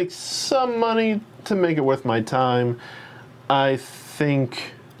I want to make some money to make it worth my time. I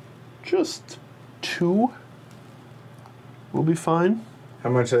think just 2 will be fine. How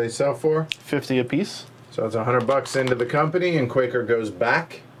much do they sell for? 50 a piece. So it's $100 into the company, and Quaker goes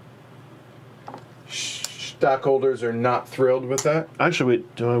back. Stockholders are not thrilled with that. Actually,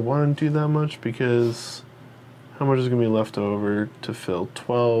 wait, do I want to do that much? Because how much is going to be left over to fill?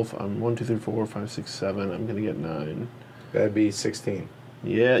 12. I'm 1, 2, 3, 4, 5, 6, 7. I'm going to get 9. That'd be 16.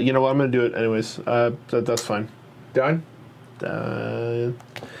 Yeah, you know what? I'm going to do it anyways. That's fine. Done?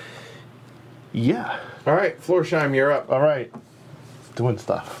 Yeah. All right, Florsheim, you're up. All right. Doing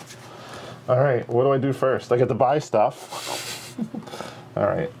stuff. All right, what do I do first? I get to buy stuff. All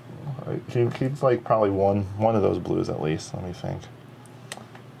right. He's like probably one of those blues at least. Let me think.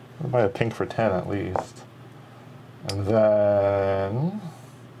 I'll buy a pink for 10 at least. And then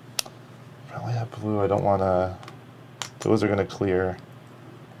probably that blue. I don't want to. Those are going to clear.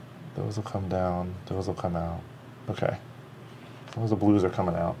 Those will come down. Those will come out. Okay. Those the blues are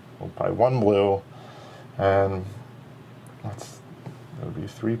coming out. We'll buy 1 blue, and it'll be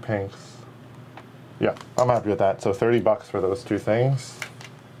 3 pinks. Yeah, I'm happy with that. So $30 for those 2 things.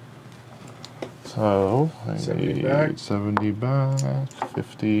 So I 70 need back. 70 back,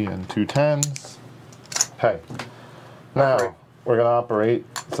 50, and 2 10s. Okay. Now Operate. we're gonna operate.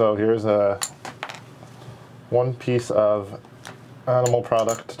 So here's 1 piece of animal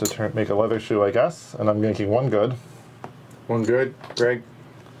product to make a leather shoe, I guess. And I'm making one good. One good, Greg.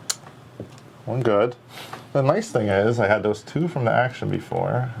 One good. The nice thing is, I had those 2 from the action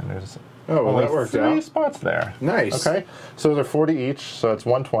before, and there's only that worked 3 out. spots there. Nice. Okay, so those are 40 each, so it's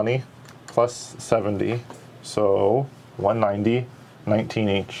 120 plus 70, so 190, 19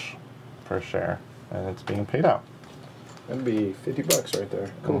 each per share, and it's being paid out. That'd be $50 right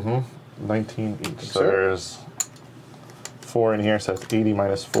there. Cool. 19 each. Yes, So sir. there's 4 in here, so that's 80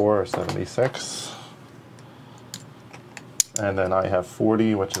 minus 4 or 76. And then I have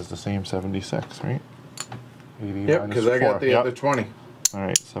 40, which is the same 76, right? 80 Yep, minus because I got 4. the Yep. other 20. All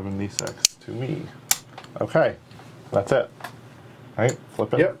right, 76 to me. Okay, that's it. All right,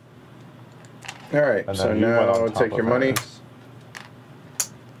 flip it. Yep. All right, And so then you went now on top take your of money. hers.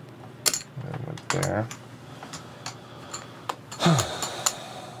 And went there.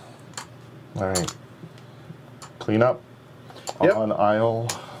 All right. Clean up. Yep. On aisle.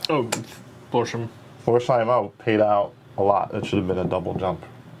 Oh, Borsham. Forsheim out paid out a lot. It should have been a double jump.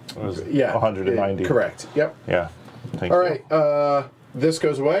 It was Yeah. 190. Correct. Yep. Yeah. Thank All you. right, this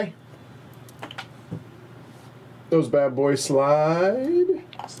goes away. Those bad boys slide.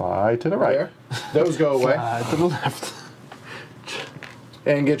 Slide to the right. There. Those go away. To the left.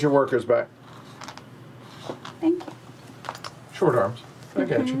 And get your workers back. Thank you. Short arms. I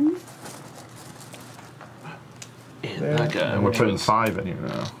got you. And that guy. And we're Which putting one's 5 in here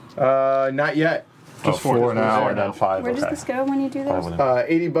now. Not yet. Oh, four. 4 now Four and then now. 5. Where does Okay. this go when you do Five this? with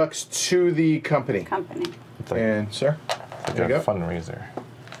it. $80 to the company. Company. It's like, And sir, like there a you go. fundraiser.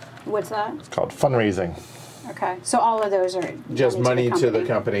 What's that? It's called fundraising. Okay. So all of those are Just money to the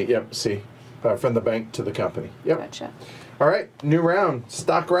company. Yep. See, from the bank to the company. Yep. Gotcha. All right. New round.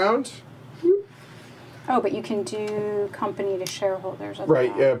 Stock round. Oh, but you can do company to shareholders. as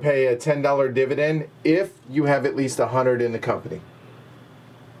Right. well. Pay a $10 dividend if you have at least 100 in the company.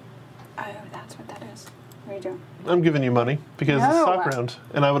 Oh, that's what that is. What are you doing? I'm giving you money because it's No. stock round,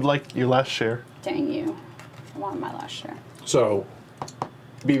 and I would like your last share. Dang you. I want my last share. So,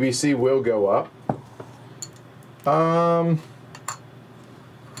 BBC will go up.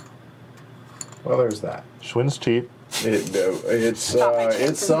 Well, there's that. Schwinn's cheap. It's Thought my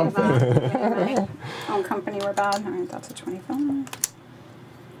chances something. of, getting my own company were bad. All right, that's a 25. And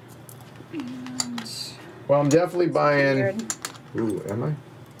Well, I'm definitely buying. 100. Ooh, am I?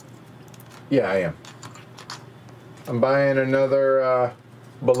 Yeah, I am. I'm buying another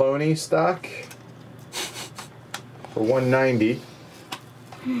bologna stock for 190.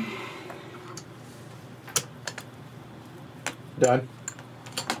 Done.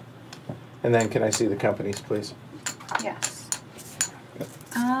 And then can I see the companies, please? Yes.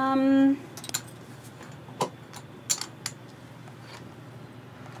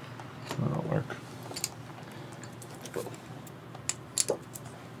 That'll work.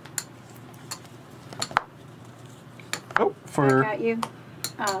 Oh, I for got you.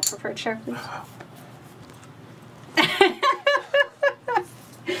 Preferred share, please.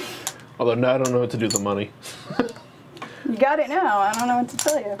 although now I don't know what to do with the money. You got it now. I don't know what to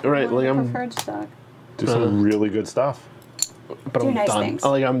tell you. Right, What like I'm- preferred stock. Do some really good stuff. But Do I'm nice done. things.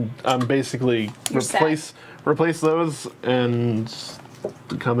 Like I'm basically You're set. replace those, and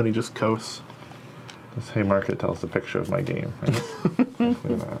the company just coasts. This Haymarket tells the picture of my game. Right? Look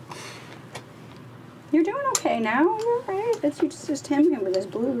at that. You're doing okay now. You're right. That's just him with his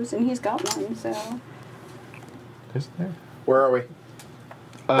blues, and he's got one. So Isn't there? Where are we?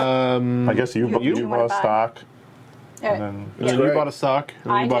 I guess you You bought a wanna buy? stock. uh, And then, And then Correct. you bought a stock.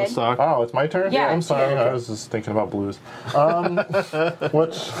 And I you bought a did. stock. oh, it's my turn? Yeah, I'm it's sorry. you. I was just thinking about blues.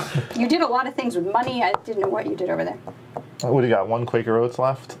 Which, you did a lot of things with money. I didn't know what you did over there. what do you got? 1 Quaker Oats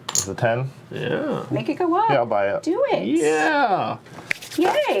left? Is it 10? Yeah. Make it go up. Yeah, I'll buy it. Do it. Yeah.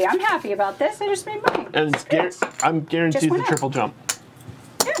 Yay! I'm happy about this. I just made money. And it's I'm guaranteed went the up. triple jump.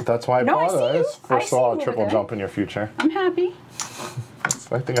 That's why I No, I bought see it. you. It's I first see of all you a triple over there. jump in your future. I'm happy.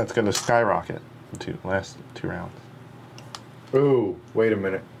 I think that's going to skyrocket the last 2 rounds. Ooh, wait a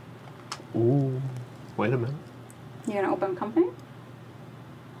minute. Ooh. Wait a minute. You gonna open a company?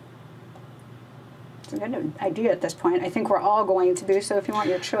 It's a good idea at this point. I think we're all going to do so. If you want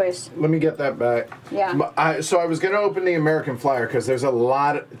your choice. Let me get that back. Yeah. So I was going to open the American Flyer because there's a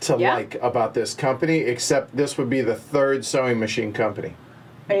lot to Yeah. like about this company, except this would be the 3rd sewing machine company.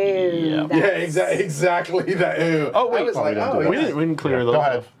 Ew, Yeah. that's- Yeah, exactly that. Ew. Oh, wait. I was Oh, we like, didn't oh, do that. We didn't clear Yeah, those. Go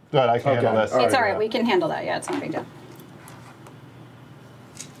ahead. Go ahead. I can Okay. handle this. All right. It's all right. We can handle that. Yeah, it's not a big deal.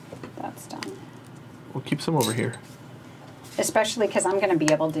 That's done. We'll keep some over here. Especially because I'm going to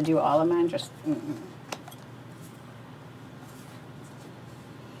be able to do all of mine. Just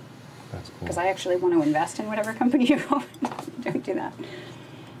That's cool. Because I actually want to invest in whatever company you own. Don't do that.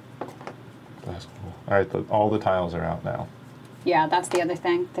 That's cool. All right, all the tiles are out now. Yeah, that's the other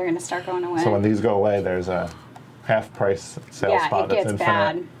thing. They're going to start going away. So when these go away, there's a half price sales Yeah, spot it that's gets infinite,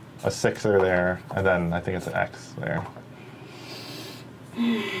 bad. a 6er there, and then I think it's an X there.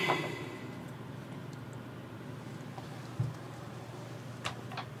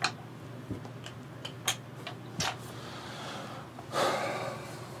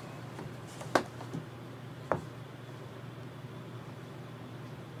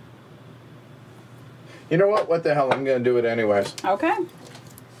 You know what? What the hell? I'm going to do it anyways. Okay.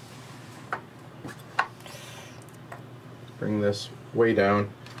 Bring this way down.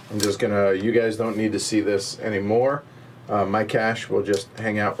 I'm just going to, you guys don't need to see this anymore. My cash will just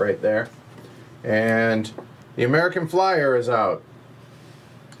hang out right there. And the American Flyer is out.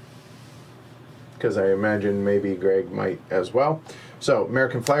 Because I imagine maybe Greg might as well. So,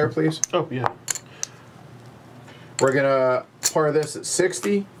 American Flyer, please. Oh, yeah. We're going to par this at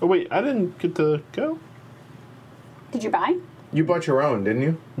 60. Oh, wait, I didn't get to go? Did you buy? You bought your own, didn't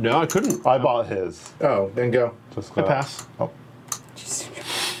you? No, I couldn't. I bought his. Oh, then go. Just I pass. Oh,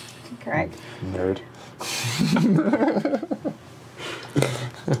 Correct. nerd.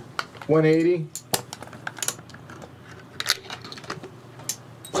 180.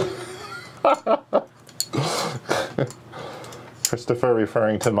 Christopher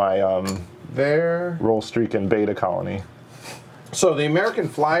referring to my There. roll streak in Beta Colony. So the American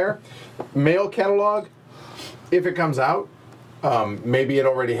Flyer mail catalog, if it comes out, maybe it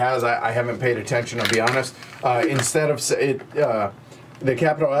already has. I haven't paid attention, I'll be honest. Instead of the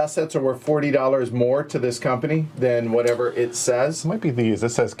capital assets are worth $40 more to this company than whatever it says. This might be these.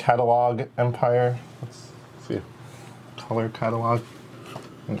 This says Catalog Empire. Let's see. Color catalog.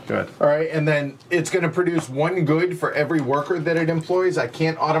 Good. All right, and then it's going to produce one good for every worker that it employs. I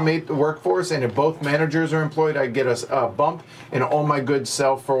can't automate the workforce, and if both managers are employed, I get a bump, and all my goods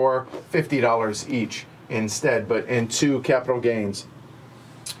sell for $50 each instead, but in 2 capital gains.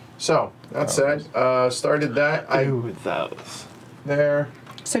 So that said, started that. Ooh, those. There,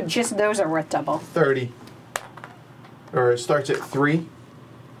 So just those are worth double. 30, or it starts at 3.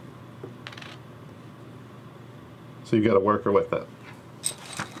 So you got a worker with it.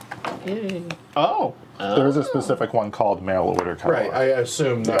 Oh. There is a specific one called mail order catalog. Right, I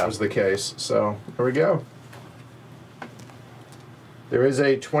assumed that Yeah. was the case. So here we go. There is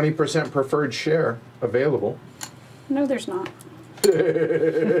a 20% preferred share available. No, there's not. The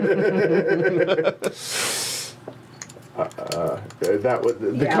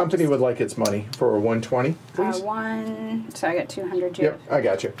Yeah. company would like its money for 120, please. So I got 200. You. Yep, I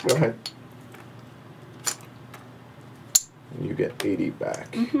got you. Go ahead. You get 80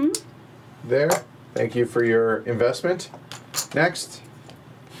 back. There. Thank you for your investment. Next,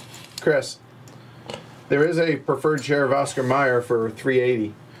 Chris. There is a preferred share of Oscar Mayer for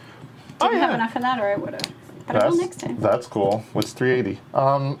 380. Didn't have enough of that, or I would have. But I will next time. That's cool. What's 380?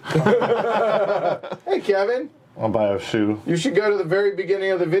 Hey, Kevin. I'll buy a shoe. You should go to the very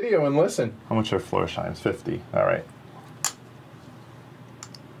beginning of the video and listen. How much are floor shines? 50. All right.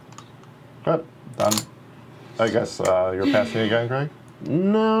 Good. Done. I guess you're passing again, Greg?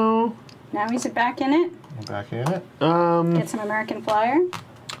 No. Now he's back in it. I'm back in it. Get some American Flyer.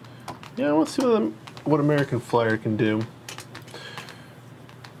 Yeah, let's see what American Flyer can do.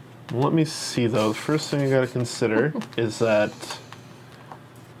 Let me see, though. The first thing I gotta consider is that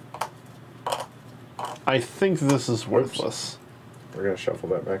I think this is worthless. We're going to shuffle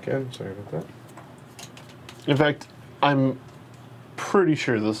that back in. Sorry about that. In fact, I'm pretty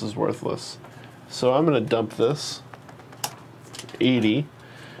sure this is worthless. So I'm going to dump this. 80.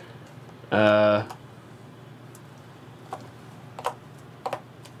 Go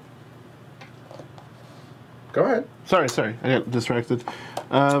ahead. Sorry, I got distracted.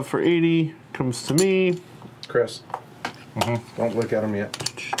 For 80, comes to me. Chris. Don't look at him yet.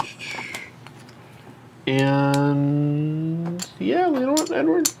 And yeah, you know what,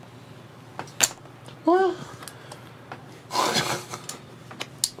 Edward? Well,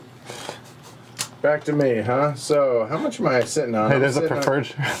 Back to me, huh? So, how much am I sitting on? Hey, I'm there's a sitting on preferred.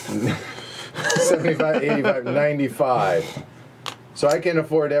 75, 85, 95. So I can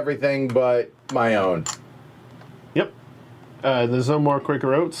afford everything but my own. Yep. There's no more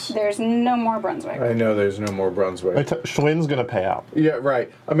Quaker Oats. there's no more Brunswick. I know there's no more Brunswick. Schwinn's going to pay out. Yeah,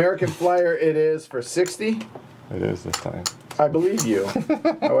 right. American Flyer it is for 60. It is this time. I believe you.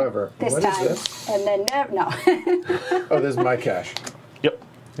 However, This what time. is this? And then, no. Oh, this is my cash. Yep.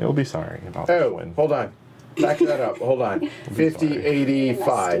 You'll be sorry about Oh, Schwinn. hold on. Back that up. Hold on. 50, sorry.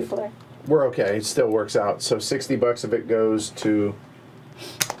 85. Stapler. We're okay. It still works out. So 60 bucks of it goes to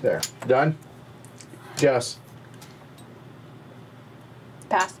There. Done? Jess.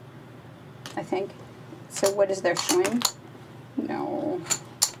 Pass. I think. So what is their showing? No.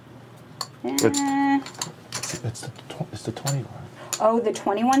 It's the 20 one. Oh, the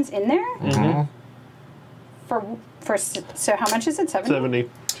 21's in there? Mm-hmm. So how much is it? 70? 70.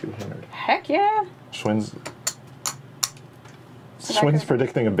 200. Heck yeah. Schwinn's So Schwinn's that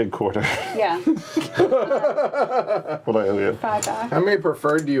predicting a big quarter. Yeah. What I owe 5 back. How many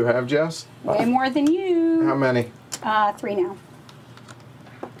preferred do you have, Jess? Way more than you. How many? 3 now.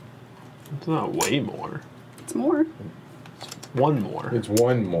 It's not way more. It's more. One more. It's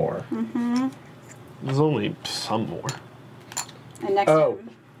one more. There's only some more. And next Oh. time,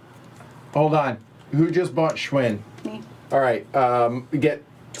 Hold on. Who just bought Schwinn? me. All right. Get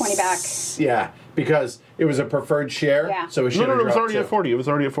 20 back. Yeah, because it was a preferred share. Yeah. So it should No, have no, it was dropped already two. at 40. It was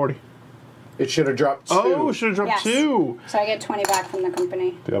already at 40. It should have dropped 2. Oh, should have dropped Yes. 2. So I get 20 back from the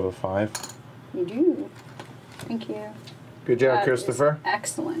company. Do you have a 5? You do. Thank you. Good job, That is Christopher.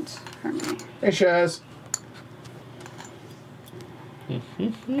 excellent for me. Hey, Shaz.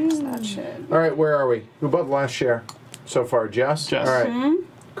 That should. All right, where are we? Who bought the last share so far? Jess? Jess. All right.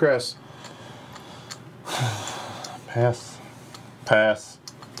 Chris. Pass. Pass.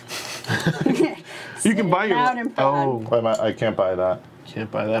 You can buy your. Loud and proud. Oh, Wait, I can't buy that. can't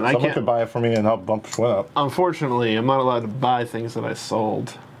buy that. I Someone can't. could buy it for me and help bump Schwinn up. Unfortunately, I'm not allowed to buy things that I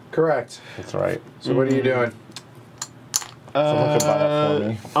sold. Correct. That's right. So what are you doing? Someone could buy that for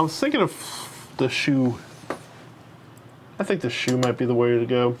me. I was thinking of the shoe. I think the shoe might be the way to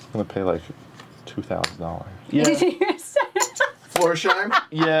go. I'm gonna pay like $2,000. Yeah, Florsheim?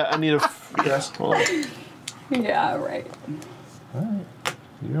 yeah. I need a. Yes. Hold on. Yeah, right.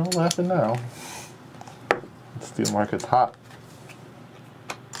 You're all laughing now. The steel market's hot.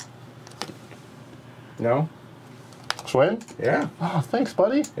 No? Schwinn? Yeah. Oh, thanks,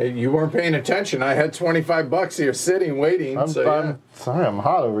 buddy. Hey, you weren't paying attention. I had $25 here sitting, waiting. I'm sorry, I'm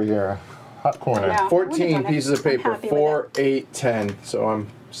hot over here. Hot corner. Yeah. 14 pieces of I'm paper. happy with 4, 8, 10. So I'm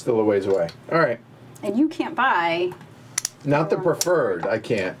still a ways away. All right. And you can't buy, Not the preferred. I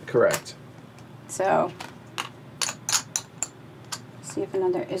can't. Correct. so. See if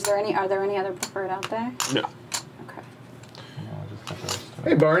another. Are there any other preferred out there? No. Okay.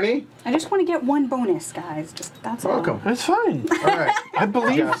 Hey, Barney. I just want to get one bonus, guys. Just that's all. Welcome. That's fine. All right. I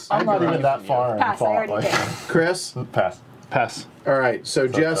believe. Jess. I'm not even that far in Pass. I thought. already Like, did. Chris. pass. Pass. All right. So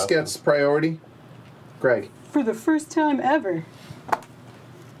Jess Justin. gets priority. Greg. For the first time ever.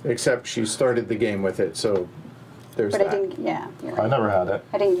 Except she started the game with it. So there's But I that. didn't. Yeah. You're I right. never had it.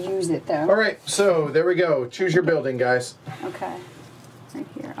 I didn't use it though. All right. So there we go. Choose your building, guys. Okay. Right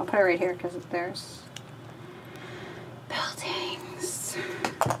here. I'll put it right here because there's buildings.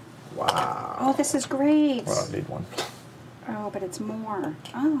 Wow. Oh, this is great. Well, I need one. Oh, but it's more.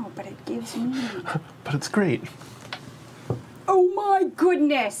 Oh, but it gives me. But it's great. Oh my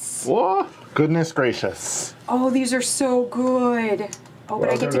goodness. What? Goodness gracious. Oh, these are so good. Oh, but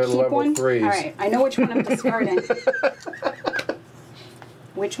I get Welcome to to keep level one? threes. All right. I know which one I'm discarding.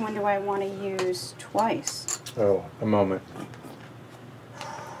 Which one do I want to use twice? Oh, a moment.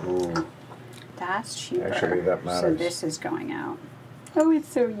 Ooh. That's cheaper. Actually, that So matters. this is going out. Oh, it's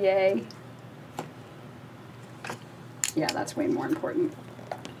so yay. Yeah, that's way more important.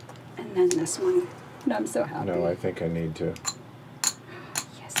 And then this one. And I'm so happy. No, I think I need to.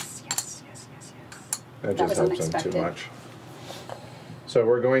 Yes, yes, yes, yes, yes. That That just was helps them too unexpected. much. So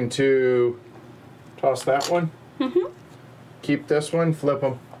we're going to toss that one. Keep this one. Flip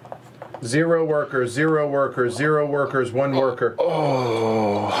them. 0 workers, 0 workers, 0 workers, 1 worker. These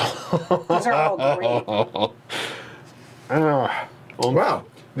are all great. Wow.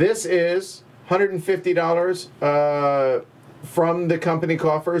 This is $150 from the company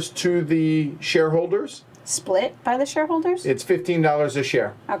coffers to the shareholders. Split by the shareholders? It's $15 a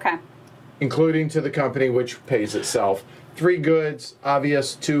share, Okay. including to the company, which pays itself. 3 goods,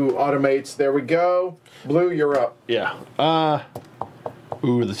 obvious, 2 automates. There we go. Blue, you're up. Yeah.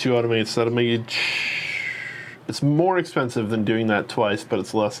 Ooh, the 2 automates. That'll make it. It's more expensive than doing that twice, but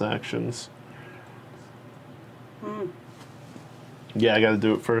it's less actions. Yeah, I got to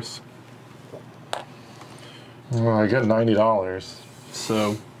do it first. Well, I get $90.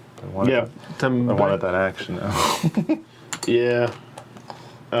 So, I wanted, yeah, I wanted that action now. Yeah.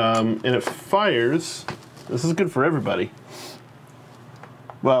 And it fires. This is good for everybody.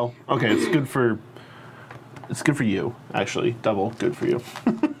 Well, okay, it's good for you, actually. Double good for you.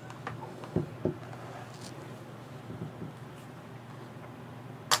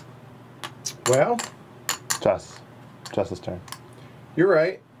 Well, Jess's turn. you're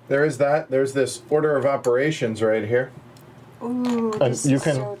right. There is that. There's this order of operations right here. Ooh, And this you is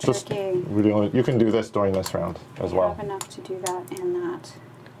can so just tricky. you can do this during this round as I well. have enough to do that and that.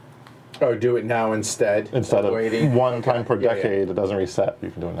 Oh, do it now instead Instead waiting. of one Okay. time per Yeah, yeah. decade, it doesn't reset.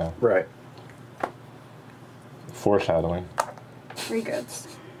 You can do it now. Right. Foreshadowing. 3 goods.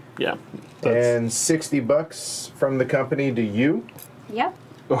 Yeah. And $60 from the company to you. Yep,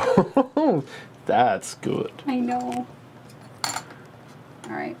 That's good. I know.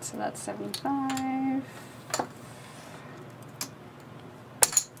 All right, so that's 75.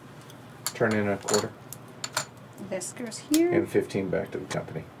 Turn in a quarter. This goes here. And 15 back to the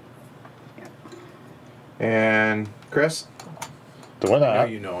company. Yep. And Chris? Doing I know that.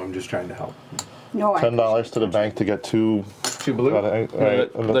 you know. I'm just trying to help. No, I $10 to the bank to get 2. 2 blue.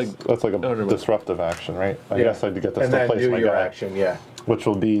 Right, and that's like a disruptive action, right? I guess I'd get this and to then place do my your guy, action, yeah. which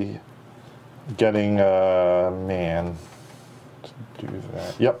will be getting a man to do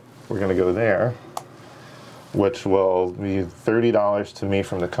that. Yep, we're gonna go there, which will be $30 to me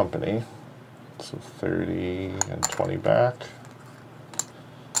from the company. So 30 and 20 back.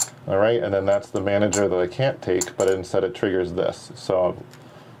 All right, and then that's the manager that I can't take, but instead it triggers this. So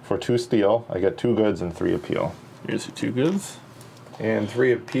for 2 steel, I get 2 goods and 3 appeal. Here's your 2 goods. And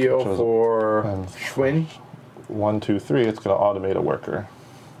 3 appeal for Schwinn. 1, 2, 3. It's going to automate a worker.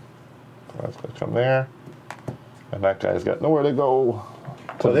 So that's going to come there, and that guy's got nowhere to go.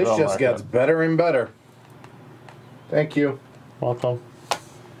 So this just gets better and better. Thank you. Welcome.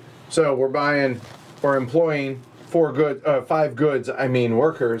 So we're employing 5 goods. I mean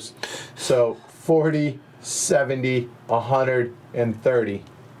workers. So 40, 70, 130.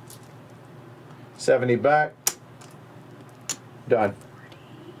 70 back. Done.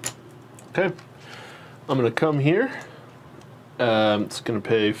 Okay. I'm going to come here. It's going to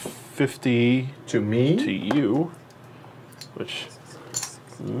pay 50 To me? to you, which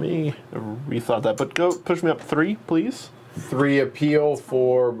me I rethought that. But go push me up 3, please. 3 appeal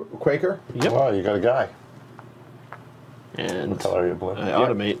for Quaker. Yep. Wow, you got a guy. And What color are you, blue? I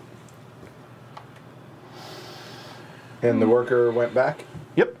automate. And the worker went back.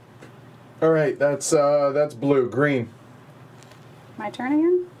 Yep. All right, that's blue. Green. My turn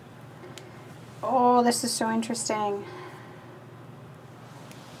again? Oh, this is so interesting.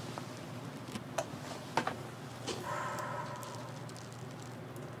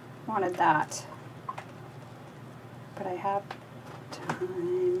 Wanted that. But I have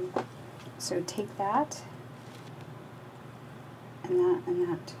time. So take that. And that, and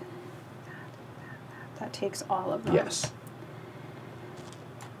that. That takes all of them. Yes.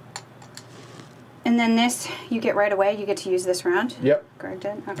 And then this, you get right away. You get to use this round? Yep. Greg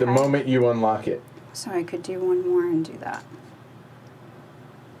did? Okay. The moment you unlock it. So I could do one more and do that.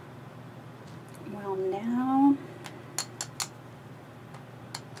 Well, now...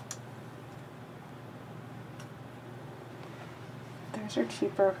 Those are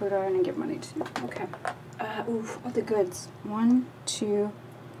cheaper. Who do I want to give money to? Okay. Oof, oh, the goods. 1, 2,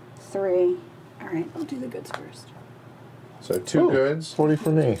 3. All right, I'll do the goods first. So 2 goods 40 for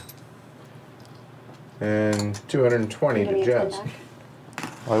me. and 220 Give to me a 10 Jess. back.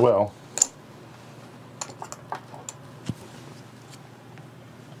 I will.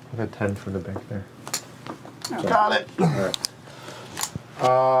 I got 10 for the bank there. Oh. Got it. All right.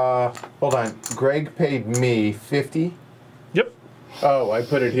 Hold on. Greg paid me 50. Yep. Oh, I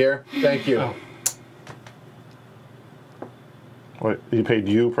put it here. Thank you. Oh. Wait, he paid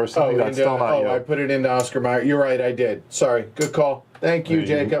you personally? That's into- still not you. I put it into Oscar Mayer. You're right, I did. Sorry. Good call. Thank you,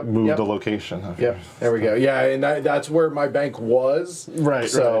 Jacob. Moved Yep. the location. Yep. There we go. Yeah, and that's where my bank was. Right,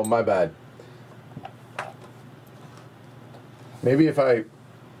 So right. my bad. Maybe if I.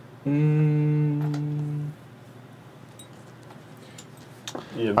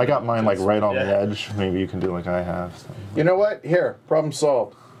 Yeah, I got mine like right on the yeah. edge. Maybe you can do like I have. So. You know what? Here, problem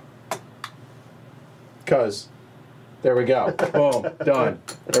solved. Cause, there we go. Boom, done.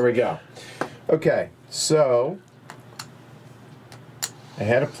 There we go. Okay, so I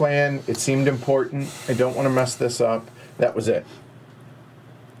had a plan. It seemed important. I don't want to mess this up. That was it.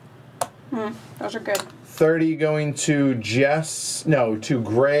 Those are good. 30 going to to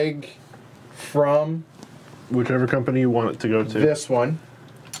Greg from Whichever company you want it to go to. this one.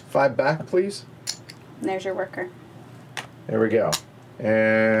 5 back, please. And there's your worker. There we go.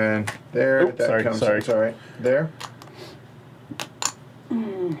 And there, Oops, that sorry, comes. sorry. It's all right. There.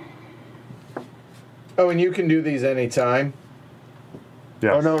 Oh, and you can do these anytime.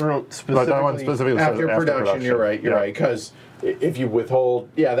 Yes. Oh, no, But that one specifically says After production, you're right. You're Yeah. right. Because if you withhold,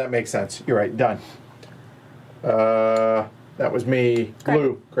 yeah, that makes sense. You're right. Done. That was me. Greg.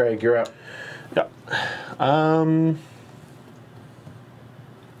 Blue. Greg, you're up. Yeah.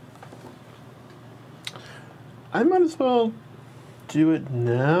 I might as well do it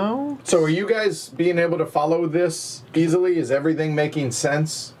now. So are you guys being able to follow this easily? Is everything making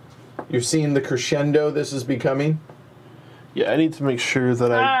sense? You're seeing the crescendo this is becoming? Yeah, I need to make sure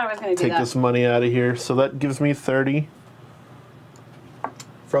that I was gonna do take that. this money out of here. So that gives me 30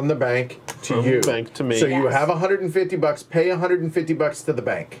 From the bank to from you. the bank to me. So you Yes. have $150, pay $150 to the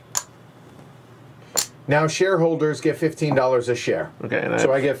bank. Now shareholders get $15 a share. Okay, and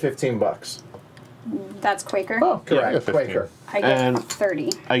So I get $15. That's Quaker. Oh, yeah, I Correct, got 15. Quaker. I get and- 30.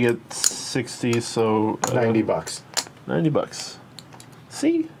 I get 60, so $90. 90 bucks.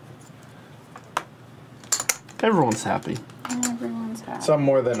 See? Everyone's happy. Everyone's happy. Some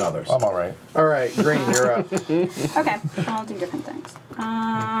more than others. I'm all right. All right, Green, you're up. Okay, I'll do different things.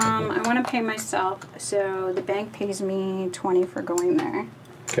 I want to pay myself, so the bank pays me 20 for going there.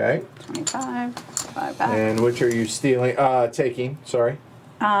 Okay. 25, 5 back. And which are you stealing? Taking, sorry.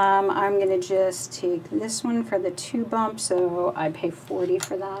 I'm gonna just take this one for the 2 bump, so I pay 40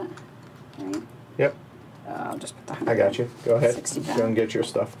 for that. Right? Yep, I'll just put the 100. I got you. Go ahead. 60 Go back. and get your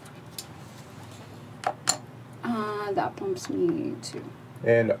stuff. That bumps me to.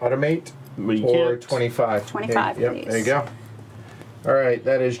 And automate But you or can't. 25. 25, Yep, please. there you go. All right,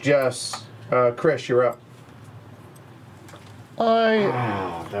 that is just Chris, you're up. I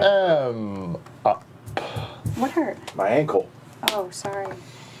am up. What hurt? My ankle. Oh, sorry.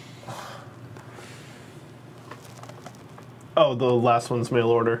 Oh, the last one's mail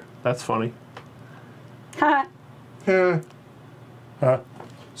order. That's funny. Ha! Huh.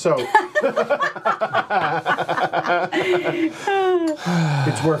 So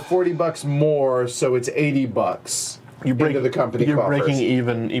it's worth $40 more, so it's $80 into the company You're coffers. breaking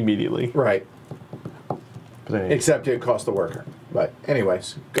even immediately. Right, But then except it cost the worker. But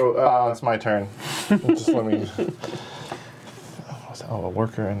anyways, go. it's my turn. Just let me. Oh, a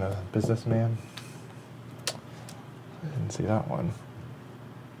worker and a businessman. I didn't see that one.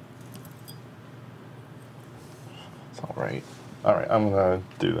 It's all right. All right, I'm gonna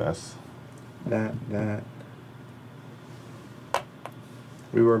do this. That.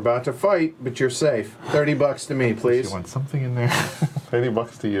 We were about to fight, but you're safe. $30 to me, You please. want something in there?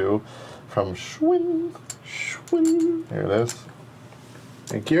 $30 to you from Schwinn. Schwinn. There it is.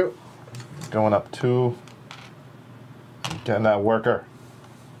 Thank you. Going up 2. Getting that worker.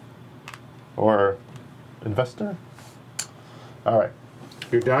 Or investor. All right.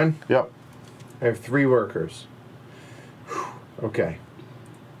 You're done? Yep. I have 3 workers. Okay.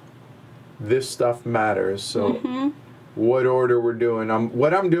 This stuff matters, so what order we're doing.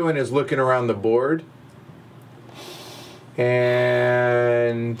 What I'm doing is looking around the board.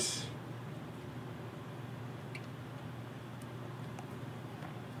 And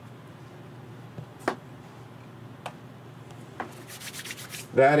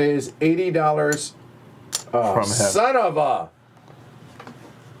that is $80. Oh, From him. son of a...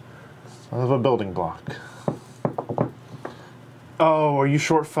 Son of a building block. Oh, are you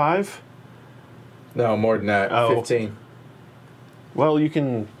short 5? No, more than that. Oh. 15. Well, you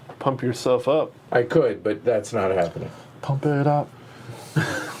can pump yourself up. I could, but that's not happening. Pump it up.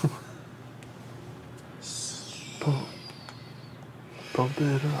 Pump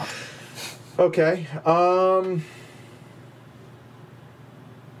it up. Okay.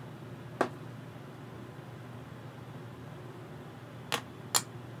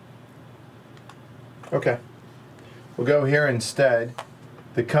 Okay. We'll go here instead.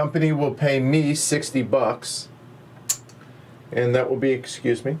 The company will pay me $60, and that will be,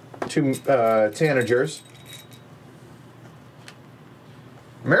 excuse me, 2 tanagers.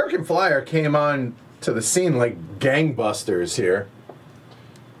 American Flyer came on to the scene like gangbusters here.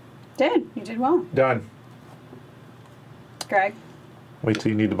 You did well. Done. Greg? Wait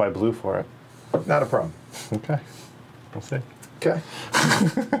till you need to buy blue for it. Not a problem. Okay. We'll see. Okay.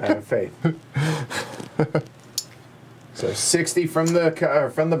 I have faith. So 60 from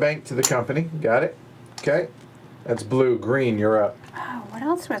the bank to the company. Got it. Okay. That's blue. Green, you're up. Oh, what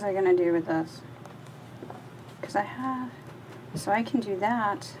else was I gonna do with this? Because I have, so I can do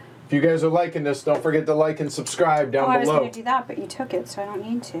that. If you guys are liking this, don't forget to like and subscribe down I was below. gonna do that, but you took it, so I don't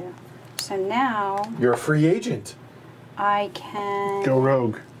need to. So now You're a free agent. I can Go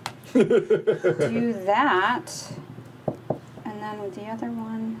rogue. do that, and then with the other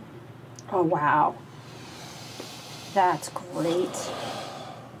one, oh wow, that's great.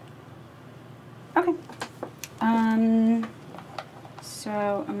 Okay.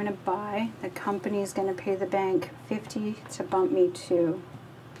 So I'm gonna buy. The company's gonna pay the bank 50 to bump me to.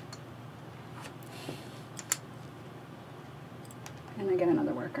 And I get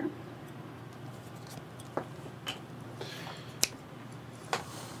another worker.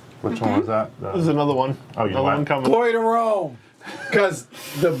 Which one was that? There's another one. Oh, you another went. one coming. Glory to Rome. Because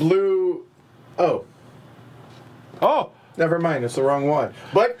the blue. Oh, Oh, never mind. It's the wrong one.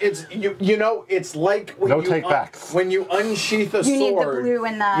 But it's you know it's like when No you take-backs. when you unsheath a You need the sword. blue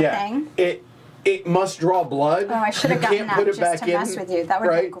in the thing? It must draw blood. Oh, I should have You gotten can't that put it just back to in, mess with you. That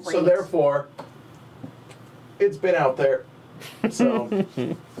would've been right? great. So therefore, it's been out there. So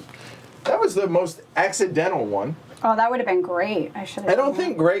that was the most accidental one. Oh, that would have been great. I should have. I don't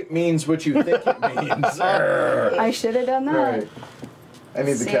think great means what you think it means. I should have done that. All right. I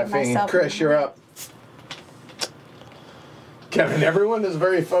need the Save caffeine. myself Chris, you're up. Kevin, everyone is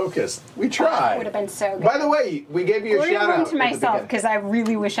very focused. We tried. Would have been so good. By the way, we gave you a Glory shout one out. to myself because I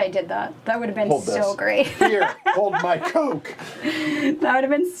really wish I did that. That would have been Hold so this. great. Here, hold my Coke. That would have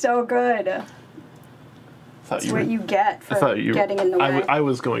been so good. That's what you get for getting in the way. I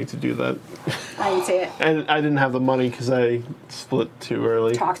was going to do that. I didn't see it. And I didn't have the money because I split too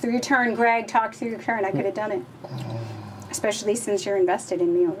early. Talk through your turn, Greg. Talk through your turn. I could have done it. Especially since you're invested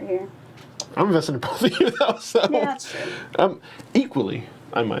in me over here. I'm invested in both of you, though, so. Yeah, that's true. Equally,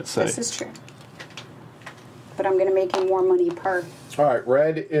 I might say. This is true. But I'm going to make you more money per. All right,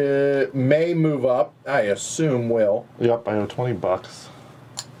 red may move up. I assume will. Yep, I owe $20.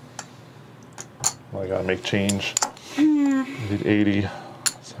 Well, I gotta make change. I need 80,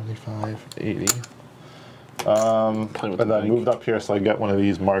 75, 80. Playing with And the then I bank. moved up here so I get one of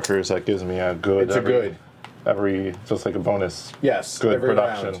these markers that gives me a good. It's a good. Every just like a bonus. Yes. Good every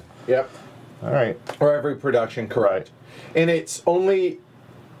production. round. Yep. All right. Or every production, correct. And it's only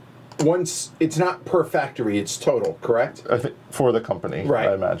once. It's not per factory. It's total, correct? I think for the company. Right.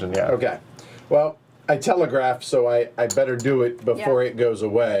 I imagine. Yeah. Okay. Well, I telegraphed, so I better do it before it goes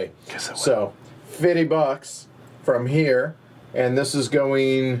away. Yes, I will. So, $50 from here, and this is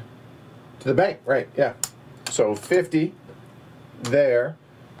going to the bank, right? Yeah. So 50 there,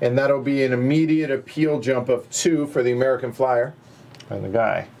 and that'll be an immediate appeal jump of 2 for the American Flyer, And the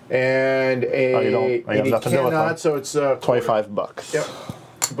guy. and a you don't- you have and he nothing to do with cannot, them. so it's $25.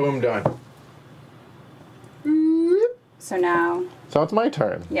 Yep. Boom, done. So now, So it's my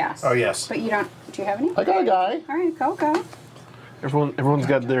turn. yes. Oh yes. But you don't. Do you have any? I got a guy. All right, go. Everyone's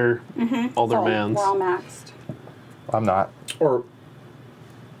got their all their Oh, mans. we're all maxed. I'm not. Or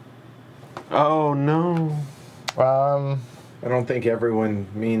Oh no. I don't think everyone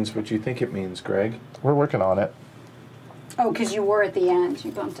means what you think it means, Greg. We're working on it. Oh, because you were at the end.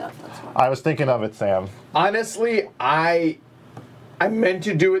 You bumped up. That's why. I was thinking of it, Sam. Honestly, I meant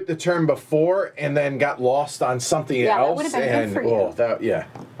to do it the turn before and then got lost on something Yeah, that else. would've been good and for you. yeah.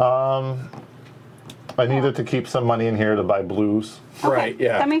 I needed to keep some money in here to buy blues. Okay, Right,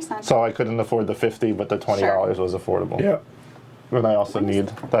 yeah. That makes sense. So I couldn't afford the 50, but the $20 was affordable. Yeah. And I also need,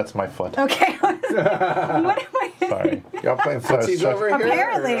 that's my foot. Okay. What am I? Sorry. Y'all playing footsies stretch- over here?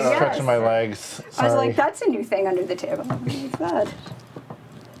 Apparently, Or, yeah. Stretching my legs. I was Sorry. like, that's a new thing under the table. What's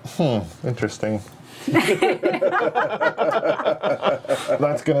that? Interesting.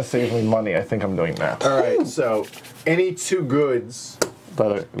 That's going to save me money. I think I'm doing that. All right, so any 2 goods,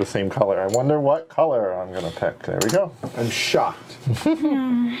 That are the same color. I wonder what color I'm going to pick. There we go. I'm shocked.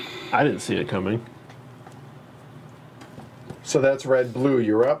 I didn't see it coming. So that's red, blue.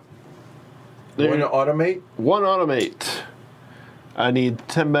 You're up. You There. want to automate? One automate. I need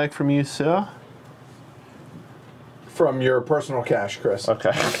 10 back from you, sir. From your personal cash, Chris.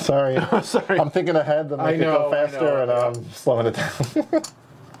 Okay. Sorry. Sorry. I'm thinking ahead to make it know, go I faster, know, and yeah. I'm slowing it down.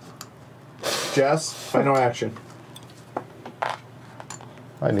 Jess, final action.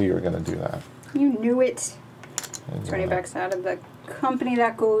 I knew you were going to do that. You knew it. $20 out of the company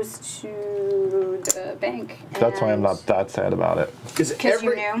that goes to the bank. That's why I'm and- not that sad about it. Is 'Cause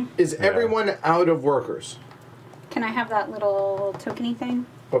you knew? Is everyone out of workers Can I have that little tokeny thing,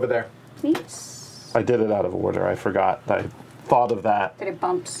 over there? please? I did it out of order. I forgot. I thought of that. That it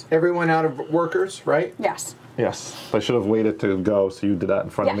bumps. Everyone out of workers, right? Yes, Yes. I should have waited to go, so you did that in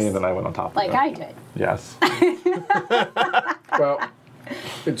front of me, Yes. and then I went on top like of it. I did. Yes. Well,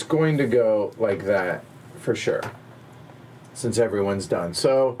 it's going to go like that for sure, since everyone's done.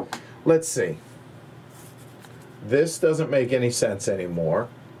 So, let's see. This doesn't make any sense anymore.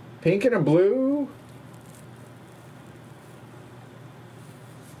 Pink and a blue.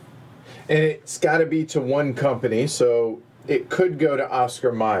 And it's got to be to one company, so it could go to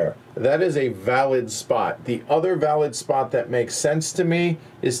Oscar Mayer. That is a valid spot. The other valid spot that makes sense to me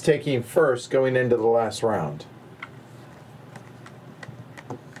is taking first going into the last round.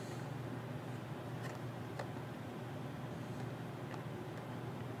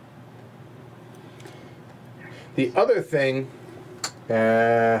 The other thing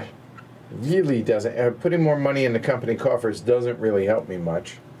really doesn't, putting more money in the company coffers doesn't really help me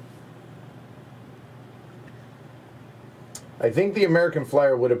much. I think the American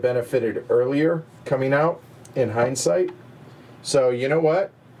Flyer would have benefited earlier coming out in hindsight. So you know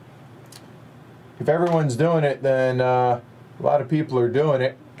what? If everyone's doing it, then a lot of people are doing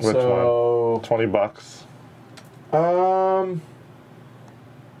it. Which so one? 20 bucks.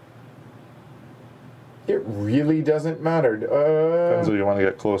 It really doesn't matter. Depends who you want to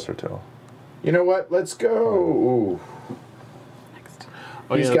get closer to. You know what? Let's go. Ooh.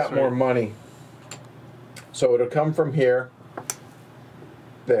 Oh, He's yeah, got that's more right. money. So it'll come from here,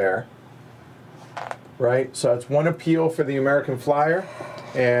 there, right? So it's one appeal for the American Flyer,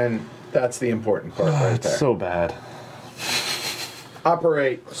 and that's the important part right It's there. so bad.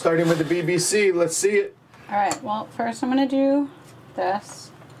 Operate. Starting with the BBC. Let's see it. All right, well, first I'm going to do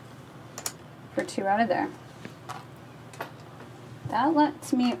this for 2 out of there. That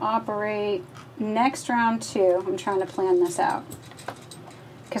lets me operate next round 2. I'm trying to plan this out.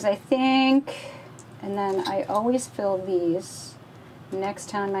 Because I think, and then I always fill these. Next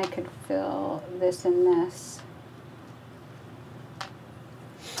time I could fill this and this.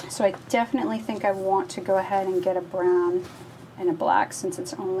 So I definitely think I want to go ahead and get a brown and a black since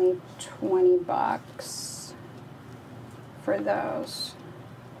it's only 20 bucks for those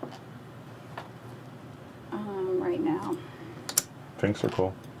right now. Pinks are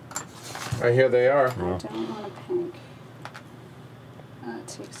cool. Right here they are. I don't want a pink. That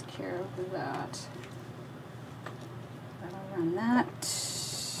takes care of that. That'll run that.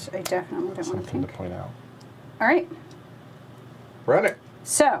 I definitely don't want a Something to pink. point out. All right. Run it.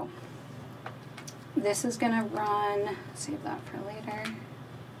 So, this is going to run, save that for later.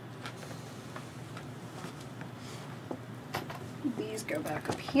 These go back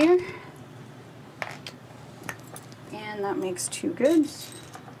up here. And that makes 2 goods.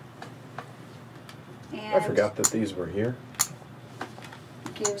 And I forgot that these were here.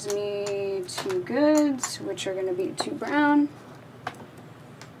 gives me 2 goods, which are going to be 2 brown.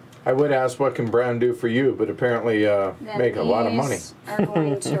 I would ask what can Brown do for you, but apparently Then make a lot of money. these are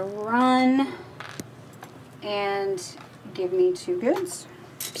going to run and give me 2 goods.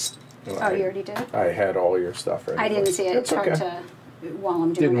 Oh, you already did it? I had all your stuff ready. I didn't see it. It's It's hard okay. to, while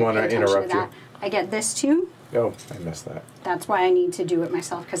I'm doing Didn't it, wanna pay attention interrupt to that. I get this too. Oh, I missed that. That's why I need to do it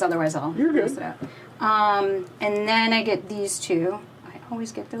myself, because otherwise I'll You're good. mess it up. And then I get these 2. I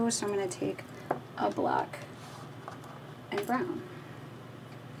always get those, so I'm going to take a black and brown.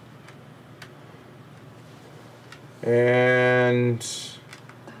 And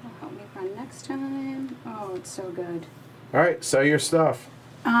That'll help me run next time. Oh, it's so good. all right, sell your stuff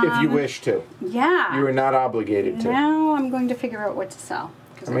if you wish to. Yeah. You are not obligated to. Now I'm going to figure out what to sell.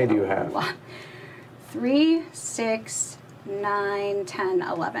 'cause How I many do you a have? lot. 3, 6, 9, 10,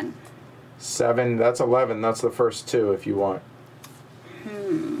 11. 7. That's 11. That's the first 2 if you want.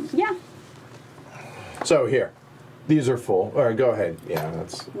 Yeah. So here, these are full. All right, go ahead. Yeah,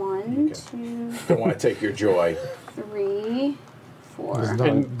 that's. 1, Okay. 2, Don't want to take your joy. 3, 4.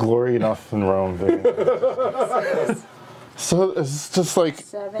 Not glory enough in Rome, dude. So it's just like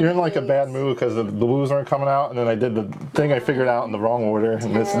 7, you're in like a 8. bad mood because the blues aren't coming out, and then I did the thing I figured out in the wrong order,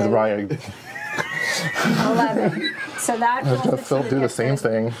 and this is why I 11. So that fills the still do the same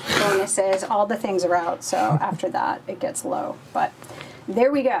thing. bonuses. All the things are out. So after that, it gets low. But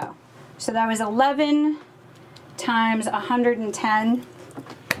there we go. So that was 11 times 110.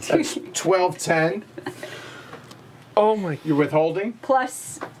 That's 1210. Oh my! You're withholding.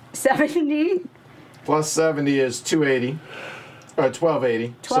 Plus 70. Plus 70 is 280. 1280.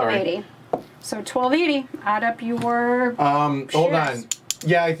 1280. So 1280. Add up your. Hold on.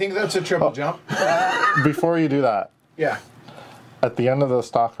 Yeah, I think that's a triple jump. Before you do that, Yeah. at the end of the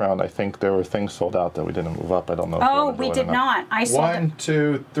stock round, I think there were things sold out that we didn't move up. I don't know. If you Oh, wanna do we it or did not. I sold. 1,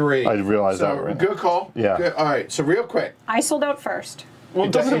 2, 3. I realized so, that right now. Good call. Yeah. Good. All right. So real quick. I sold out first. Well,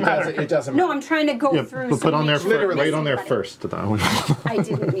 it doesn't matter. It doesn't matter. No, I'm trying to go Yeah, through. but so put on make there sure I'm right on there missing first. I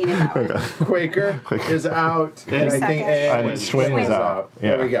didn't mean it that way. Quaker is out, and I think Second. and And Swing is out.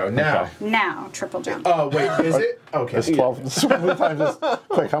 There Yeah. we go. Now. Okay. Now, triple jump. Oh wait, is it? Okay. It's 12. How many times is,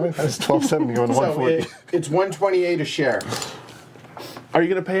 quick, how many times is 1270 going to So 140? it's 128 a share. Are you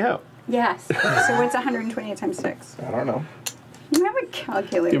gonna pay out? Yes. So what's 128 times 6? I don't know. You have a Yeah,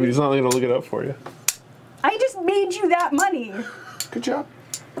 calculator. but he's not gonna look it up for you. I just made you that money. Good job.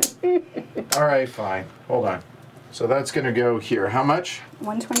 All right, fine. Hold on. So that's going to go here. How much?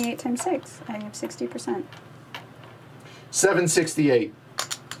 128 times 6. I have 60%. 768.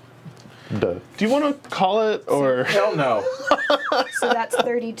 Duh. Do you want to call it or? Hell no. So that's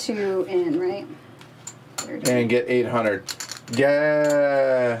 32 in, right? 30. And get 800.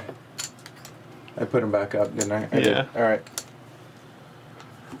 Yeah. I put them back up, didn't I? I did. Yeah. All right.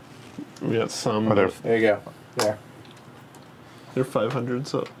 We got some. Are there- There you go. There. They're 500,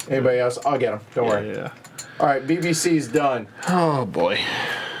 so. Anybody else? I'll get them. Don't worry. Yeah. All right, BBC's done. Oh, boy.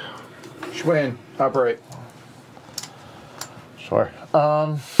 Schwinn, operate. Sure.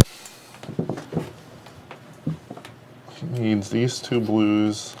 He needs these 2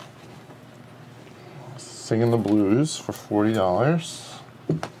 blues. Singing the blues for $40.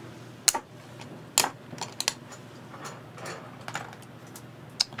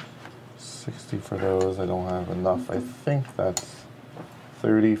 $60 for those. I don't have enough. I think that's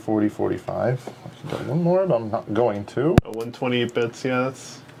 30, 40, 45. I can get one more, but I'm not going to. 128 bits, yeah,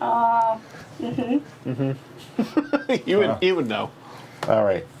 that's. You would know. All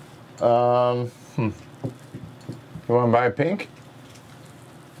right. You want to buy a pink?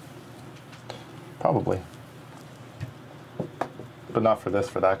 Probably. But not for this,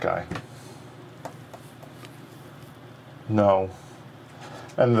 for that guy. No.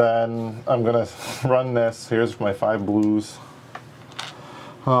 And then I'm gonna run this. Here's my 5 blues.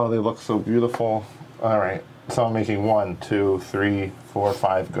 Oh, they look so beautiful. All right. So I'm making 1, 2, 3, 4,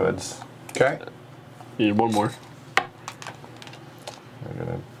 5 goods. Okay. You need one more. I'm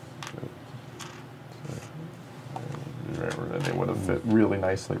gonna. They would have fit really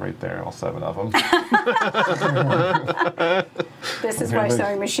nicely right there, all 7 of them. This is why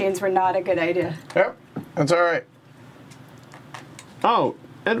sewing machines were not a good idea. Yep, that's all right. Oh,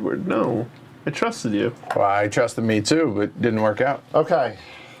 Edward, no. I trusted you. Well, I trusted me too, but it didn't work out. Okay.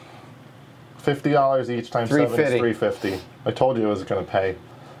 $50 each times 7 is $350. $350. I told you it was going to pay.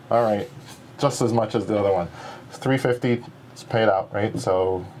 All right. Just as much as the other one. It's $350. It's paid out, right?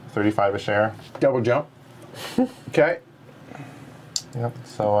 So 35 a share. Double jump. Okay. Yep.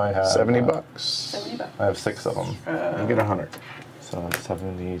 So I have 70 bucks. 70 bucks. I have 6 of them. You get 100. So it's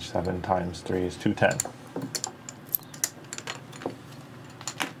 70 each. 7 times 3 is 210.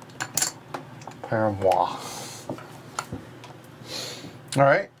 Paramoir. All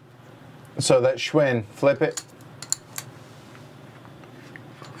right. So that's Schwinn. Flip it.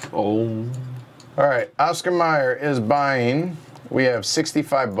 Oh. All right. Oscar Mayer is buying. We have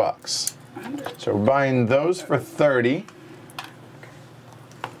 65 bucks. So we're buying those for 30.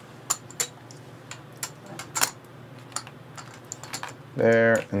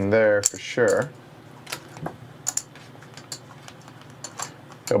 There and there for sure.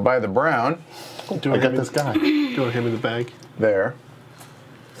 Go buy the brown. Do I got this guy. Do you want to hand me the bag? There.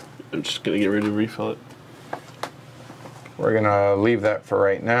 I'm just going to get ready to refill it. We're gonna leave that for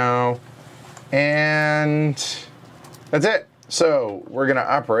right now. And that's it. So we're gonna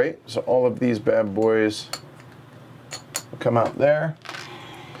operate. So all of these bad boys will come out there.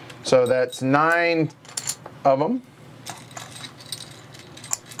 So that's 9 of them.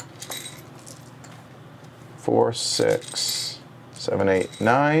 4, 6, 7, 8,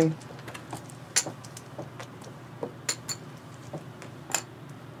 9.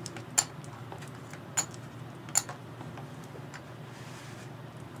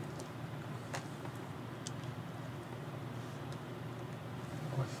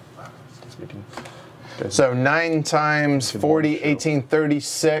 So 9 times 40, 18,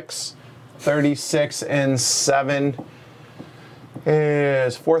 36. 36 and 7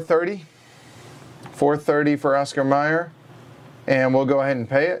 is 430. 430 for Oscar Mayer. And we'll go ahead and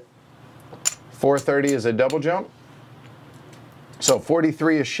pay it. 430 is a double jump. So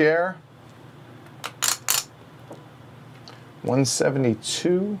 43 a share.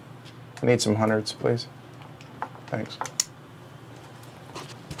 172. I need some hundreds, please. Thanks.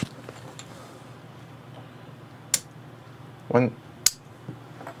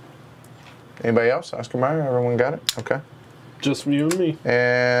 Anybody else? Oscar Mayer? Everyone got it? Okay. Just you and me.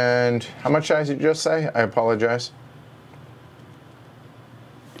 And how much did you just say? I apologize.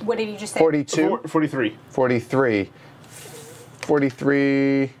 What did you just say? 42? 43. 43.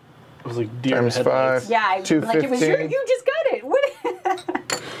 43 I was like, deer times headlights. 5. Yeah, like it was your, 215. you just got it. What?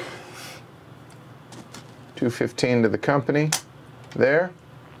 215 to the company. There.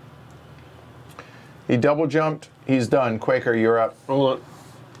 He double jumped. He's done. Quaker, you're up. Hold on.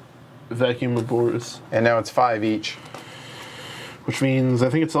 Vacuum of Boris. And now it's 5 each. Which means I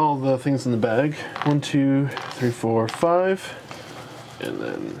think it's all the things in the bag. 1, 2, 3, 4, 5. And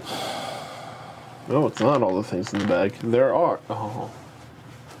then. No, it's not all the things in the bag. There are. Oh.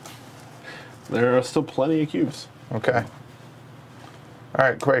 There are still plenty of cubes. Okay. All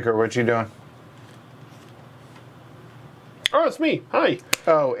right, Quaker, what you doing? Oh, it's me. Hi.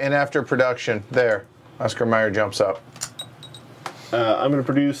 Oh, and after production, there. Oscar Mayer jumps up. I'm going to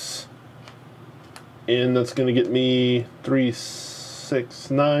produce. And that's going to get me 3,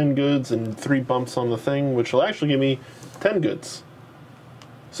 6, 9 goods and 3 bumps on the thing, which will actually give me 10 goods.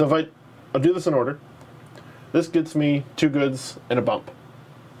 So if I'll do this in order. This gets me 2 goods and a bump.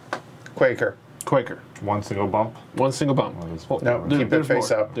 Quaker. Quaker. One single bump. One single bump. No, keep it there's face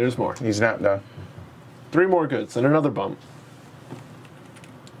more. up. There's more. He's not done. 3 more goods and another bump.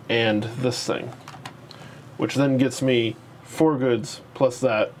 And this thing. Which then gets me 4 goods plus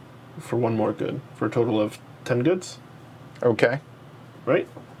that for 1 more good. For a total of 10 goods. Okay. Right?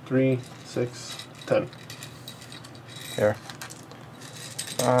 3, 6, 10. Here.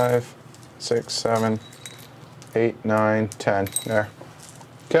 5, 6, 7, 8, 9, 10. There.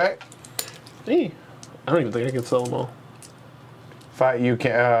 Okay. Hey, I don't even think I can sell them all. You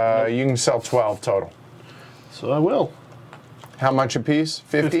can sell 12 total. So I will. How much a piece?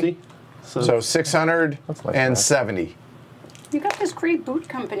 50? So 670. You got this great boot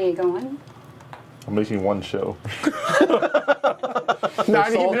company going. I'm making one show.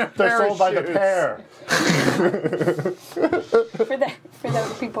 Not even a They're pair sold by the of shoes. pair. For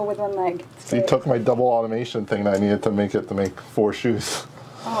the people with one leg. He took my double automation thing that I needed to make 4 shoes.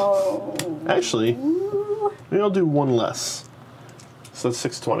 Oh. Actually, maybe I'll do 1 less. So that's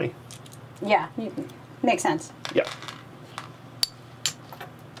 620. Yeah, makes sense. Yeah.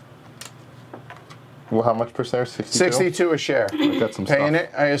 Well, how much per share? 62? 62 a share. I got some Paying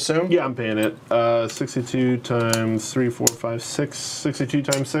stuff. it, I assume? Yeah, I'm paying it. 62 times 3, 4, 5, 6. 62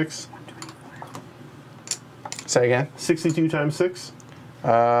 times 6. Say again. 62 times 6.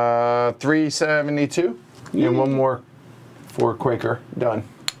 372. And 1 more for Quaker. Done.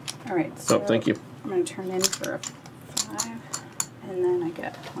 All right. So thank you. I'm going to turn in for a 5, and then I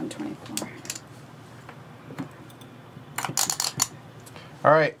get 124.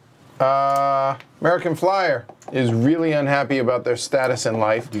 All right. American Flyer is really unhappy about their status in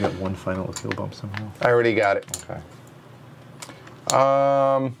life. You got 1 final appeal bump somehow? I already got it. Okay.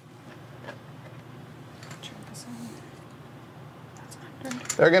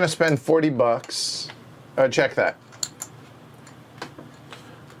 They're going to spend 40 bucks. Check that.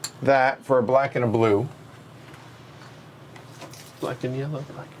 That for a black and a blue. Black and yellow.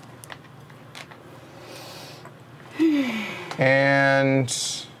 Black. And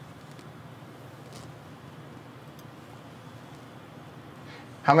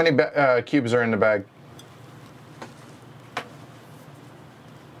how many cubes are in the bag?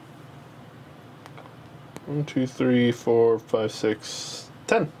 One, 2, 3, 4, 5, 6,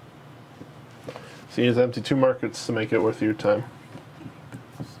 10. So you just empty 2 markets to make it worth your time.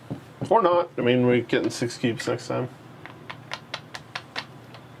 Or not. I mean, we're getting 6 cubes next time.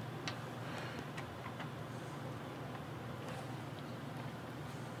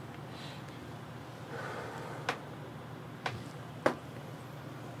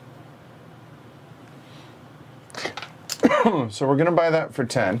 So we're going to buy that for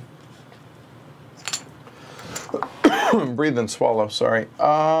 10. Breathe and swallow, sorry.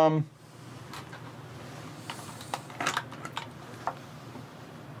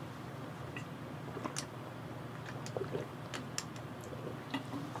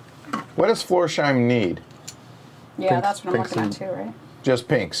 What does Florsheim need? Yeah, Pinks- that's what I'm pinks looking at and- too, right? Just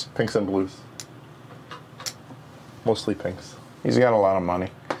pinks. Pinks and blues. Mostly pinks. He's got a lot of money.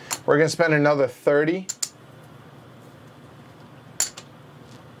 We're going to spend another 30.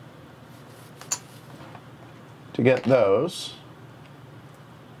 To get those.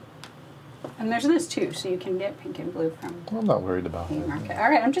 And there's this too, so you can get pink and blue from I'm not worried about the it. market. All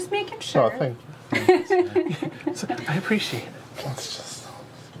right, I'm just making sure. No, thank I appreciate it. It's just...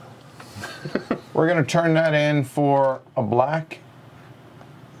 We're going to turn that in for a black.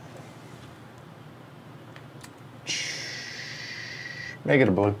 Make it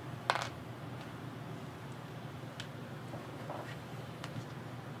a blue.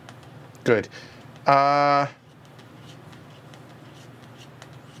 Good.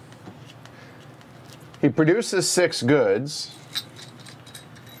 He produces 6 goods.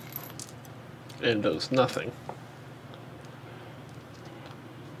 And does nothing.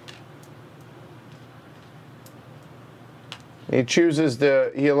 He chooses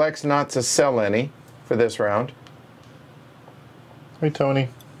to, he elects not to sell any for this round. Hey, Tony.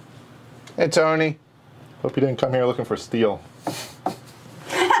 Hey, Tony. Hope you didn't come here looking for steel.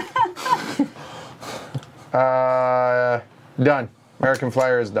 Done. American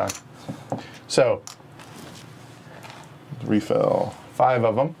Flyer is done. So, Refill. 5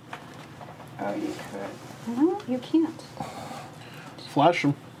 of them. Oh, you could. No, you can't. Flash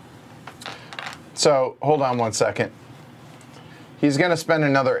them. So, hold on one second. He's going to spend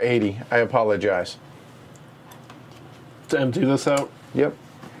another 80. I apologize. To empty this out. Yep.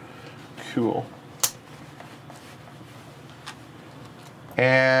 Cool.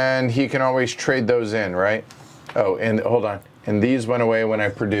 And he can always trade those in, right? Oh, and hold on. And these went away when I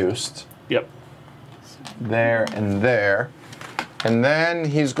produced. Yep. there, and there. And then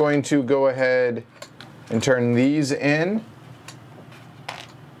he's going to go ahead and turn these in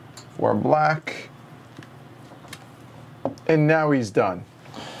for black. And now he's done.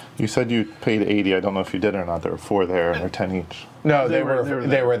 You said you paid 80. I don't know if you did or not. There were 4 there, and they're 10 each. No, they were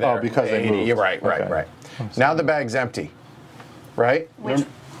there. Oh, because they 80. moved. You're right. Okay. Now the bag's empty, right?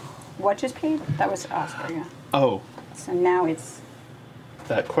 What just paid? That was Oscar, yeah. Oh, So now it's,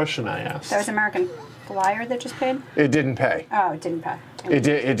 that question I asked. that was American Flyer that just paid? It didn't pay. Oh, it didn't pay.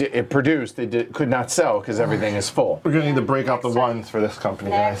 It produced. Could not sell because everything is full. We're going to need to break out the Next time. ones for this company,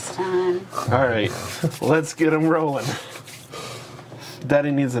 Next guys. time. All right, let's get him rolling.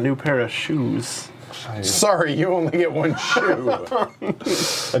 Daddy needs a new pair of shoes. Sorry, you only get one shoe.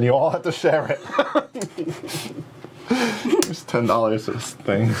 And you all have to share it. It's $10 for this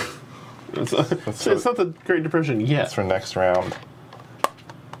thing. It's not the Great Depression yet. That's for next round.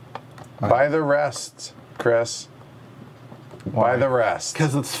 Buy the rest, Chris. Buy the rest.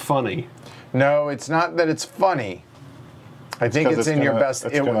 Because it's funny. No, it's not that it's funny. I think 'cause it's it's in your gonna- best.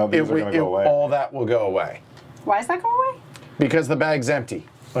 it's gonna- these are gonna go away. All that will go away Why does that go away? because the bag's empty.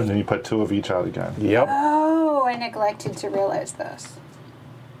 And then you put 2 of each out again. Yep. Oh, I neglected to realize this.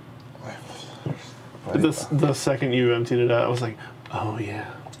 The second you emptied it out, I was like, oh yeah.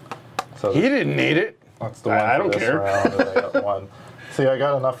 So He didn't need it. that's the one I for don't this care. round, and I got 1. See, I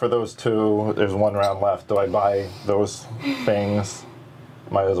got enough for those 2. There's 1 round left. Do I buy those things?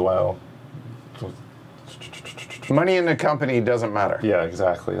 Might as well. Money in the company doesn't matter. Yeah,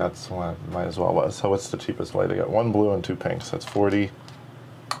 exactly. That's what might as well was. So what's the cheapest way to get 1 blue and 2 pinks? That's 40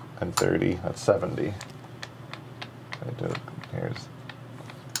 and 30. That's 70. I do. Here's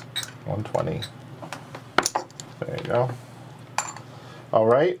 120. There you go. All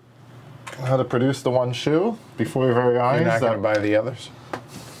right. How to produce the 1 shoe before your very eyes. You're not going to buy the others.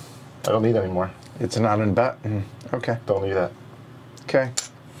 I don't need any more. It's not in bet. Okay. Don't need it. Okay.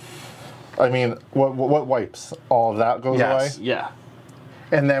 I mean, what wipes? All of that goes Yes. away? Yeah.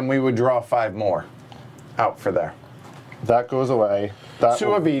 And then we would draw 5 more out for there. That goes away. That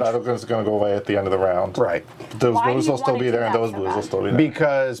 2 of each. That is going to go away at the end of the round. Right. Those Why do blues you will still wanna be do there, and that those so blues will bad? still be there.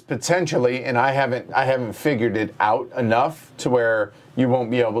 Because potentially, and I haven't figured it out enough to where you won't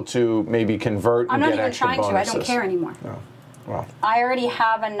be able to maybe convert I'm and not get even extra trying bonuses. to. I don't care anymore. Well, I already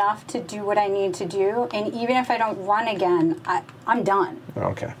have enough to do what I need to do, and even if I don't run again, I'm done.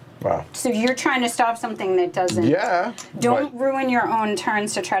 okay. Wow. So you're trying to stop something that doesn't. Yeah. Don't but- ruin your own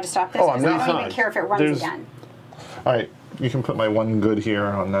turns to try to stop this. Oh, I'm because not. I don't even care if it runs There's- again. All right, you can put my 1 good here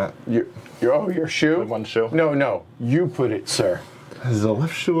on that. Your shoe? My 1 shoe. No. You put it, sir. Is it a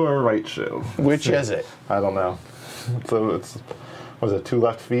left shoe or a right shoe? Which is it? I don't know. So it's, was it 2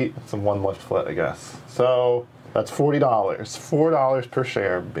 left feet? It's a 1 left foot, I guess. So that's $40. $4 per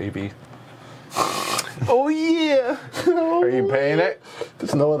share, baby. Oh yeah. Are you paying it?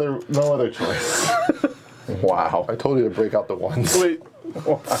 There's no other choice. Wow. I told you to break out the ones. Wait.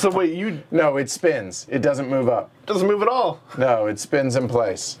 So wait, you No, it spins. It doesn't move up. doesn't move at all. No, it spins in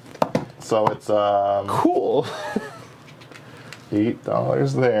place. So it's Cool.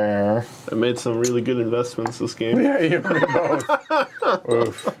 $8 there. I made some really good investments this game. Yeah, you and me both.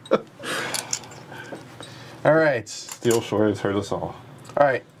 Oof. All right. Steel Shore has hurt us all. All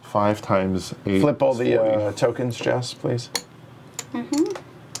right. 5 times 8. Flip all is the 40. tokens, Jess, please.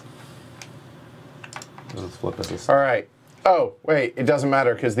 Let's flip it. All right. Oh, wait. It doesn't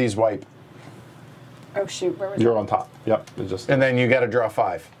matter because these wipe. Oh shoot, where was You're that? on top. Yep. It just. And then you got to draw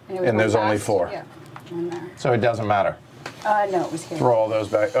 5. it was And there's one only fast? 4. Yeah. One there. So it doesn't matter. No, it was here. Throw all those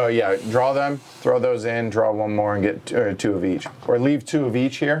back. Oh, yeah. Draw them, throw those in, draw 1 more, and get 2 of each. Or leave 2 of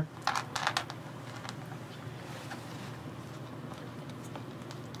each here.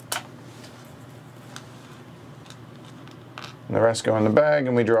 And the rest go in the bag,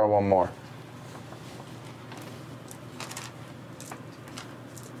 and we draw 1 more.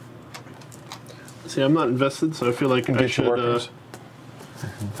 See, I'm not invested, so I feel like I Get should. your workers.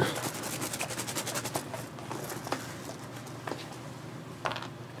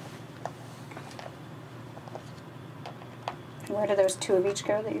 Where do those 2 of each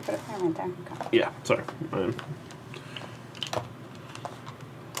go that you put up there? Right there. Okay. Yeah. Sorry.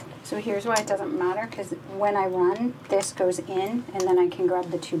 So here's why it doesn't matter, because when I run, this goes in, and then I can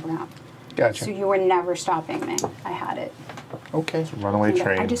grab the 2 brown. Gotcha. So you were never stopping me. I had it. Okay. Runaway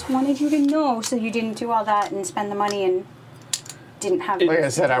train. I just wanted you to know, so you didn't do all that and spend the money and didn't have. Like I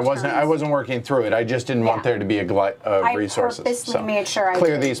said, I wasn't working through it. I just didn't want Yeah. there to be a I resources. purposely made sure I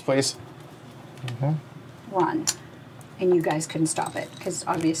clear did. these, please. Run, and you guys couldn't stop it because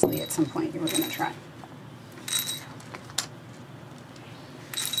obviously at some point you were going to try.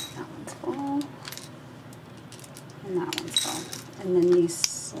 That one's full. And that one's full. And then these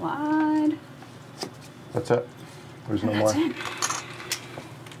slide. That's it. There's no And more. that's it.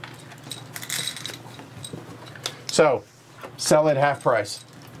 So, sell at half price.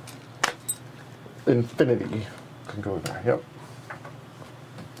 Infinity can go there. Yep.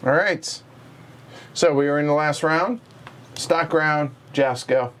 All right. So we are in the last round. Stock round. Jeff's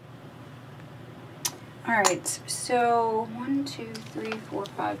go. All right, so 1, 2, 3, 4,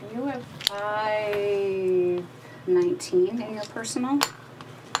 5. You have 519 in your personal.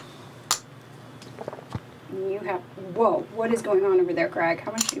 And you have, whoa, what is going on over there, Greg? How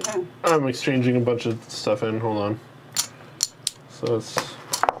much do you have? I'm exchanging a bunch of stuff in. Hold on. So it's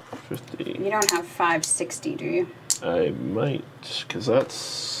 50. You don't have 560, do you? I might, because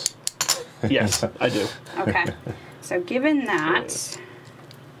that's... Yes, I do. Okay, so given that,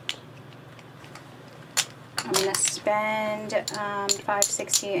 I'm going to spend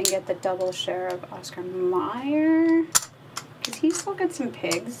 560 and get the double share of Oscar Mayer. Because he's still got some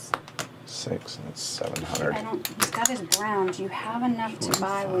pigs. 6, and it's I 700. don't, he's got his brown. Do you have enough to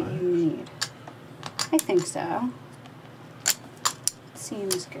buy what you need? I think so.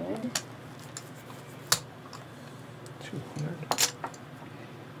 Seems good. 200.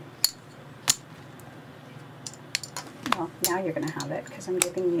 Well, now you're going to have it because I'm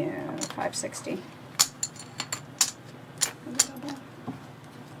giving you 560.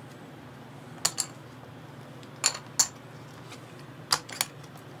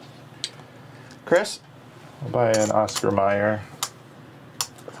 Chris? I'll buy an Oscar Mayer.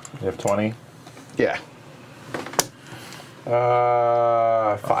 You have 20. Yeah.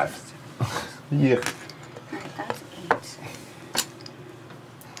 5. Yeah. Alright, that's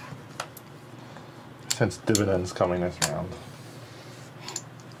 8. Since dividends coming this round.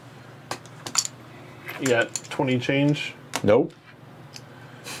 You got 20 change. Nope.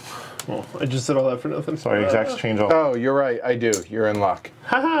 Well, I just did all that for nothing. Sorry, exact change all. Oh, you're right. I do. You're in luck.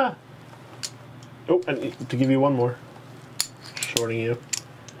 Haha! Oh, I need to give you one more. Shorting you.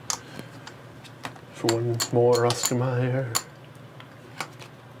 For one more Oscar Mayer.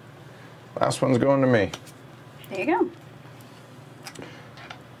 Last one's going to me. There you go.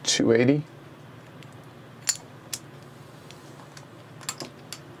 280.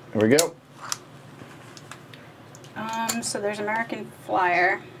 There we go. So there's American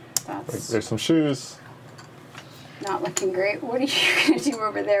Flyer. That's There's some shoes. not looking great. What are you going to do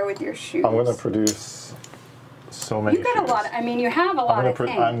over there with your shoes? I'm gonna produce so many. You got shoes. a lot. I mean, you have a lot of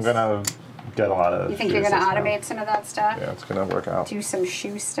things. I'm gonna get a lot of. You think you're shoes going to this round. automate some of that stuff? Yeah, it's gonna work out. Do some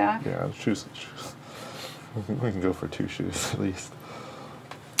shoe stuff? Yeah, shoes. We can go for 2 shoes at least.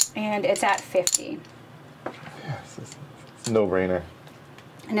 And it's at 50. Yes, it's a no-brainer.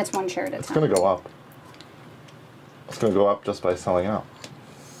 And it's one share at a It's time. gonna go up. It's gonna go up just by selling out.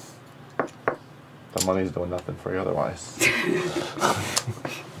 The money's doing nothing for you otherwise.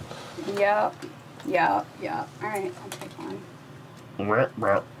 Yep. Yep. Yep. All right, I'll take one.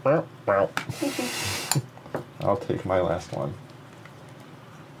 I'll take my last one.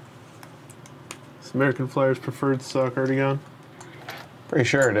 Is American Flyers preferred stock already gone? Pretty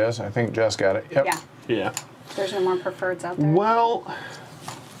sure it is. I think Jess got it. Yep. Yeah. Yeah. There's no more preferreds out there. Well,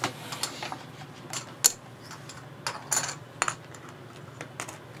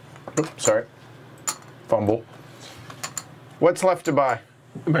 Oops, sorry. Fumble. What's left to buy?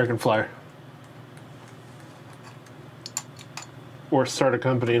 American Flyer. Or start a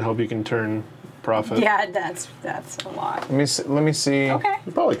company and hope you can turn profit. Yeah, that's a lot. Let me see. Let me see. Okay,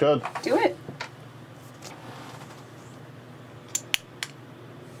 You probably could. do it.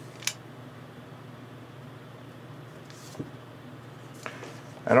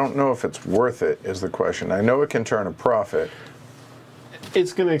 I don't know if it's worth it, is the question. I know it can turn a profit.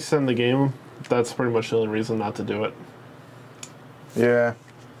 It's going to extend the game. That's pretty much the only reason not to do it. Yeah.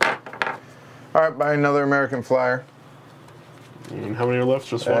 All right, buy another American Flyer. And how many are left?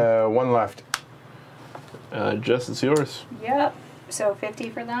 Just one? One left. Jess, it's yours. Yep. So 50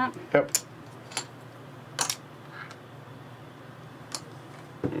 for that. Yep.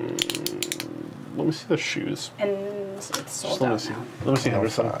 Let me see the shoes. And it's sold Let me out see. now. Let me see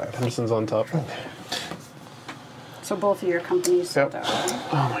Henderson. 105. Henderson's on top. So both of your companies sold Yep. out. Right?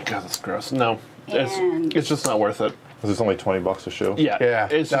 Oh my god, that's gross. No, And- it's just not worth it. This is only $20 a shoe. Yeah, Yeah,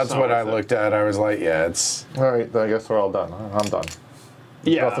 it's just that's not what I worth it. looked at. I was like, yeah, it's All right, then I guess we're all done. I'm done.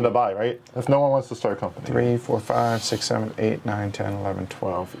 Yeah, Nothing to buy, right? If no one wants to start a company. 3, 4, 5, 6, 7, 8, 9, 10, 11,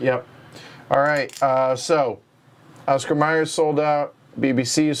 12. Yep. All right, so Oscar Mayer sold out.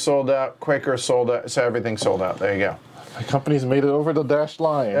 BBC is sold out. Quaker is sold out. So everything's sold out. There you go. My company's made it over the dashed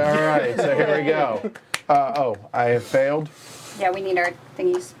line. All right, so here we go. Oh, I have failed. Yeah, we need our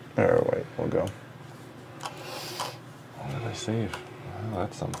thingies. Oh, wait, we'll go. did I save? Oh,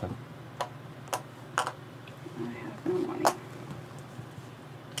 that's something. I have no money.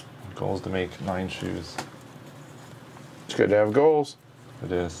 Goal is to make 9 shoes. It's good to have goals.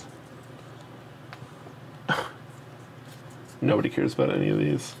 It is. Nobody cares about any of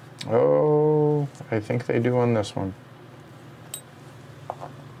these. Oh, I think they do on this one.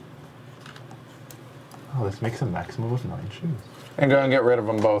 Oh, this makes a maximum of 9 shoes. And go and get rid of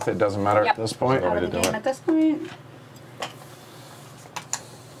them both. It doesn't matter Yep. at this point. Out of the to do game it. at this point.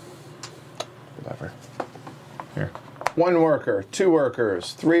 Whatever. Here. 1 worker, 2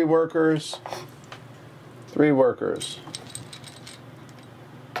 workers, 3 workers, 3 workers.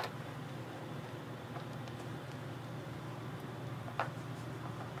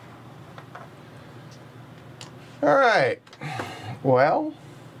 All right. Well,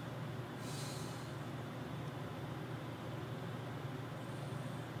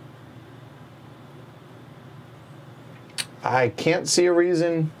 I can't see a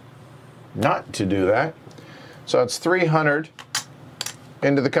reason not to do that. So it's 300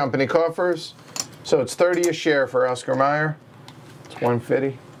 into the company coffers. So it's 30 a share for Oscar Mayer. It's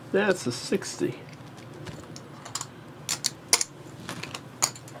 150. That's a 60.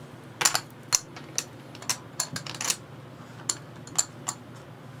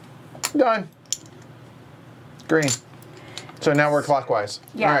 Done. Green. So now we're clockwise.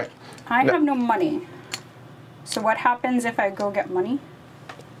 Yeah. All right. I No. have no money. So what happens if I go get money?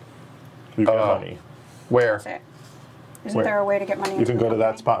 You get money. Where? That's it. Isn't Where? there a way to get money? You into can the go to that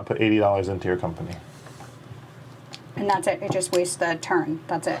company? spot and put $80 into your company. And that's it. It just wastes the turn.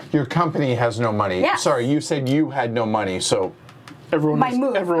 That's it. Your company has no money. Yes. Sorry, you said you had no money, so Everyone My was,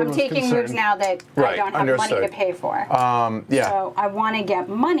 move. everyone I'm was taking concerned. moves now that I Right, don't have understood. money to pay for. yeah. So I want to get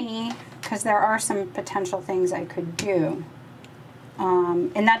money because there are some potential things I could do.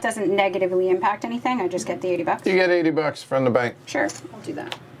 And that doesn't negatively impact anything. I just get the $80. You get 80 bucks from the bank. Sure, I'll do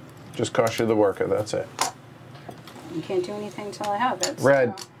that. Just cost you the worker, that's it. You can't do anything until I have it.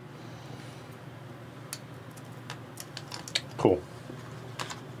 Red. So. Cool.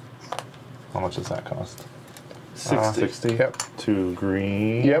 How much does that cost? 60. 60. Yep. To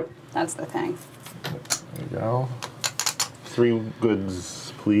green. Yep. That's the thing. There you go. 3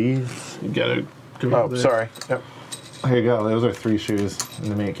 goods, please. You gotta go Oh, there. sorry. Yep. Here you go. Those are 3 shoes in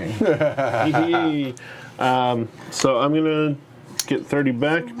the making. So I'm gonna get 30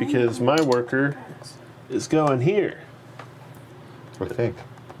 back because my worker is going here. I think.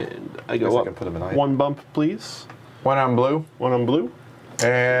 And I Guess go I up can put 'em in either. 1 bump, please. 1 on blue, 1 on blue.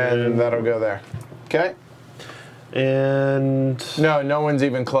 and that'll go there. Okay? And No one's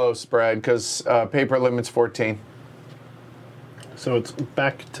even close, Brad, because paper limit's 14. so it's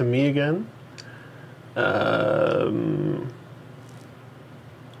back to me again.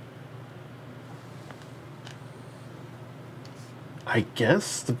 I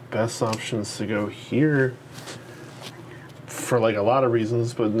guess the best option is to go here for like a lot of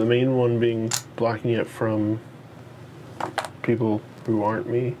reasons, but the main one being blocking it from people who aren't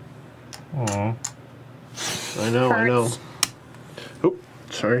me. I know. Hurts. Oh,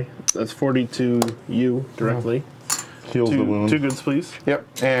 sorry. That's 40 to you directly. Heals the wound. 2 goods, please. Yep.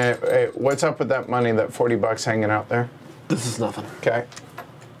 And what's up with that money, that 40 bucks hanging out there? This is nothing. Okay.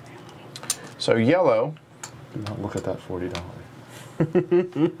 So yellow. Do not look at that $40.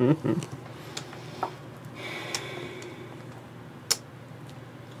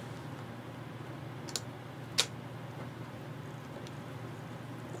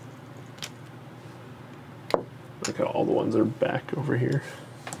 Look at all the ones that are back over here.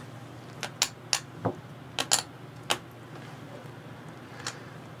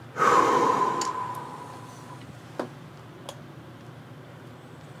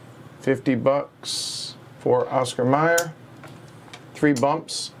 $50 for Oscar Mayer. 3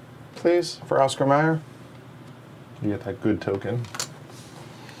 bumps, please, for Oscar Mayer. You get that good token.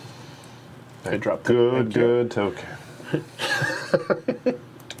 I dropped it. Good token.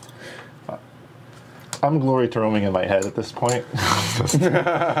 I'm glory to roaming in my head at this point. Company's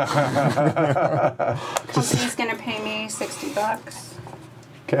gonna pay me $60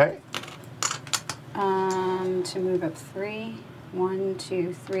 Okay. to move up 3. 1,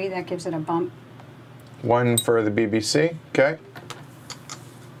 2, 3. That gives it a bump. 1 for the BBC. Okay.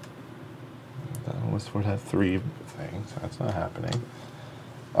 That was for that 3 things. That's not happening.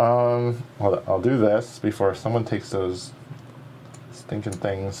 Well, I'll do this before someone takes those stinking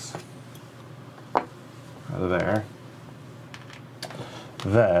things out of there.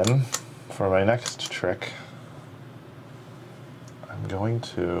 Then, for my next trick, I'm going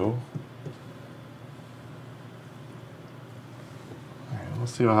to... Alright,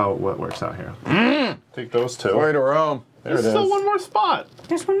 let's see how what works out here. Take those 2. Way to Rome. There There's it still is. one more spot.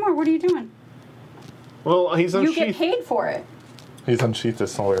 There's one more. What are you doing? Well, he's You unsheathed. get paid for it. He's unsheathed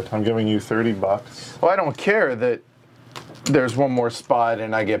this sword. I'm giving you $30. Well, I don't care that there's one more spot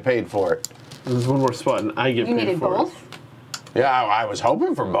and I get paid for it. There's one more spot, and I get You paid needed for both? it. Yeah, I was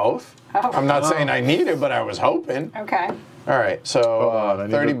hoping for both. Oh. I'm not saying I need it, but I was hoping. Okay. All right, so Hold on, I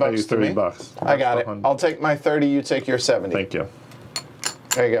need 30 to pay you bucks to me. $30. I got it. That's I'll take my 30, you take your 70. Thank you.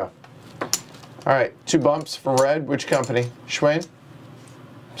 There you go. All right, 2 bumps for red. Which company? Schwain?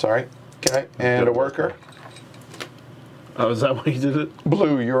 Sorry. Okay, and a worker. Oh, is that why you did it?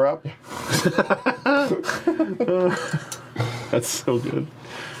 Blue, you're up. That's so good.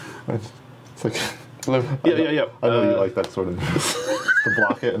 It's like, Blue. Yeah. I know you like that sort of to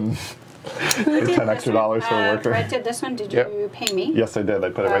block it and Who did $10 this extra one? dollars for a worker. Brett did this one. Did Yep. you pay me? Yes, I did. I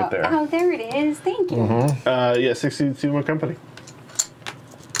put it right there. Oh, there it is. Thank you. Yeah, 62 more company.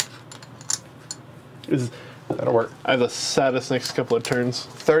 That'll work. I have the saddest next couple of turns.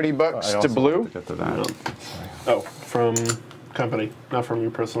 30 bucks I to also blue. want to get to that. Oh, from company, not from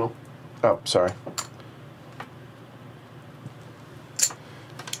your personal. Oh, sorry.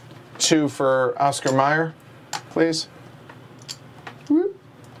 2 for Oscar Mayer, please.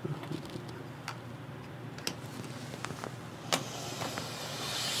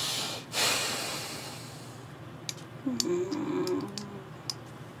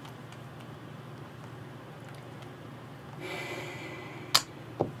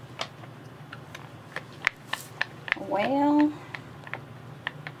 Well,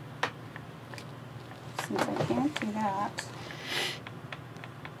 since I can't do that,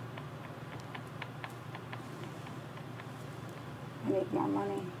 I need more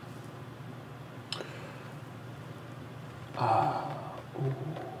money. I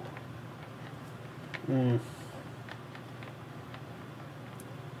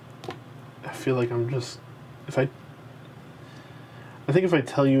feel like I'm just I think if I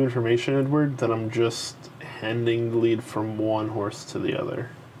tell you information, Edward, that I'm just handing the lead from one horse to the other.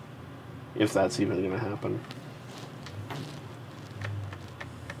 If that's even going to happen.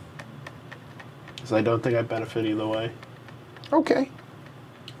 Because I don't think I benefit either way. Okay.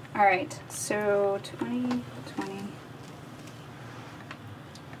 All right, so 20, 20.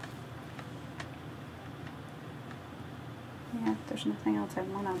 Yeah, there's nothing else I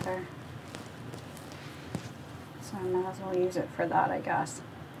want out there. So I might as well use it for that, I guess.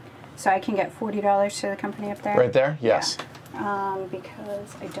 So I can get $40 to the company up there? Right there? Yes. Yeah.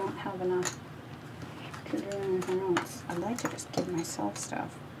 Because I don't have enough to do anything else. I'd like to just give myself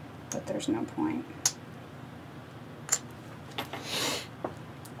stuff, but there's no point.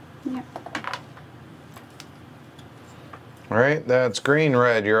 Yep. All right, that's green,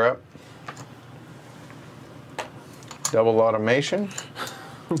 red, you're up. Double automation.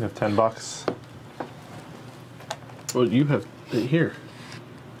 You have $10. Well, you have here.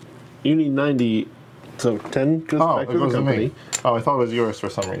 You need 90, so 10 goes back it to the goes to company. me. Oh, I thought it was yours for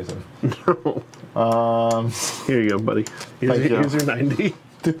some reason. No. Here you go, buddy. Thank you. Here's your 90.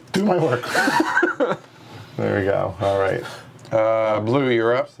 Do my work. There we go. All right. Blue,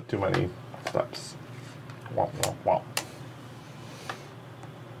 you're up. Too many steps. Womp, womp, womp.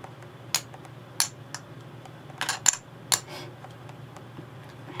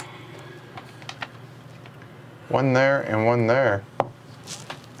 One there and one there.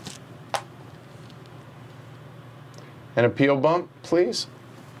 An appeal bump, please.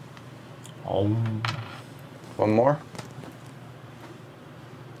 One more.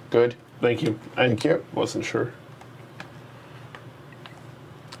 Good. Thank you. Thank you. Wasn't sure.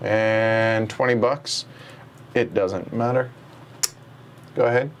 And 20 bucks. It doesn't matter. Go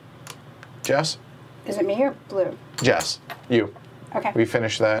ahead. Jess? Is it me or blue? Jess, you. Okay. We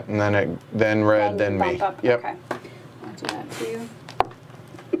finish that, and then red, then me. bump up. Yep. Okay. I'll do that for you.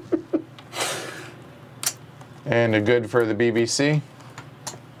 And a good for the BBC.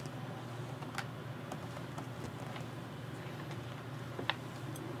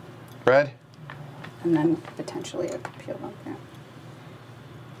 Red? And then potentially a peel bump there.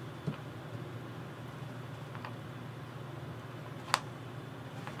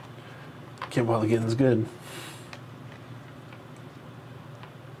 Get while the getting's good.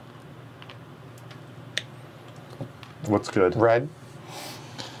 What's good? Red?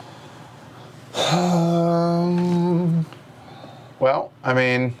 Well, I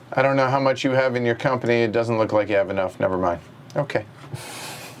mean, I don't know how much you have in your company. It doesn't look like you have enough. Never mind. Okay.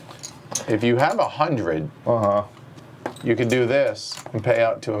 If you have 100, you could do this and pay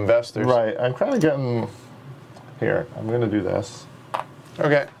out to investors. Right. I'm kind of getting here. I'm going to do this.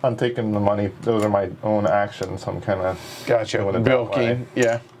 Okay. I'm taking the money. Those are my own actions. I'm kind of Gotcha. doing it that way. Bilking.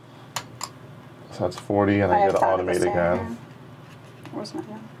 Yeah. So So that's 40, and I I have get to thought of the automate same, again. yeah. Where's my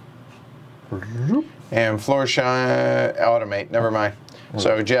And floor shine, automate, never mind.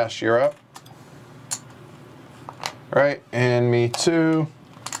 So Jess, you're up. Right, and me too.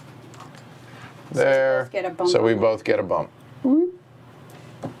 There. get a bump So we on both get a bump.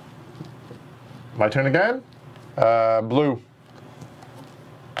 My turn again? Blue.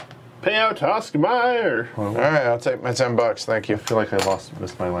 Payout to Oscar Mayer. All right, I'll take my 10 bucks. Thank you. I feel like I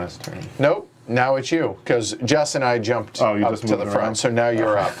missed my last turn. Nope. Now it's you, because Jess and I jumped Oh, you up just to the moved front. around? So now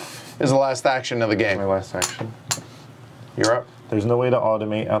you're up. This is the last action of the My game. last action. You're up. There's no way to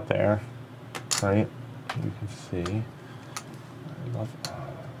automate out there, right? You can see. I love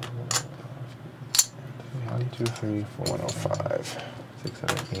 1, 2, 3, 4, 105. 6,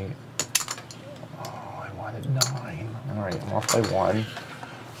 7, 8. Oh, I wanted 9. All right, I'm off by 1.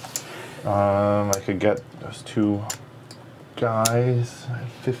 I could get those 2 guys. I have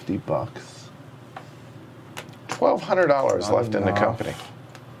 50 bucks. $1,200 Not left in the enough. company.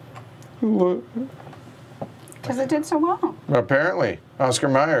 Because it did so well. Apparently, Oscar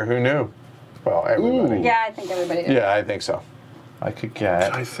Mayer. Who knew? Well, everybody. Ooh. Yeah, I think everybody did. Yeah, I think so. I could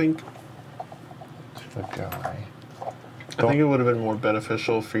get I think the guy. I think it would have been more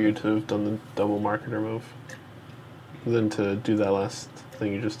beneficial for you to have done the double marketer move than to do that last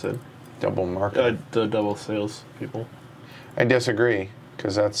thing you just did. Double market. The double sales people. I disagree,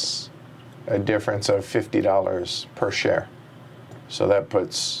 because that's a difference of $50 per share. So that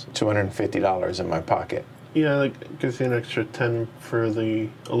puts $250 in my pocket. Yeah, that gives you an extra 10 for the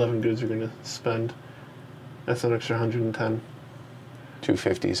 11 goods you're going to spend. That's an extra 110.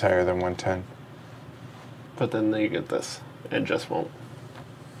 250 is higher than 110. But then you get this, and just won't.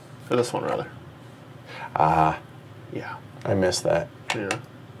 Or this one, rather. Ah, Yeah. I missed that. Yeah.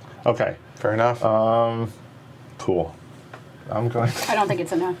 Okay. Fair enough. Cool. I'm going. I don't think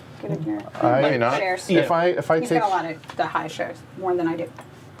it's enough. Give it your Maybe not. shares. Yeah. If I He's take got a lot of the high shares, more than I do.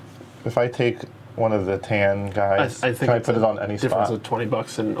 if I take one of the tan guys, I think can I it's put a it on any difference spot? of 20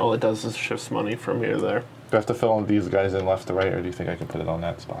 bucks, and all it does is shifts money from here to there. Do I have to fill in these guys in left to right, or do you think I can put it on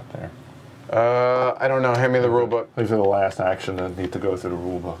that spot there? I don't know. Hand me the rule book. These are the last action that need to go through the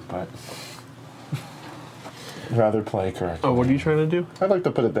rule book, but rather play correctly. Oh, what are you trying to do? I'd like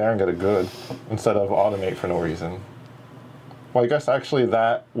to put it there and get it good instead of automate for no reason. Well, I guess actually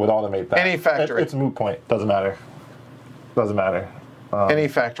that would automate that. Any factory. It's a moot point. Doesn't matter. Doesn't matter. Any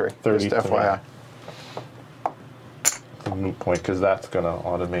factory. 30 Just to me. FYI. It's a moot point because that's going to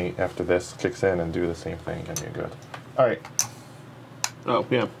automate after this kicks in and do the same thing and you're good. All right. Oh,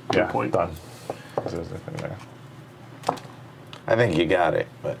 yeah. Good Yeah, point. done. 'Cause there's nothing there. I think you got it,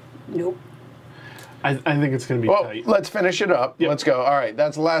 but. Nope. I think it's going to be Well, tight. let's finish it up. Yep. Let's go. All right,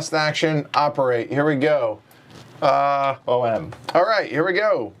 that's last action. Operate. Here we go. OM. All right, here we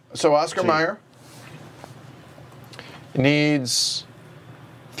go. So Oscar Gee. Mayer needs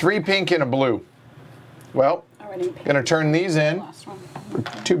 3 pink and a blue. Well, Already paid. gonna turn these in. Last one.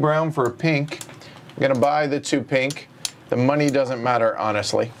 2 brown for a pink. I'm gonna buy the 2 pink. The money doesn't matter,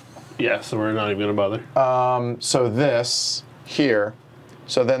 honestly. Yeah, so we're not even going to bother. So this here.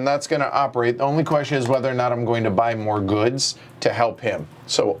 So then that's going to operate. The only question is whether or not I'm going to buy more goods to help him.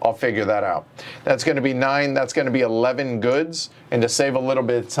 So I'll figure that out. That's going to be 9. That's going to be 11 goods. And to save a little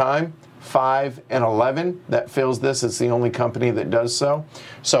bit of time, 5 and 11. That fills this. It's the only company that does so.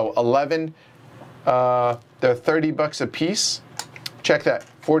 So 11, they're 30 bucks a piece. Check that.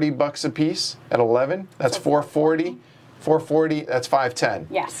 40 bucks a piece at 11. That's 440. 440, that's 510.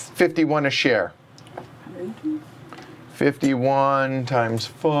 Yes. 51 a share. 51 times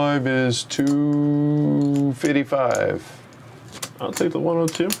 5 is 255. I'll take the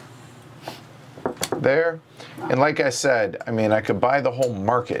 102. There. And like I said, I mean, I could buy the whole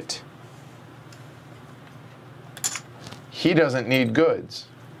market. He doesn't need goods.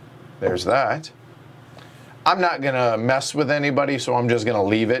 There's that. I'm not going to mess with anybody, so I'm just going to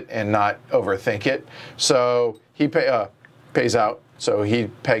leave it and not overthink it. So he pays out, so he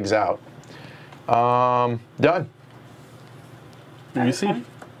pegs out. Done. BBC.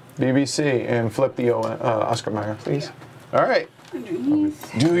 BBC and flip the Oscar Mayer, please. All right.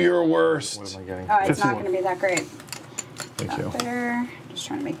 Underneath. Do your What worst. am I getting? Oh, it's not 51. going to be that great. Thank you. Up there. Just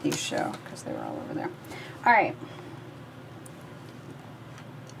trying to make these show because they were all over there. All right.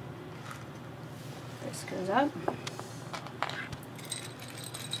 This goes up.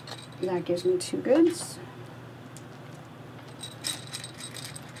 That gives me 2 goods.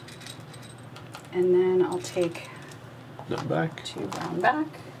 And then I'll take Not back. 2 brown back.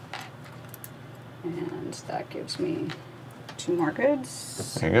 And that gives me 2 more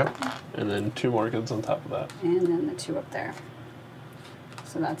goods. There you go. And then 2 more goods on top of that. And then the 2 up there.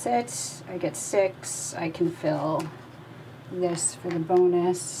 So that's it. I get 6. I can fill this for the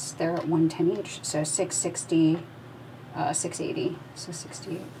bonus. They're at 110 each. So 660, 680. So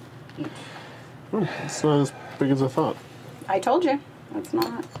 68 each. It's not as big as I thought. I told you. It's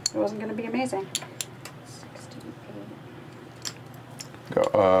not. It wasn't going to be amazing. 68.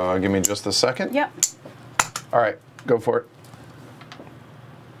 Go, give me just a second. Yep. All right, go for it.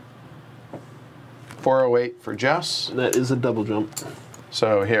 408 for Jess. That is a double jump.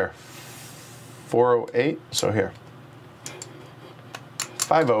 So here. 408. So here.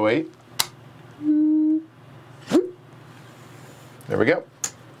 508. There we go.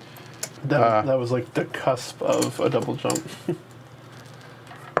 That was like the cusp of a double jump. It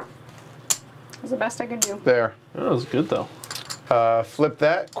was the best I could do. There. That was good though. Flip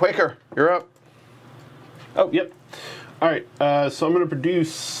that. Quaker, you're up. Oh, yep. All right. So I'm going to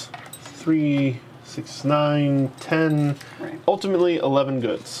produce 3, 6, 9, 10, Right. ultimately 11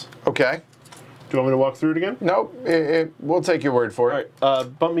 goods. Okay. Do you want me to walk through it again? Nope. We'll take your word for All it.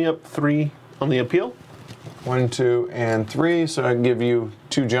 right. Bump me up 3 on the appeal. 1, 2, and 3. So I can give you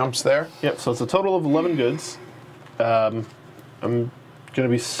 2 jumps there. Yep. So it's a total of 11 goods. I'm going to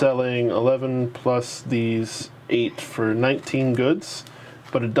be selling 11 plus these 8 for 19 goods,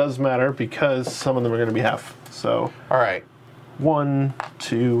 but it does matter because some of them are going to be half. So All right. 1,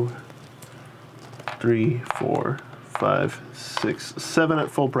 2, 3, 4, 5, 6, 7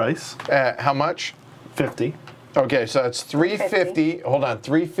 at full price. How much? 50. Okay, so that's 350. Hold on,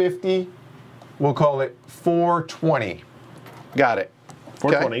 350. We'll call it 420. Got it.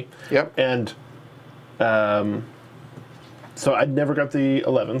 420. Okay. Yep. And so I never got the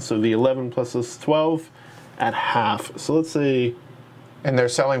 11. So the 11 plus this 12 at half. So let's say And they're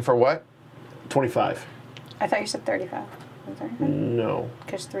selling for what? 25. I thought you said 35. Was 35? No.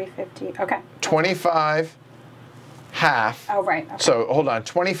 Because 350. Okay. 25 half. Oh, right. Okay. So hold on,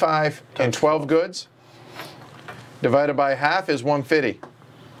 25 and 12 goods divided by half is 150.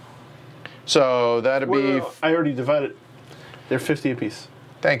 So that'd be. Well, I already divided. They're 50 apiece.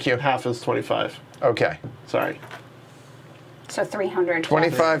 Thank you. Half is 25. Okay. Sorry. So 300.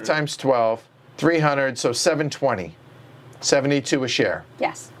 25 times 12, 300, so 720. 72 a share.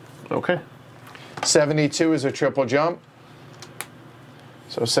 Yes. Okay. 72 is a triple jump.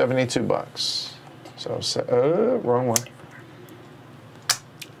 So 72 bucks. So, wrong one.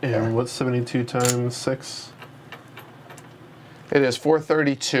 And Yeah. what's 72 times 6? It is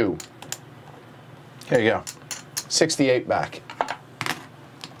 432. Here you go. 68 back.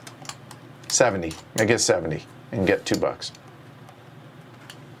 70. Make it 70 and get $2.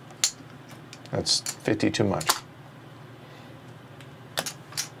 That's 50 too much.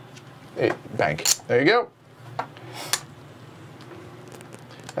 Hey, bank. There you go.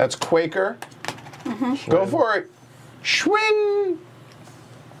 That's Quaker. Go for it. Schwinn.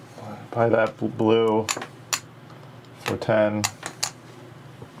 Buy that blue for 10.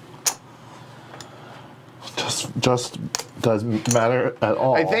 Just doesn't matter at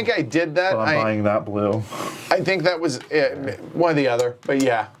all. I think I did that. But I'm buying that blue. I think that was one or the other, but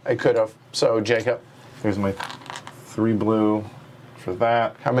yeah, I could have. So Jacob, Here's my 3 blue for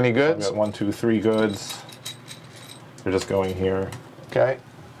that. how many I've goods? got 1, 2, 3 goods. They're just going here. Okay,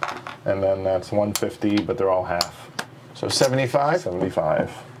 And then that's 150, but they're all half. so 75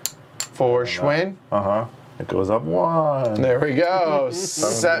 75. for Schwinn. Uh-huh. It goes up 1. There we go. So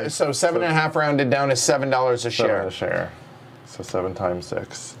 7.5 rounded down is $7 a 7 share. a share. So 7 times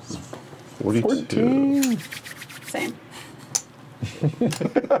 6 is 42. Same.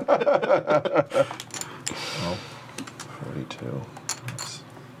 Well, 42. That's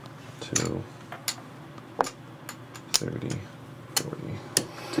 2. 30.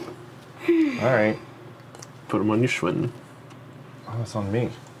 40. All right. Put them on your Schwinn. Oh, that's on me.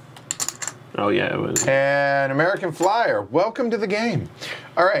 Oh, yeah, it was. And American Flyer, welcome to the game.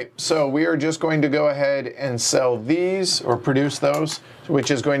 All right, so we are just going to go ahead and sell these or produce those,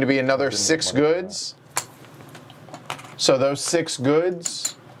 which is going to be another 6 goods. So those 6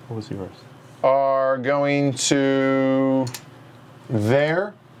 goods What was yours? are going to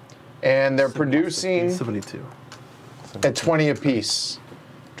there, and they're producing 72. at 20 apiece.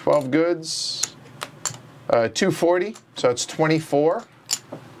 12 goods, 240, so it's 24.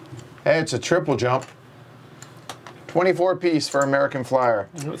 Hey, it's a triple jump. 24 apiece for American Flyer.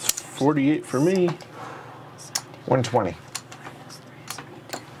 That's 48 for me. 120.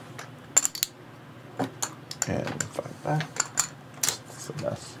 And 5 back. It's a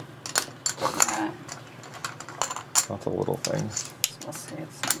mess. Uh, Lots of little things. we'll see.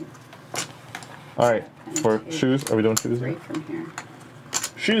 It's All right. For shoes, are we doing shoes 3 here? from here.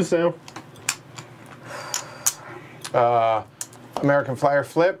 Shoes now. American Flyer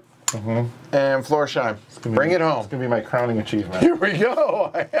flip, and Florsheim. Bring it home. It's gonna be my crowning achievement. Here we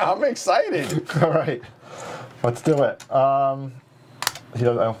go. I'm excited. All right, let's do it. I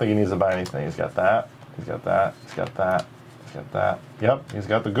don't think he needs to buy anything. He's got that. He's got that. He's got that. He's got that. Yep, he's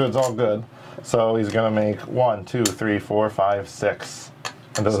got the goods all good. So he's gonna make 1, 2, 3, 4, 5, 6.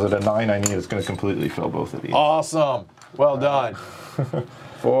 And those are the 9 I need. It's gonna completely fill both of these. Awesome. Well done.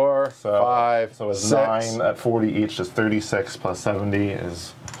 4, 5, So it's 6. 9 at 40 each is 36 plus 70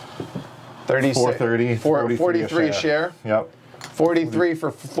 is 36. 430. 43 a share. Yep. 43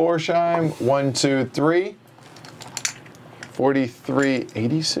 for Florsheim. 1, 2, 3. 43,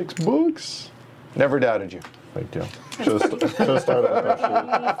 86 bucks. Never doubted you. Thank you. Just started with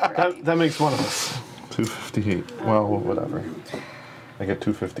that sheet. That makes one of us. 258. Well, whatever. I get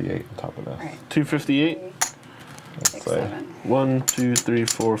 258 on top of this. Right. 258. Let's 6, say. 7. 1, 2, 3,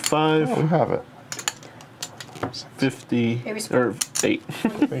 4, 5. Oh, we have it. 50 It was or 8.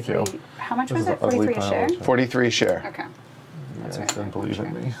 Thank you. How much This was is it? an ugly 43 a pile share? of shit. 43 a share. Okay. You That's guys right. didn't believe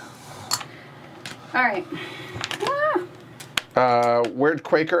in me. All right. Ah. Where'd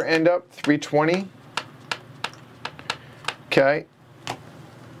Quaker end up? 320. Okay.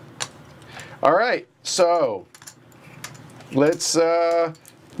 All right. So let's go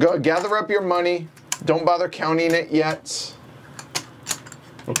gather up your money. Don't bother counting it yet.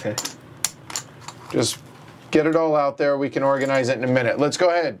 Okay. Just get it all out there. We can organize it in a minute. Let's go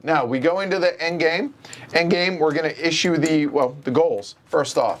ahead. Now we go into the end game. End game. We're going to issue the goals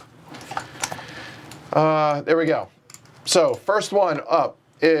first off. There we go. So first one up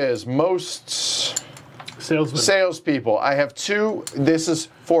is most salespeople. I have 2. This is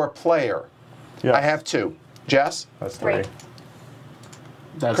for a player. Yeah. I have 2. Jess, That's 3.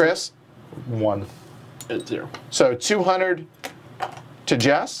 That's Chris. 1. It's 0. So 200 to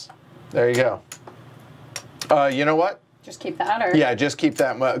Jess. There you go. You know what? Just keep that, or? Yeah, just keep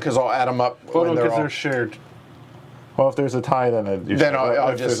that because I'll add them up Oh, when no, they're because all. they're shared. Well, if there's a tie, then I'll if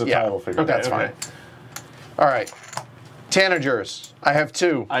just there's a tie, we'll figure okay, it that's out. fine. All right, tanagers. I have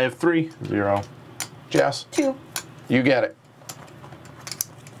 2. I have 3. 0. Jess, 2. you get it.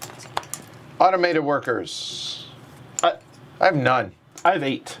 Automated workers. I I have none. I have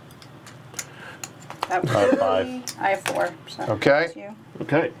 8. That would 5. be, I have 4. So Okay. that's you.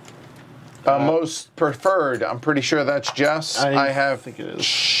 Okay. Most preferred. I'm pretty sure that's Jess. I have think it is.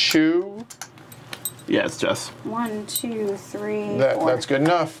 2. Yeah, it's Jess. 1, 2, 3, 4. That's good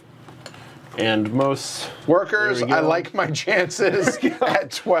enough. And most Workers. There we go. I like my chances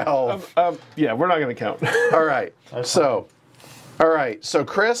at 12. yeah, we're not going to count. All right. So, all right. So,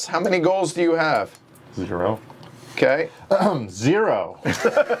 Chris, how many goals do you have? 0. Okay. 0.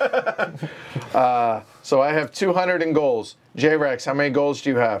 So I have 200 in goals. J-Rex, how many goals do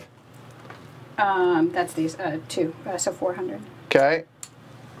you have? That's these 2. So 400. Okay.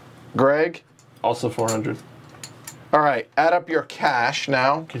 Greg? Also 400. All right. Add up your cash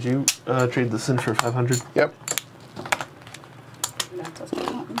now. Could you trade this in for 500? Yep. That doesn't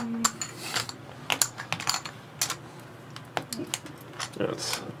count.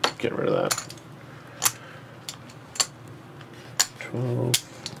 Let's get rid of that. 12.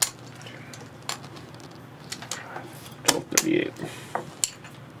 1238.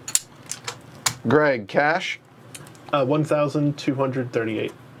 Greg, cash?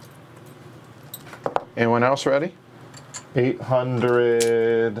 1,238. Anyone else ready?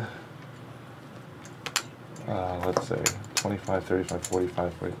 800. Let's say 25, 35,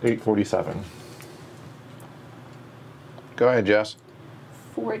 45, 40, 847. Go ahead, Jess.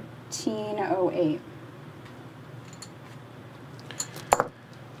 1408.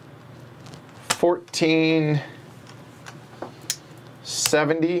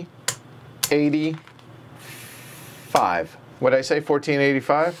 1470, 85. What'd I say?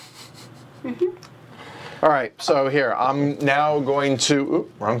 1485? All right. So here, I'm now going to.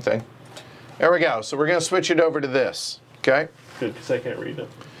 Oop, wrong thing. There we go. So we're going to switch it over to this. Okay. Good, because I can't read it.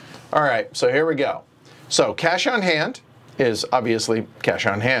 All right. So here we go. So cash on hand is obviously cash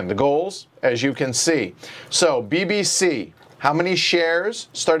on hand. The goals, as you can see. So BBC. How many shares?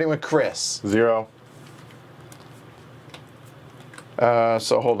 Starting with Chris. 0.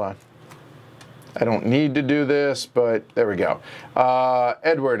 So hold on. I don't need to do this, but there we go.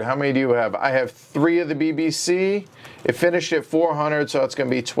 Edward, how many do you have? I have 3 of the BBC. It finished at 400, so it's going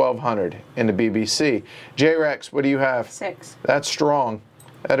to be 1,200 in the BBC. J-Rex, what do you have? 6. That's strong.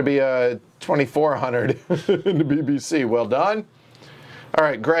 That'll be 2,400 in the BBC. Well done. All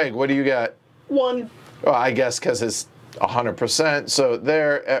right, Greg, what do you got? 1. Well, I guess because it's 100%, so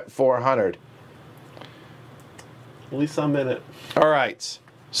they're at 400. At least I'm in it. All right,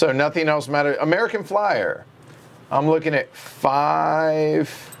 so nothing else matters. American Flyer. I'm looking at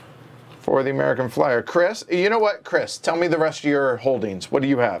 5 for the American Flyer. Chris, you know what? Chris, tell me the rest of your holdings. What do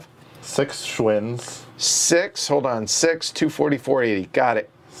you have? 6 Schwinns. 6, hold on, 6, 240, 480. Got it.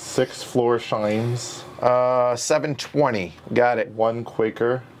 6 Floor Shines. 720. Got it. 1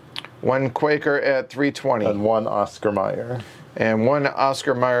 Quaker. 1 Quaker at 320. And 1 Oscar Mayer. And 1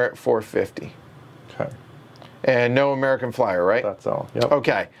 Oscar Mayer at 450. Okay. And no American Flyer, right? That's all. Yep.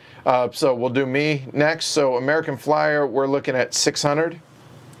 Okay. So we'll do me next. So American Flyer, we're looking at 600.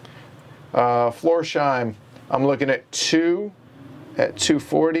 Florsheim, I'm looking at 2 at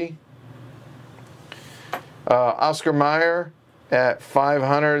 240. Oscar Mayer at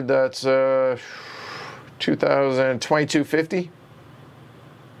 500. That's 2250.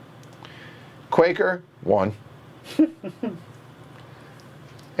 Quaker, 1.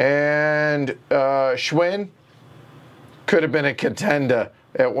 And Schwinn could have been a contender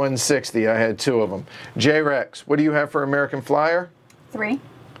at 160. I had 2 of them. J-Rex, what do you have for American Flyer? 3.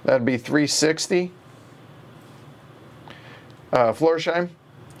 That'd be 360. Florsheim?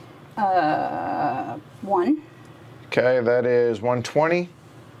 1. Okay, that is 120.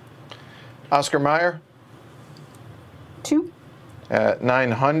 Oscar Mayer? 2. At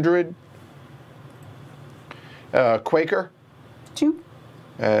 900. Quaker? 2.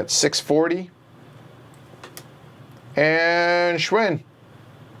 At 640. And Schwinn?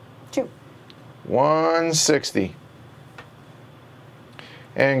 2. 160.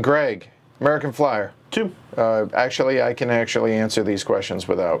 And Greg, American Flyer. 2. Actually, I can actually answer these questions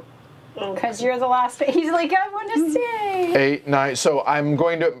without. Because you're the last. He's like, I want to say. 8, 9. So I'm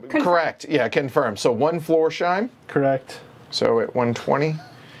going to correct. Yeah, confirm. So 1 Florsheim. Correct. So at 120.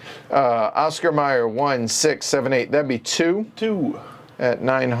 Oscar Mayer, 1, 6, 7, 8. That'd be 2. 2. At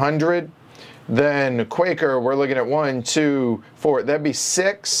 900. Then Quaker, we're looking at 1, 2, 4. That'd be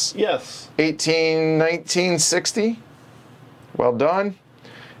 6. Yes. 18, 19, 60. Well done.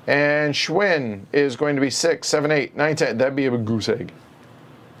 And Schwinn is going to be 6, 7, 8, 9, 10. That'd be a goose egg.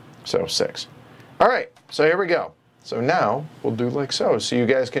 So 6. All right, so here we go. So now we'll do like so you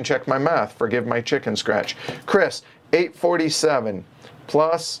guys can check my math. Forgive my chicken scratch. Chris, 847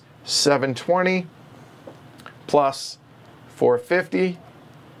 plus 720 plus 450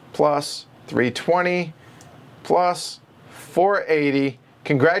 plus 320 plus 480.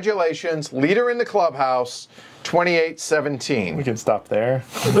 Congratulations, leader in the clubhouse, 28-17. We can stop there.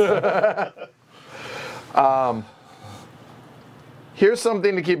 Here's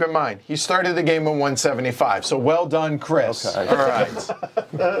something to keep in mind. He started the game with 175, so well done, Chris. Okay. All right.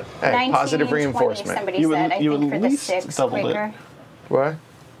 Hey, positive 1920, reinforcement. somebody You said, would- I you think, at for the least 6 doubled it. Quaker. What?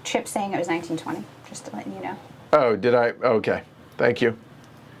 Chip saying it was 1920, just to let you know. Oh, did I? Okay. Thank you.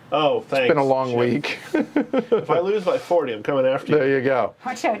 Oh, thanks. It's been a long Chip. week. If I lose by 40, I'm coming after you. There you go.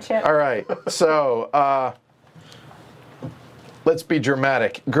 Watch out, Chip. All right. So, let's be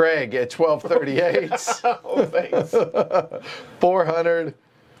dramatic. Greg at 1238. Oh, thanks. 400.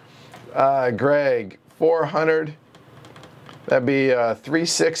 Greg, 400. That'd be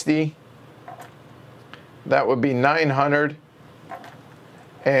 360. That would be 900.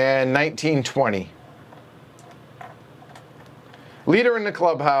 And 1920. Leader in the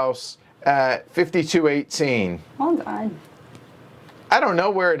clubhouse at 5218. Well done. I don't know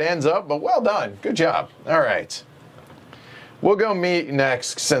where it ends up, but well done. Good job. All right. We'll go me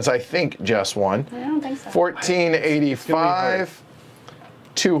next since I think Jess won. I don't think so. 1485,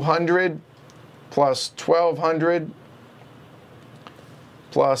 200 plus 1200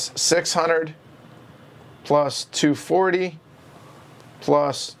 plus 600 plus 240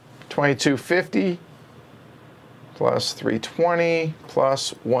 plus 2250 plus 320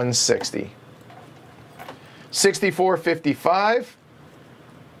 plus 160. 6455.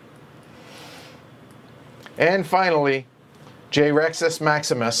 And finally, J. Rexus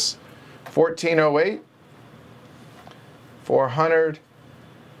Maximus, 1408, 400,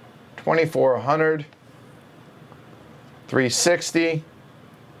 2400, 360,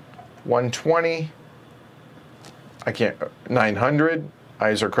 120, I can't, 900,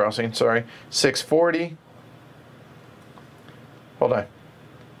 eyes are crossing, sorry, 640, hold on,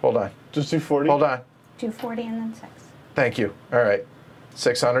 hold on, Just do 40? hold on, 240 and then 6. thank you, all right,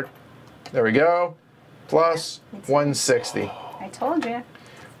 600, there we go, plus 160. I told you.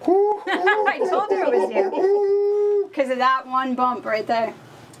 I told you it was you. Because of that one bump right there.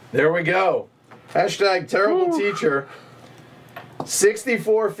 There we go. Hashtag terrible teacher.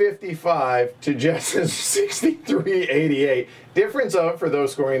 64.55 to Jess's 63.88. Difference of, for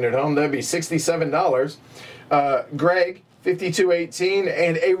those scoring at home, that'd be $67. Greg, 52.18,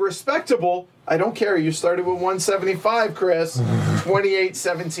 and a respectable, I don't care, you started with 175, Chris,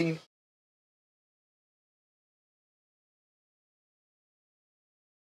 28.17.